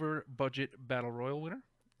the over-budget Battle Royal winner,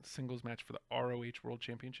 singles match for the ROH World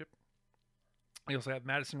Championship. We also have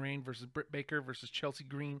Madison Rayne versus Britt Baker versus Chelsea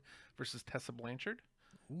Green versus Tessa Blanchard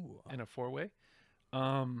in a 4-way.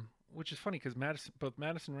 Which is funny because both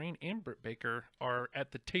Madison Rayne and Britt Baker are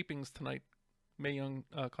at the tapings tonight, Mae Young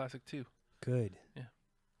Classic 2. Good.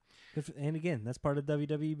 Yeah. And again, that's part of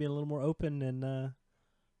WWE being a little more open and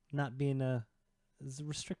not being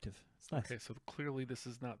restrictive. It's nice. Okay, so clearly this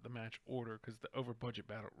is not the match order because the over-budget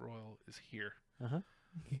Battle Royal is here.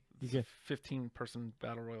 It's a 15-person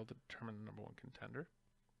Battle Royal to determine the number 1 contender.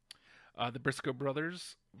 The Briscoe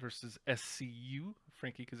Brothers versus SCU,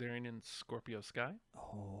 Frankie Kazarian and Scorpio Sky.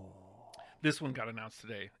 This one got announced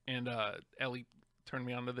today, and Ellie turned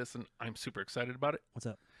me on to this, and I'm super excited about it. What's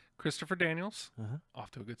up? Christopher Daniels,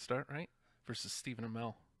 off to a good start, right? Versus Stephen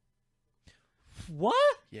Amell. What?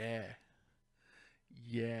 Yeah.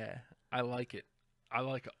 I like it. I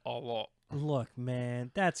like it a lot. Look,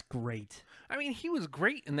 man, that's great. I mean, he was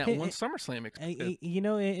great in that one SummerSlam. You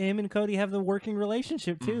know, him and Cody have the working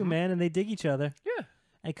relationship too, man, and they dig each other. Yeah.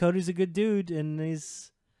 And Cody's a good dude, and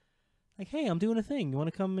he's like, hey, I'm doing a thing. You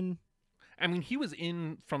want to come and... I mean, he was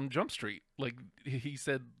in from Jump Street. Like, he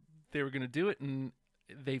said they were going to do it, and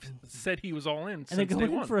they've said he was all in since And they're going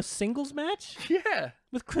day in for a singles match? Yeah.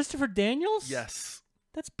 With Christopher Daniels? Yes.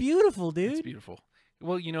 That's beautiful, dude. It's beautiful.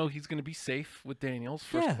 Well, you know, he's going to be safe with Daniels,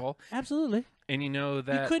 first of all. Absolutely. And you know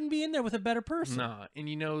that... You couldn't be in there with a better person. Nah. And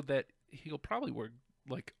you know that he'll probably work,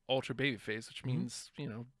 like, ultra babyface, which means, you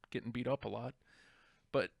know, getting beat up a lot.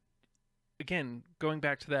 But, again, going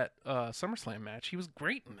back to that SummerSlam match, he was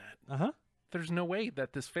great in that. There's no way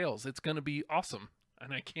that this fails. It's going to be awesome,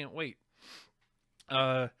 and I can't wait.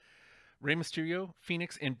 Rey Mysterio,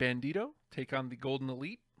 Phoenix, and Bandito take on the Golden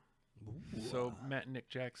Elite. Ooh. So Matt and Nick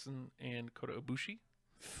Jackson and Kota Ibushi.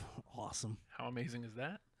 Awesome. How amazing is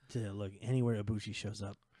that? Look, anywhere Ibushi shows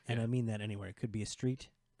up, and I mean that anywhere. It could be a street,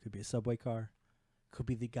 could be a subway car, could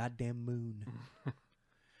be the goddamn moon.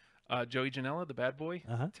 Joey Janela, the bad boy,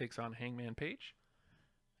 takes on Hangman Page.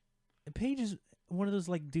 Page is one of those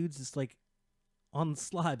like dudes that's like on the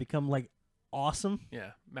slide become like awesome.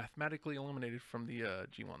 Yeah, mathematically eliminated from the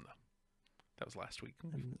G1 though. That was last week.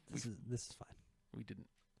 This is fine. We didn't.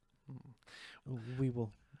 We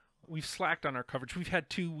will. We've slacked on our coverage. We've had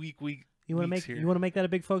 2 weeks. You want to make that a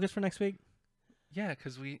big focus for next week? Yeah,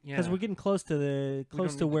 because we're getting close to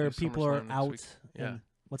where people are out. Yeah.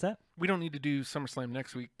 What's that? We don't need to do SummerSlam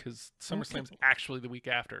next week because SummerSlam's actually the week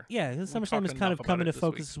after. Yeah, SummerSlam is kind of coming to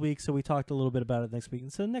focus this week, so we talked a little bit about it next week.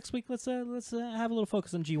 And so next week, let's have a little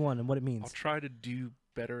focus on G1 and what it means. I'll try to do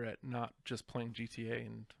better at not just playing GTA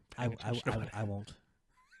and I won't.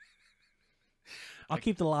 I'll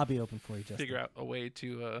keep the lobby open for you, Justin. Figure out a way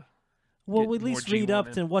to well, at least read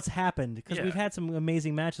up to what's happened, because we've had some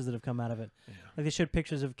amazing matches that have come out of it. Yeah. Like they showed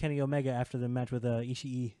pictures of Kenny Omega after the match with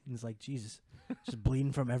Ishii, and it's like, Jesus, just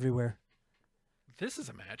bleeding from everywhere. This is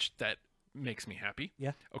a match that makes me happy.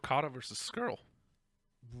 Yeah. Okada versus Skrull.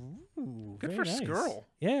 Ooh, good for nice. Skrull.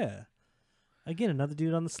 Yeah. Again, another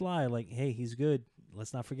dude on the sly. Like, hey, he's good.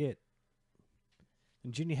 Let's not forget.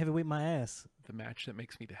 And junior heavyweight my ass. The match that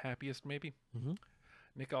makes me the happiest, maybe.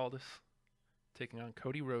 Nick Aldis taking on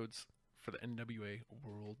Cody Rhodes for the NWA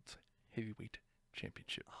World Heavyweight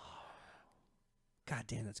Championship. Oh, God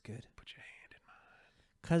damn, that's good. Put your hand in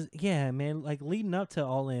mine. Because, yeah, man, like leading up to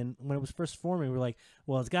All In, when it was first forming, we were like,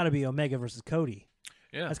 well, it's got to be Omega versus Cody.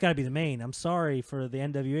 Yeah. That's got to be the main. I'm sorry for the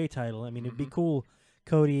NWA title. I mean, it'd be cool,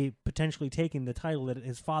 Cody potentially taking the title that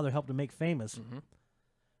his father helped him make famous.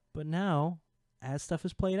 But now, as stuff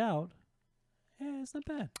is played out, it's not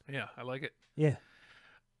bad. Yeah, I like it. Yeah.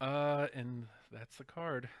 And that's the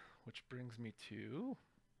card, which brings me to...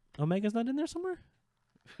 Omega's not in there somewhere?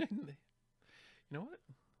 You know what?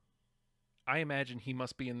 I imagine he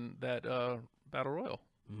must be in that Battle Royal.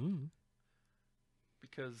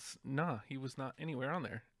 Because, he was not anywhere on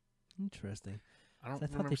there. Interesting. I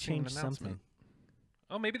thought they changed something.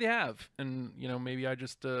 Oh, maybe they have. And, maybe I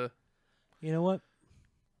just... You know what?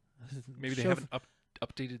 Maybe they haven't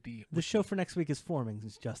updated the show for next week is forming,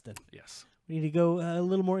 Justin. Yes. We need to go a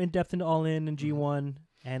little more in-depth into All In and G1.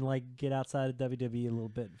 and like get outside of WWE a little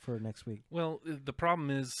bit for next week. Well, the problem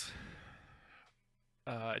is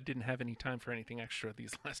I didn't have any time for anything extra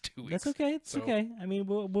these last 2 weeks. That's okay. It's okay. I mean,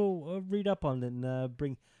 we'll read up on it and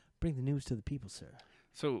bring the news to the people, sir.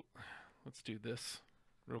 So let's do this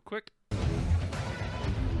real quick.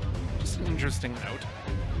 Just an interesting note.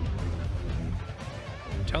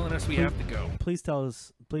 Telling us we have to go. Please tell me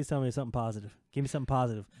something positive. Give me something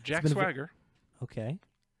positive. Jack Swagger. Okay.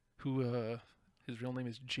 Who his real name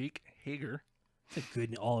is Jake Hager. It's a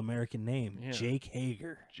good all-American name. Yeah. Jake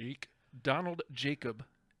Hager. Donald Jacob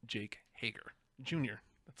Jake Hager Jr.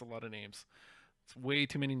 That's a lot of names. It's way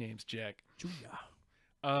too many names, Jack. Jr.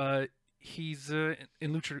 He's in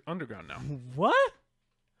Lucha Underground now. What?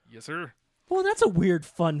 Yes, sir. Well, that's a weird,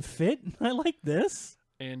 fun fit. I like this.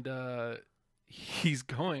 And he's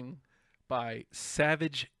going by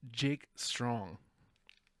Savage Jake Strong.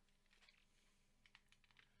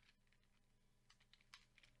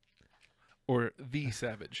 Or the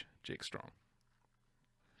Savage Jake Strong.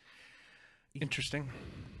 Interesting.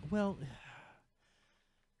 Well,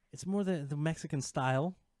 it's more the Mexican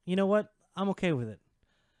style. You know what? I'm okay with it.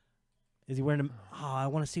 Is he wearing them? Oh, I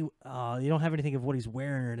want to see. Oh, you don't have anything of what he's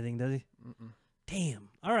wearing or anything, does he? Mm-mm. Damn.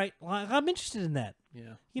 All right. Well, I'm interested in that.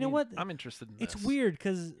 Yeah. You know what? I'm interested in It's this. weird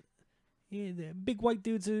because the big white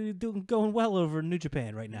dudes are going well over in New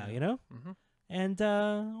Japan right now, you know? Mm-hmm. And,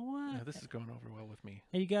 what? Yeah, this is going over well with me.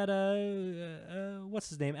 And you got, what's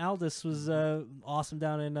his name? Aldis was awesome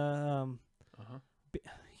down in,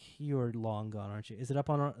 you're long gone, aren't you? Is it up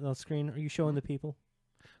on the screen? Are you showing the people?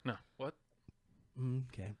 No. What?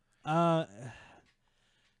 Okay.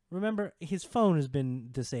 Remember, his phone has been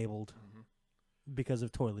disabled because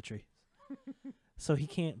of toiletry. So he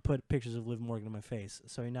can't put pictures of Liv Morgan on my face.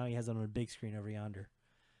 So now he has it on a big screen over yonder.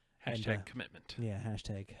 Hashtag commitment. Yeah,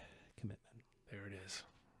 hashtag commitment. There it is.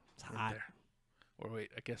 It's Right hot. there. Or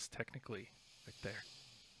wait, I guess technically right there.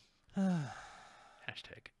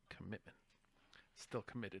 Hashtag commitment. Still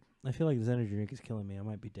committed. I feel like this energy drink is killing me. I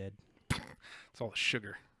might be dead. It's all the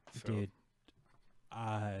sugar. So. Dude,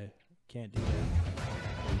 I can't do that.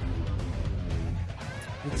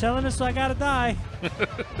 You're telling us I gotta die.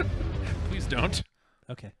 Please don't.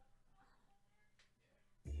 Okay.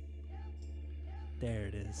 There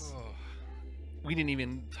it is. Oh. We didn't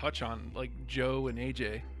even touch on like Joe and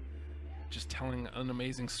AJ just telling an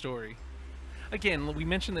amazing story. Again, we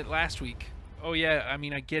mentioned it last week. Oh yeah, I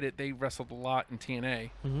mean I get it. They wrestled a lot in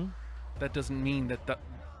TNA. Mm-hmm. That doesn't mean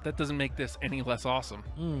that doesn't make this any less awesome.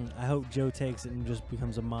 I hope Joe takes it and just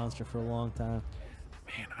becomes a monster for a long time.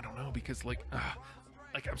 Man, I don't know because like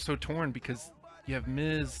I'm so torn because you have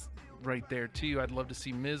Miz right there too. I'd love to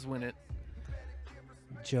see Miz win it.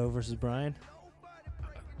 Joe versus Brian.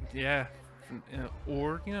 Yeah,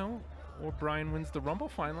 or Brian wins the Rumble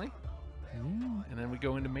finally, and then we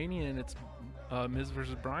go into Mania and it's Miz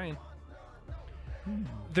versus Brian.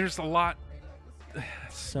 There's a lot.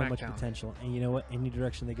 So much potential, and you know what? Any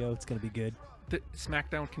direction they go, it's going to be good.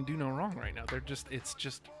 SmackDown can do no wrong right now. It's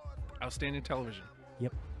just outstanding television.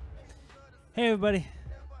 Yep. Hey everybody,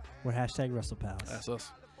 we're hashtag WrestlePals. That's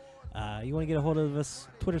us. You want to get a hold of us?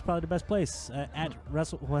 Twitter's probably the best place. At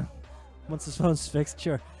once this phone's fixed,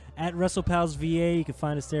 sure. At WrestlePalsVA, you can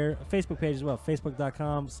find us there. A Facebook page as well,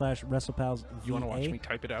 Facebook.com/WrestlePalsVA. You want to watch me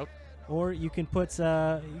type it out? Or you can put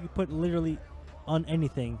literally on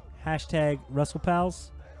anything hashtag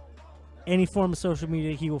WrestlePals. Any form of social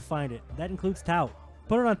media, he will find it. That includes Tout.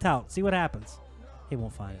 Put it on Tout. See what happens. He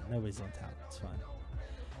won't find it. Nobody's on Tout. It's fine.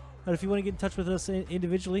 But if you want to get in touch with us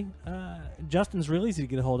individually, Justin's really easy to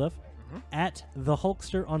get a hold of. At the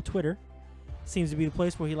Hulkster on Twitter. Seems to be the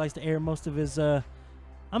place where he likes to air most of his, I'm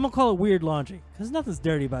going to call it weird laundry. Because nothing's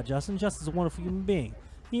dirty about Justin. Justin's a wonderful human being.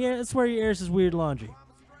 Yeah, that's where he airs his weird laundry.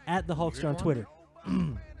 At the Hulkster on Twitter.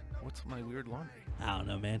 What's my weird laundry? I don't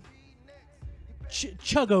know, man.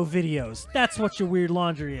 Chuggo videos. That's what your weird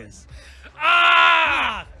laundry is.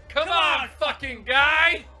 Come on, fucking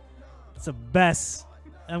guy! It's the best.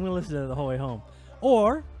 I'm going to listen to it the whole way home.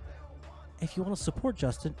 Or, if you want to support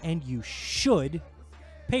Justin, and you should,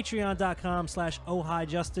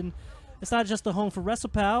 patreon.com/ohijustin. It's not just the home for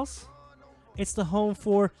WrestlePals. It's the home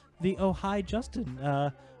for the Oh Hi Justin.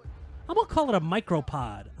 I'm going to call it a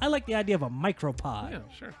micropod. I like the idea of a micropod. Yeah,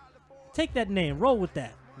 sure. Take that name. Roll with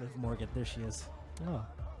that. Liv Morgan. There she is. Oh.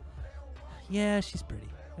 Yeah, she's pretty.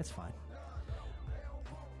 That's fine.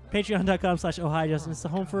 Patreon.com/ohijustin. It's the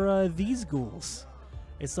home for these ghouls.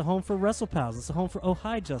 It's the home for WrestlePals. It's the home for Oh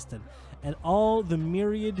Hi Justin. And all the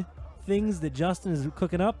myriad things that Justin is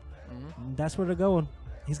cooking up, that's where they're going.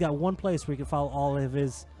 He's got one place where you can follow all of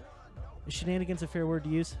his... Is shenanigans a fair word to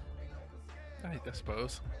use? I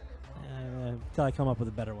suppose. Until I come up with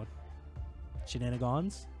a better one.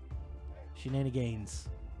 Shenanigans? Shenanigans.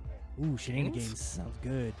 Ooh, shenanigans sounds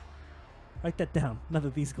good. Write that down. None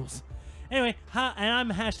of these goals. Anyway, and I'm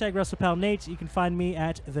hashtag WrestlePalNate. You can find me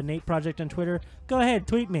at The Nate Project on Twitter. Go ahead,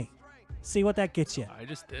 tweet me. See what that gets you. I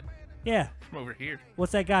just did. Yeah. From over here.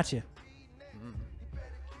 What's that got you?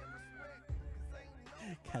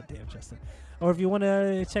 God damn, Justin. Or if you want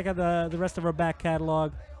to check out the rest of our back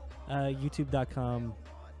catalog, youtube.com.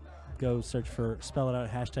 Go search for, spell it out,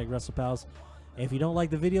 hashtag WrestlePals. If you don't like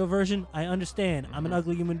the video version, I understand. I'm an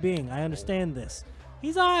ugly human being. I understand this.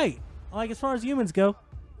 He's alright. Like, as far as humans go,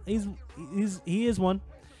 he is one.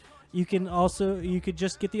 You could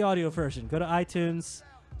just get the audio version. Go to iTunes,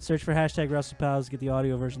 search for hashtag WrestlePals, get the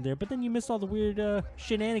audio version there. But then you miss all the weird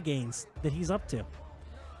shenanigans that he's up to.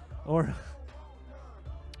 Or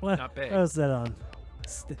what was that on?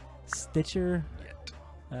 Stitcher,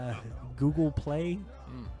 Google Play,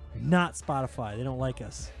 not Spotify. They don't like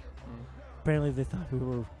us. Apparently they thought we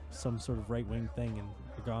were some sort of right-wing thing, and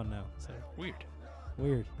we're gone now. So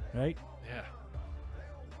weird, right? Yeah.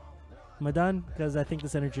 Am I done? Because I think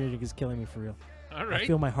this energy drink is killing me for real. All right. I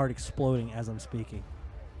feel my heart exploding as I'm speaking.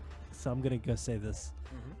 So I'm gonna go say this.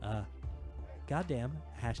 Goddamn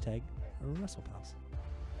hashtag WrestlePals.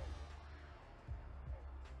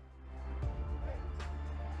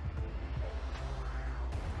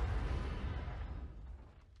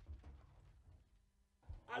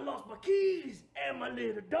 I lost my keys and my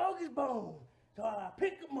little dog is bone. So I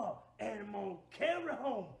pick him up and I'm gonna carry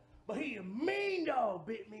home. But he a mean dog,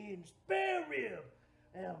 bit me in the spare rib.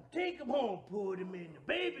 And I'm take him home, put him in the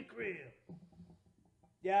baby crib.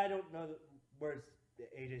 Yeah, I don't know the words,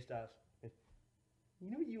 AJ Styles. You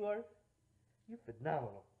know what you are? You're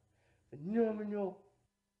phenomenal. Phenomenal.